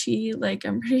Fauci, like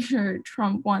I'm pretty sure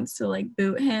Trump wants to like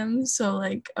boot him, so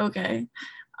like okay,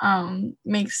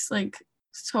 makes like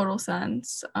total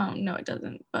sense. No it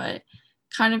doesn't, but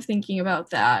kind of thinking about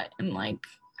that and like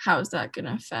how is that going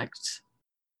to affect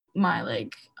my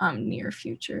like near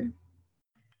future.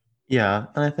 Yeah,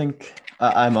 and I think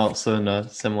I'm also in a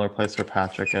similar place where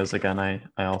Patrick is. Again,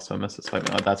 I also miss this fight.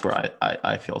 That's where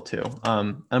I feel too.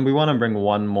 And we want to bring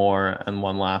one more and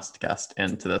one last guest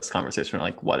into this conversation,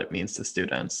 like what it means to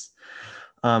students.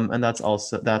 And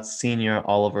that's senior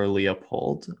Oliver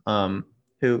Leopold,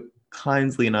 who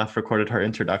kindly enough recorded her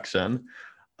introduction,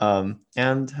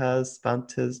 and has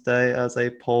spent his day as a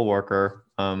poll worker.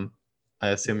 I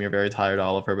assume you're very tired,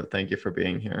 Oliver, but thank you for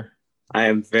being here. I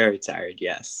am very tired,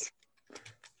 yes.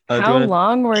 How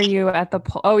long were you at the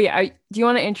poll? Oh yeah, do you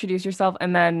want to introduce yourself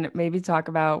and then maybe talk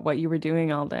about what you were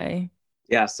doing all day?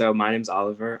 Yeah, so my name's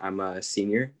Oliver. I'm a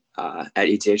senior at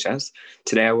ETHS.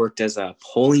 Today I worked as a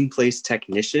polling place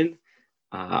technician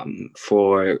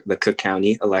for the Cook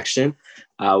County election.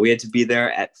 We had to be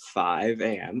there at 5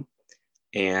 a.m.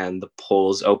 and the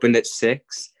polls opened at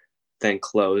 6, then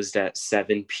closed at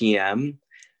 7 p.m.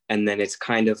 And then it's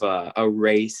kind of a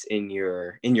race in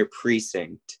your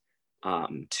precinct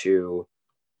to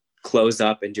close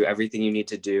up and do everything you need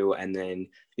to do. And then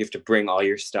you have to bring all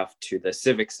your stuff to the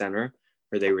Civic Center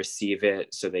where they receive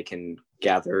it so they can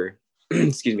gather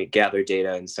excuse me, gather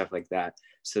data and stuff like that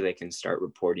so they can start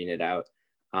reporting it out.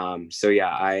 So yeah,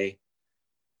 I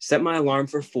set my alarm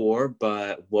for 4,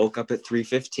 but woke up at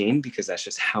 3:15 because that's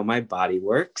just how my body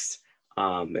works.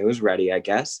 It was ready, I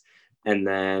guess. And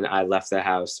then I left the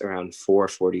house around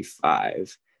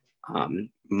 4:45.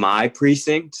 My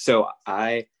precinct, so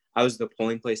I was the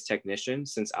polling place technician.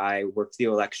 Since I worked the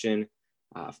election,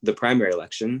 the primary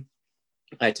election,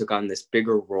 I took on this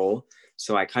bigger role.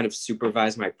 So I kind of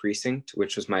supervised my precinct,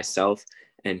 which was myself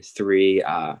and 3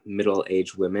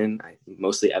 middle-aged women,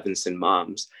 mostly Evanston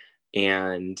moms.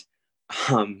 And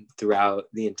throughout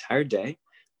the entire day,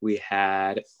 we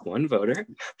had 1 voter,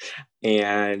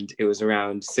 and it was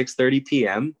around 6:30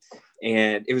 p.m.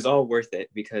 And it was all worth it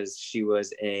because she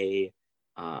was a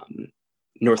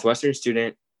Northwestern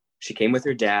student. She came with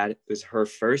her dad. It was her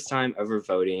first time ever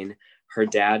voting. Her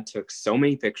dad took so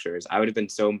many pictures. I would have been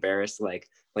so embarrassed. Like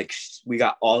we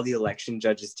got all the election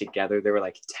judges together. There were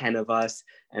like 10 of us,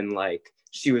 and like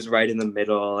she was right in the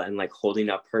middle and like holding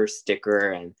up her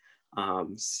sticker. And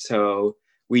so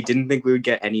we didn't think we would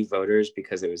get any voters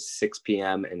because it was 6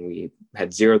 p.m. and we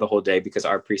had 0 the whole day because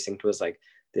our precinct was like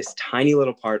this tiny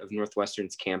little part of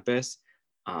Northwestern's campus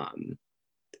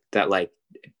that like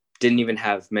didn't even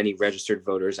have many registered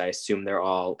voters. I assume they're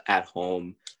all at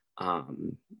home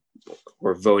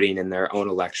or voting in their own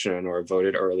election or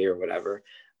voted early or whatever.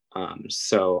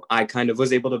 So I kind of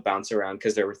was able to bounce around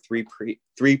because there were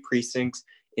three precincts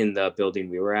in the building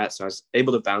we were at. So I was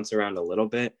able to bounce around a little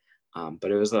bit.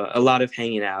 But it was a lot of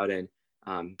hanging out and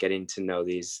getting to know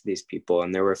these people.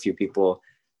 And there were a few people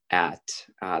at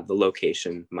the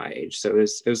location my age. So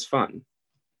it was fun.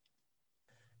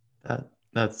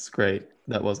 That's great.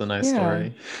 That was a nice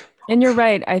story. And you're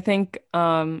right. I think,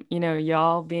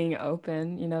 y'all being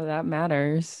open, that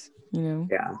matters,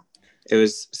 Yeah, it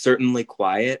was certainly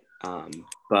quiet,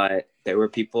 but there were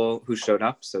people who showed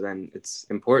up. So then it's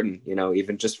important,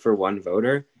 even just for 1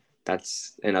 voter,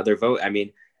 that's another vote. I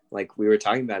mean, like we were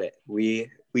talking about it,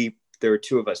 there were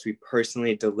 2 of us. We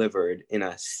personally delivered in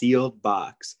a sealed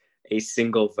box a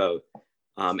single vote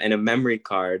and a memory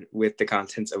card with the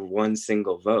contents of 1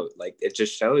 single vote. Like it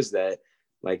just shows that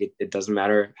like it doesn't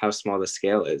matter how small the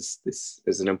scale is. This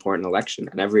is an important election,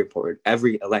 and every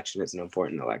election is an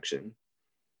important election.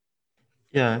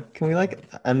 Yeah, can we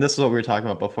and this is what we were talking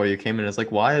about before you came in, is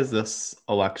like, why is this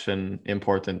election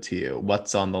important to you?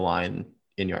 What's on the line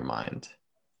in your mind?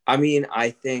 I mean,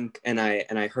 I think, and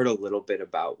I heard a little bit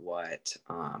about what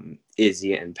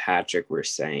Izzy and Patrick were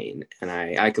saying, and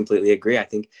I completely agree. I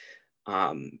think,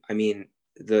 I mean,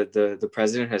 the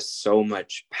president has so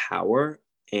much power,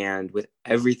 and with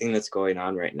everything that's going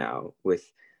on right now, with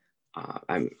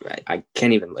I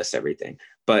can't even list everything,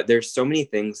 but there's so many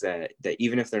things that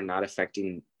even if they're not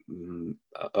affecting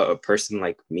a person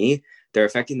like me, they're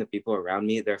affecting the people around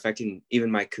me. They're affecting even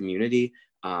my community.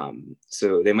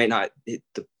 So they might not,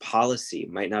 the policy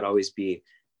might not always be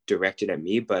directed at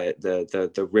me, but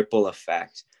the ripple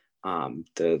effect,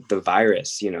 the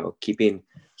virus, keeping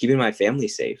my family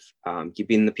safe,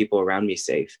 keeping the people around me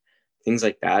safe, things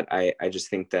like that. I just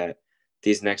think that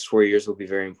these next 4 years will be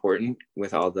very important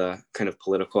with all the kind of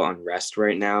political unrest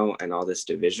right now and all this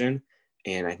division.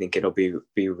 And I think it'll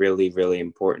be really, really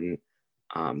important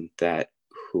that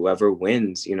whoever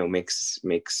wins,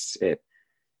 makes it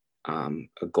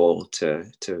a goal to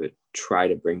try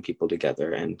to bring people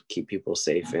together and keep people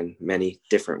safe in many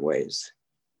different ways.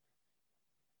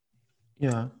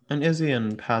 Yeah, and Izzy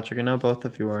and Patrick, I know both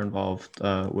of you are involved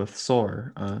with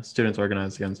SOAR, Students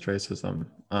Organized Against Racism,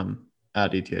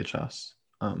 at ETHS.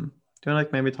 Do you want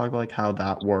to maybe talk about how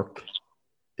that work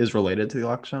is related to the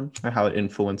election, or how it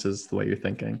influences the way you're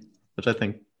thinking, which I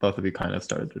think both of you kind of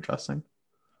started addressing?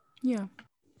 Yeah.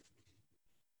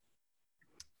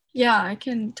 Yeah, I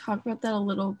can talk about that a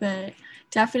little bit.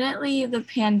 Definitely the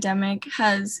pandemic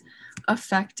has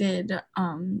affected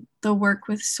the work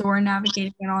with SOAR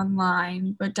navigating it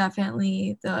online, but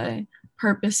definitely the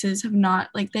purposes have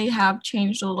not, they have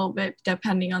changed a little bit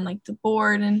depending on the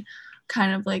board and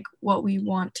kind of what we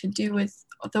want to do with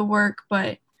the work,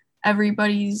 but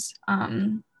everybody's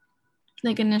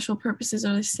initial purposes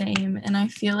are the same. And I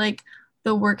feel like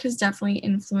the work has definitely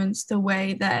influenced the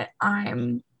way that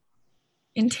I'm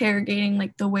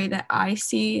interrogating the way that I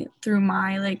see through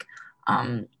my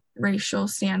racial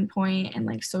standpoint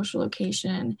and social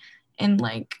location, and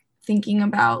thinking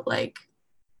about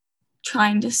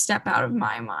trying to step out of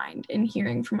my mind and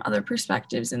hearing from other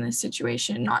perspectives in this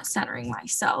situation, not centering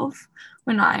myself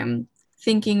when I'm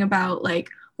thinking about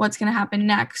what's going to happen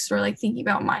next, or thinking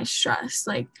about my stress.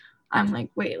 I'm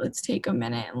wait, let's take a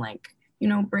minute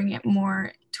and bring it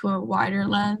more to a wider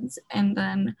lens. And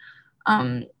then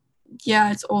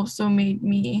yeah, it's also made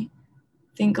me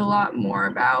think a lot more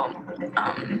about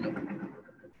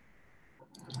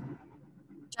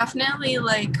definitely,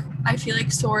 like, I feel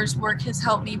like SOAR's work has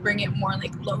helped me bring it more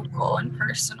like local and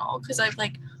personal, because I've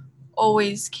like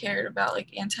always cared about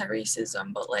like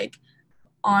anti-racism, but like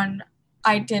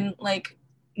I didn't like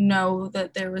know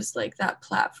that there was like that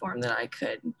platform that I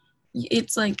could.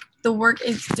 It's like the work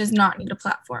does not need a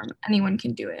platform, anyone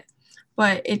can do it,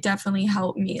 but it definitely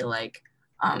helped me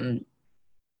um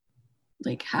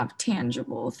like have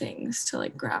tangible things to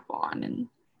like grab on and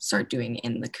start doing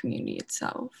in the community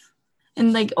itself.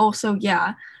 And like also,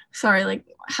 yeah, sorry, like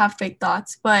have fake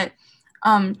thoughts, but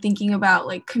thinking about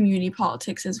like community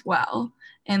politics as well,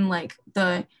 and like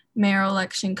the mayor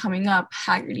election coming up,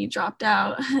 Haggerty dropped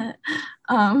out.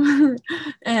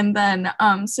 And then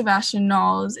Sebastian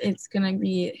Knowles, it's gonna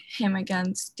be him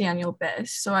against Daniel Biss.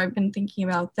 So I've been thinking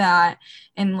about that,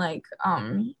 and like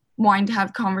wanting to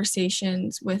have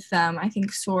conversations with them. I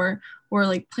think SOAR, we're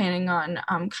like planning on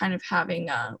kind of having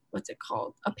a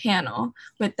panel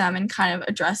with them, and kind of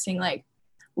addressing like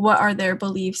what are their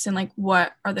beliefs and like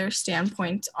what are their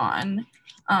standpoints on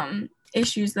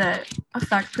issues that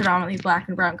affect predominantly Black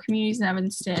and Brown communities in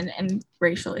Evanston, and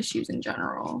racial issues in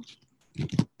general.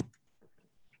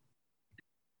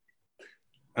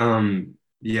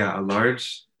 Yeah,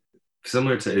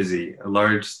 similar to Izzy, a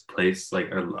large place,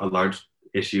 like a large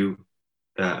issue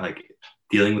that like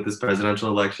dealing with this presidential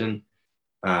election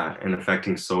and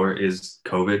affecting SOAR is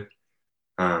COVID.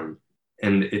 And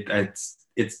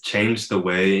it's changed the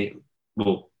way,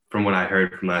 well, from what I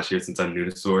heard from last year, since I'm new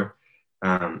to SOAR,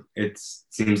 it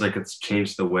seems like it's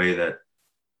changed the way that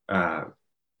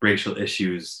racial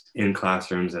issues in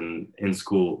classrooms and in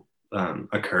school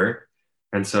occur.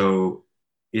 And so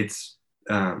it's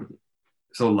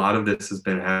so a lot of this has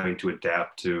been having to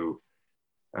adapt to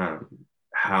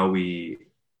how we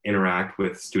interact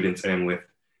with students and with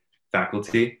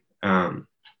faculty.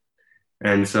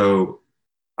 And so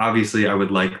obviously I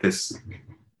would like this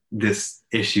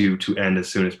issue to end as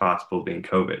soon as possible, being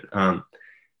COVID.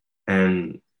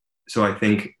 And so I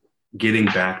think getting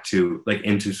back to like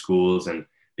into schools and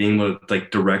being able to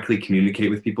like directly communicate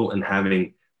with people and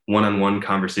having one-on-one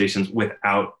conversations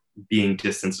without being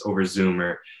distanced over Zoom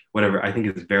or whatever, I think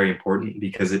is very important,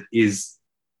 because it is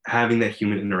having that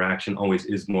human interaction always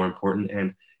is more important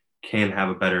and can have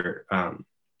a better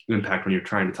impact when you're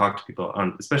trying to talk to people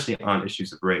on, especially on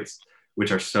issues of race,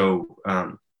 which are so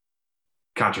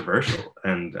controversial.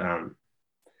 And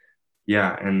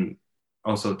yeah, and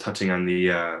also touching on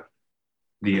the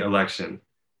election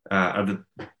of the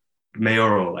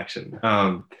mayoral election,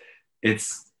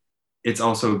 it's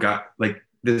also got like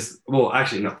this. Well,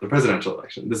 actually, no, the presidential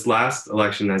election. This last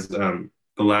election has the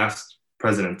last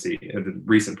presidency, the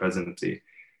recent presidency,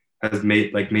 has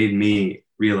made me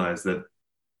realize that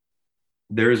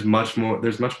there's much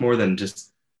more than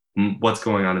just what's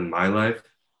going on in my life.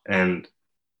 And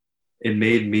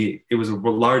it was a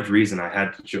large reason I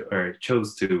had to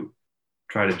chose to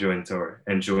try to join SOAR.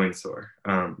 And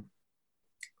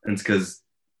it's because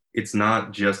it's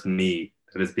not just me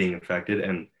that is being affected,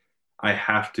 and I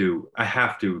have to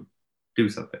do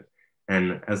something.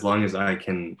 And as long as I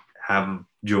can have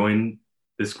join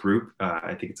this group,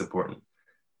 I think it's important.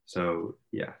 So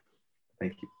yeah,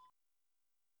 thank you.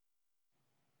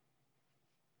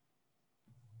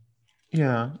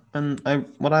 Yeah, and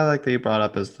what I like that you brought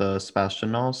up is the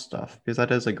Sebastian Knowles stuff, because that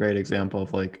is a great example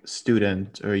of like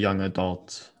student or young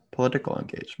adult political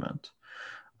engagement.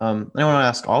 And I want to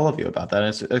ask all of you about that,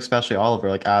 and especially Oliver,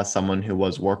 like as someone who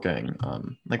was working,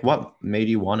 like what made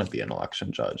you want to be an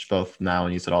election judge, both now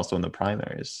and you said also in the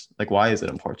primaries? Like, why is it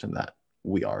important that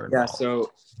we are involved? Yeah,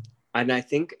 so, and I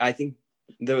think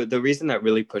the reason that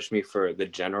really pushed me for the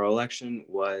general election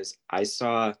was I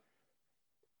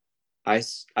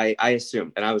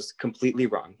assumed, and I was completely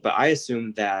wrong, but I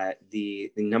assumed that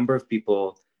the number of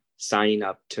people signing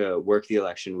up to work the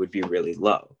election would be really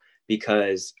low,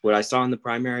 because what I saw in the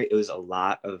primary, it was a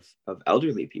lot of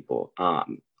elderly people,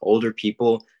 older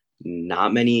people,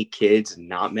 not many kids,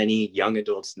 not many young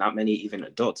adults, not many even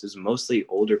adults. It was mostly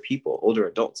older people, older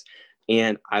adults.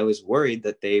 And I was worried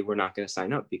that they were not going to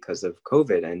sign up because of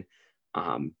COVID.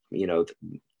 And,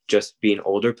 just being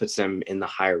older puts them in the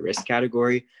higher risk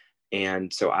category.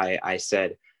 And so I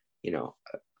said,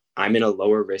 I'm in a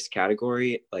lower risk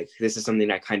category. Like, this is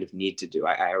something I kind of need to do.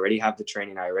 I already have the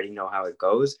training. I already know how it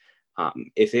goes.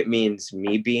 If it means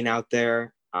me being out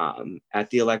there at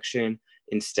the election,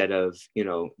 instead of,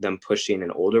 them pushing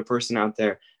an older person out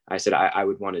there, I said I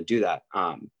would want to do that.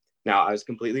 Now, I was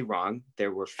completely wrong.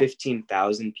 There were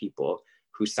 15,000 people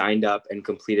who signed up and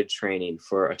completed training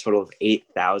for a total of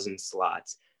 8,000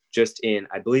 slots. just in,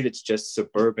 I believe it's just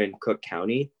suburban Cook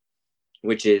County,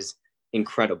 which is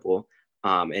incredible.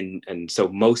 And so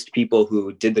most people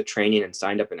who did the training and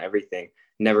signed up and everything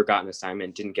never got an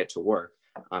assignment, didn't get to work.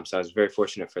 So I was very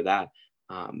fortunate for that.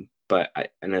 But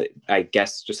I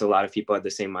guess just a lot of people had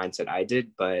the same mindset I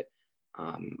did, but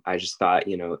I just thought,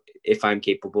 if I'm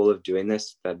capable of doing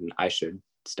this, then I should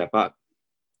step up.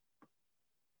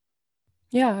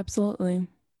 Yeah, absolutely.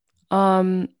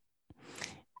 And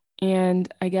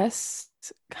I guess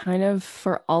kind of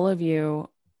for all of you,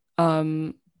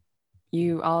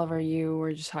 you, Oliver, you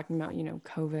were just talking about,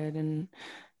 COVID, and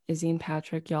Izzy and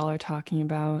Patrick, y'all are talking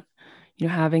about,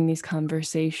 having these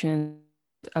conversations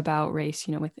about race,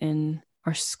 within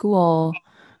our school.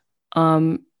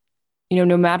 No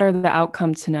matter the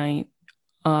outcome tonight,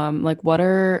 like what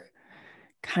are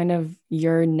kind of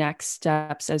your next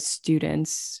steps as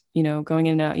students, going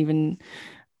into even,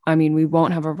 we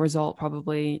won't have a result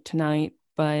probably tonight,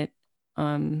 but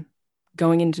going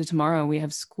into tomorrow, we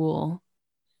have school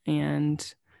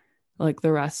and like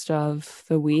the rest of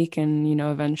the week. And,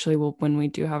 eventually when we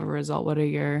do have a result, what are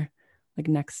your like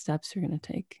next steps you're going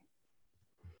to take?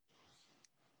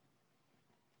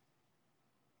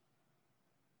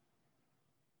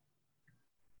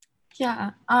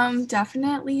 Yeah,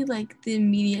 definitely like the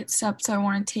immediate steps I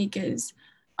want to take is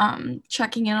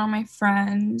checking in on my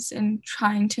friends and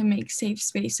trying to make safe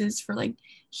spaces for like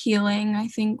healing. I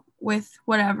think with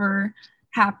whatever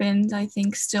happens, I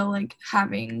think still like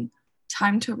having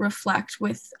time to reflect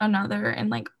with another, and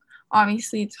like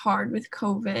obviously it's hard with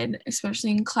COVID,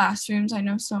 especially in classrooms. I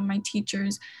know some of my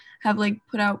teachers have like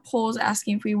put out polls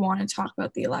asking if we want to talk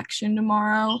about the election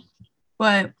tomorrow,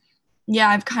 but yeah,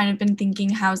 I've kind of been thinking,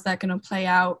 how's that going to play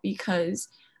out? Because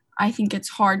I think it's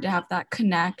hard to have that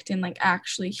connect and like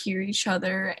actually hear each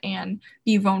other and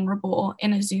be vulnerable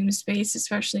in a Zoom space,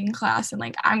 especially in class. And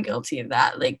like, I'm guilty of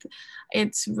that. Like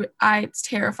it's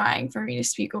terrifying for me to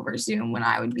speak over Zoom when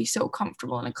I would be so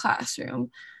comfortable in a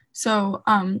classroom. So,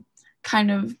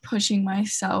 kind of pushing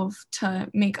myself to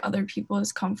make other people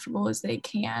as comfortable as they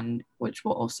can, which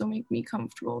will also make me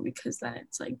comfortable, because then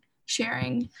it's like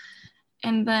sharing.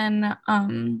 And then,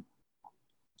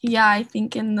 yeah, I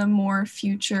think in the more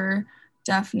future,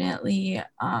 definitely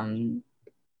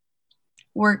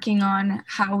working on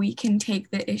how we can take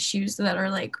the issues that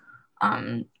are like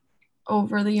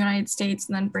over the United States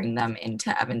and then bring them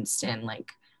into Evanston, like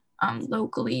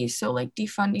locally. So like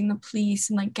defunding the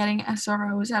police and like getting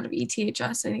SROs out of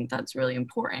ETHS. I think that's really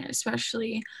important,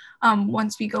 especially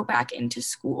once we go back into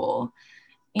school.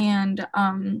 And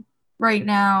right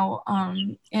now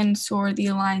in SOAR, the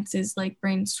Alliance is like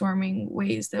brainstorming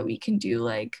ways that we can do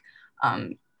like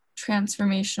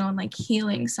transformational and like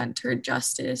healing centered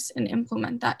justice and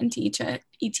implement that into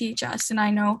ETHS. And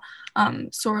I know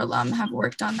SOAR alum have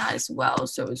worked on that as well.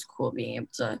 So it was cool being able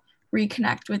to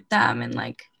reconnect with them and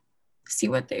like see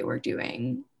what they were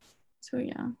doing. So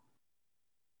yeah.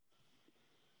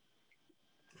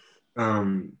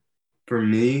 For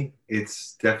me,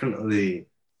 it's definitely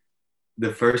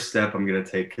the first step I'm going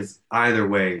to take, because either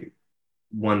way,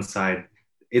 one side,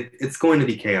 it's going to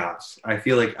be chaos. I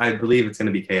believe it's going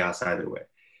to be chaos either way.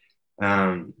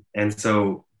 And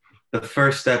so the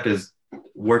first step is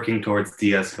working towards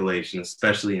de-escalation,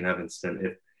 especially in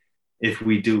Evanston. If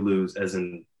we do lose, as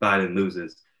in Biden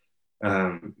loses,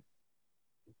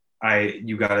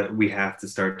 we have to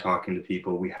start talking to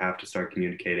people. We have to start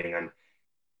communicating on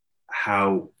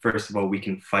how, first of all, how we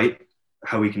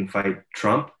can fight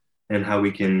Trump, and how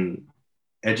we can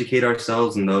educate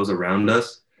ourselves and those around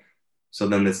us, so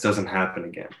then this doesn't happen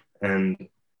again, and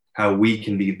how we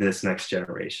can be this next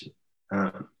generation.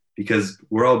 Because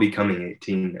we're all becoming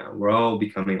 18 now. We're all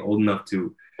becoming old enough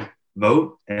to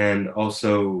vote, and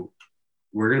also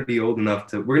we're going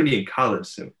to be in college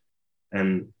soon,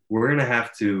 and we're going to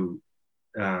have to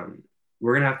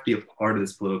be a part of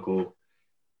this political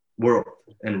world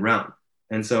and realm.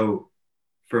 And so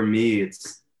for me,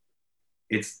 it's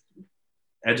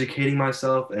educating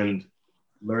myself and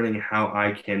learning how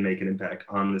I can make an impact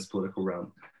on this political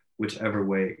realm, whichever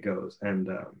way it goes. And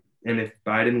if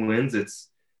Biden wins, it's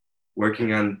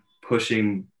working on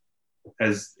pushing,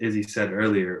 as Izzy said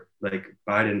earlier, like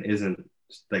Biden isn't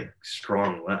like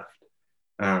strong left,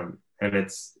 and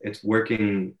it's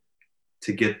working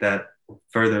to get that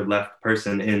further left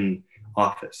person in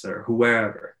office, or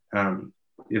whoever,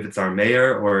 if it's our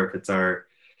mayor or if it's our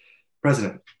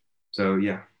president. So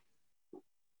yeah.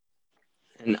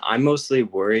 And I'm mostly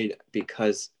worried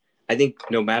because I think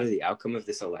no matter the outcome of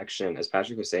this election, as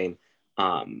Patrick was saying,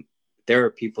 there are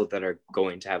people that are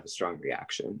going to have a strong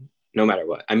reaction no matter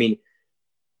what. I mean,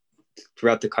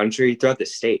 throughout the country, throughout the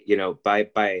state,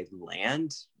 by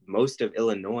land, most of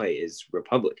Illinois is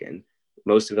Republican.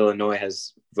 Most of Illinois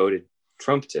has voted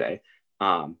Trump today,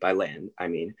 by land, I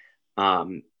mean.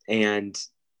 And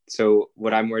so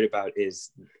what I'm worried about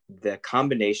is the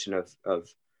combination of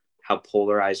how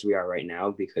polarized we are right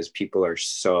now, because people are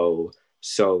so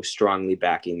strongly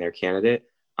backing their candidate,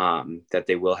 that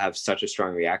they will have such a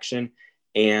strong reaction.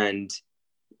 And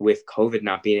with COVID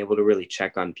not being able to really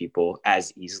check on people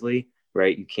as easily,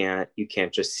 right? You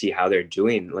can't just see how they're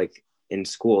doing like in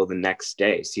school the next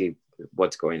day, see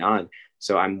what's going on.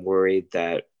 So I'm worried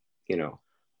that,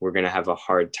 we're going to have a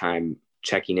hard time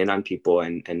checking in on people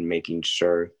and making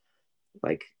sure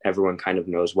like everyone kind of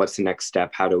knows what's the next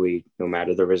step. How do we, no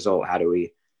matter the result, how do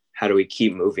we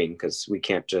keep moving? Because we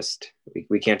can't just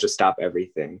stop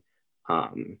everything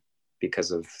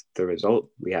because of the result.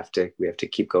 We have to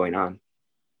keep going on.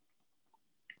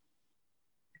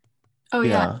 Oh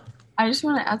yeah. I just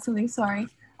want to add something. Sorry.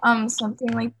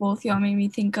 Something like both y'all made me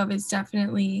think of is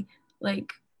definitely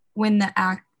like with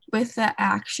the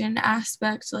action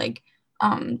aspect, like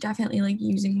definitely like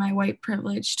using my white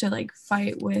privilege to like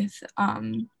fight with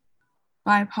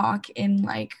BIPOC in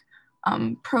like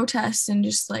protests, and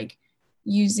just like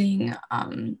using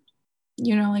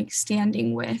like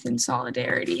standing with in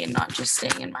solidarity and not just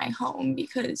staying in my home,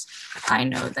 because I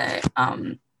know that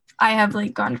I have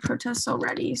like gone to protests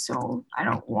already, so I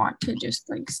don't want to just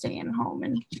like stay in home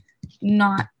and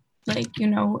not like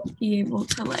be able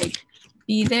to like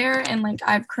be there. And like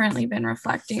I've currently been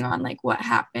reflecting on like what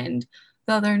happened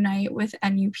the other night with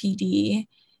NUPD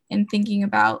and thinking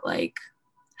about like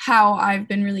how I've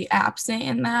been really absent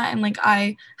in that. And like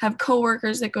I have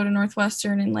coworkers that go to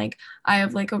Northwestern, and like I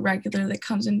have like a regular that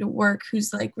comes into work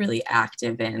who's like really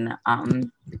active in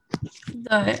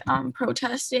the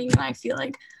protesting, and I feel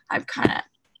like I've kind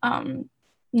of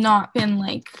not been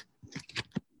like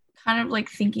kind of like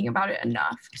thinking about it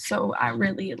enough. So I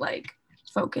really like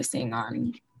focusing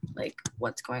on like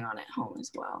what's going on at home as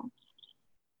well.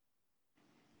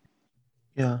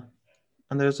 Yeah,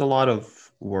 and there's a lot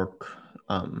of work.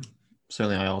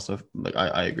 Certainly, I also like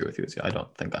I agree with you. I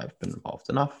don't think I've been involved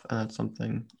enough, and that's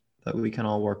something that we can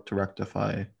all work to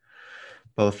rectify,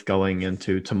 both going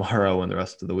into tomorrow and the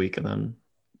rest of the week, and then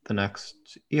the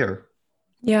next year.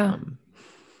 Yeah.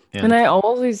 And I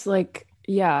always like,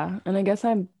 and I guess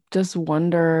I just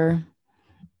wonder,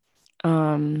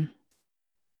 like,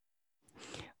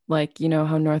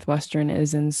 how Northwestern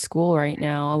is in school right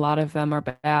now. A lot of them are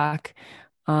back,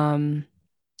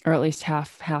 or at least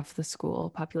half the school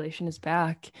population is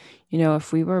back.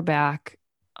 If we were back,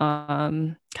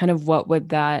 kind of what would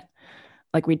that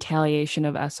like retaliation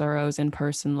of SROs in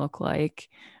person look like,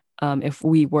 if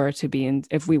we were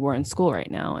in school right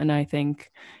now? And I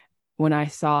think when I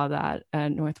saw that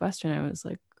at Northwestern, I was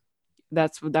like,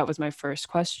 that was my first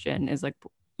question, is like,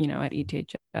 at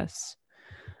ETHS,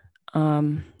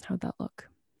 how'd that look?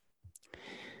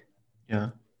 Yeah.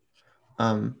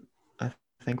 I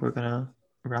think we're gonna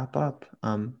wrap up.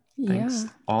 Thanks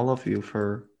all of you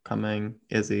for coming.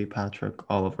 Izzy, Patrick,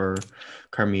 Oliver,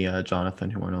 Carmia, Jonathan,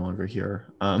 who are no longer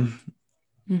here.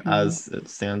 As it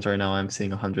stands right now, I'm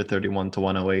seeing 131 to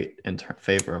 108 in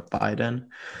favor of Biden.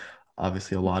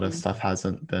 Obviously, a lot of stuff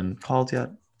hasn't been called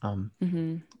yet.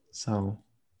 So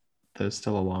there's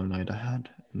still a long night ahead,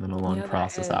 and then a long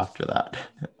process after that.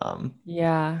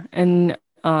 And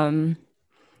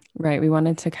right, we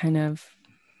wanted to kind of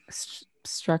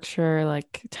structure,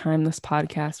 like time this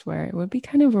podcast where it would be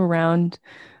kind of around,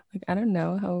 like, I don't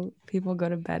know how people go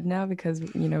to bed now, because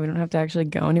we don't have to actually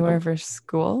go anywhere for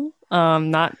school.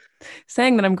 Not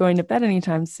saying that I'm going to bed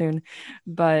anytime soon,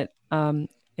 but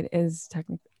it is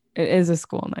a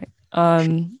school night.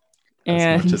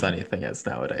 As much as anything is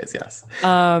nowadays, yes.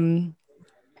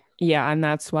 And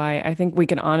that's why I think we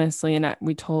can honestly, and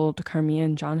we told Carmia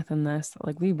and Jonathan this,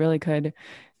 like we really could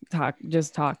talk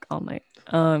all night.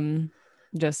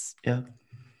 As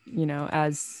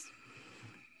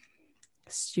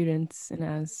students and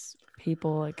as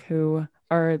people like who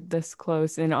are this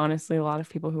close, and honestly a lot of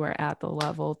people who are at the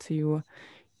level to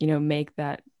make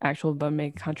that actual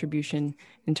make contribution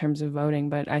in terms of voting.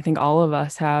 But I think all of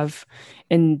us have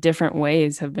in different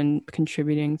ways have been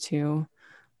contributing to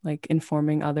like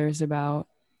informing others about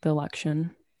the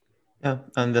election. Yeah,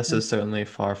 and this is certainly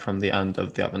far from the end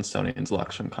of the Evanstonians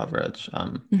election coverage.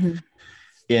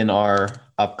 In our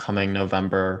upcoming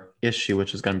November issue,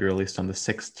 which is going to be released on the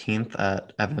 16th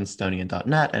at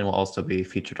evanstonian.net, and will also be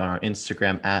featured on our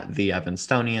Instagram at the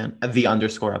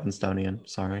 _Evanstonian,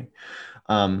 sorry.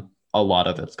 A lot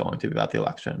of it's going to be about the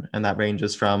election, and that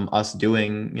ranges from us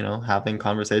doing, having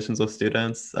conversations with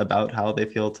students about how they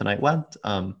feel tonight went.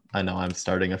 I know I'm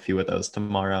starting a few of those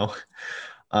tomorrow.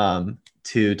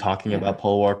 to talking Yeah. about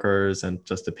poll workers and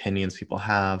just opinions people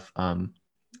have.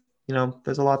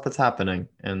 There's a lot that's happening,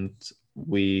 and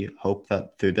we hope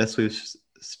that through this we've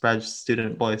spread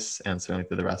student voice, and certainly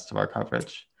through the rest of our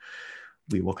coverage,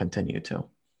 we will continue to.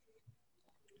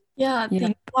 Yeah, Yep.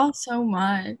 thank you all so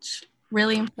much.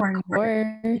 Really important Of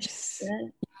work. course.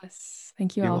 Yes.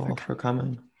 Thank you You all all for for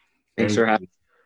coming. Thanks for having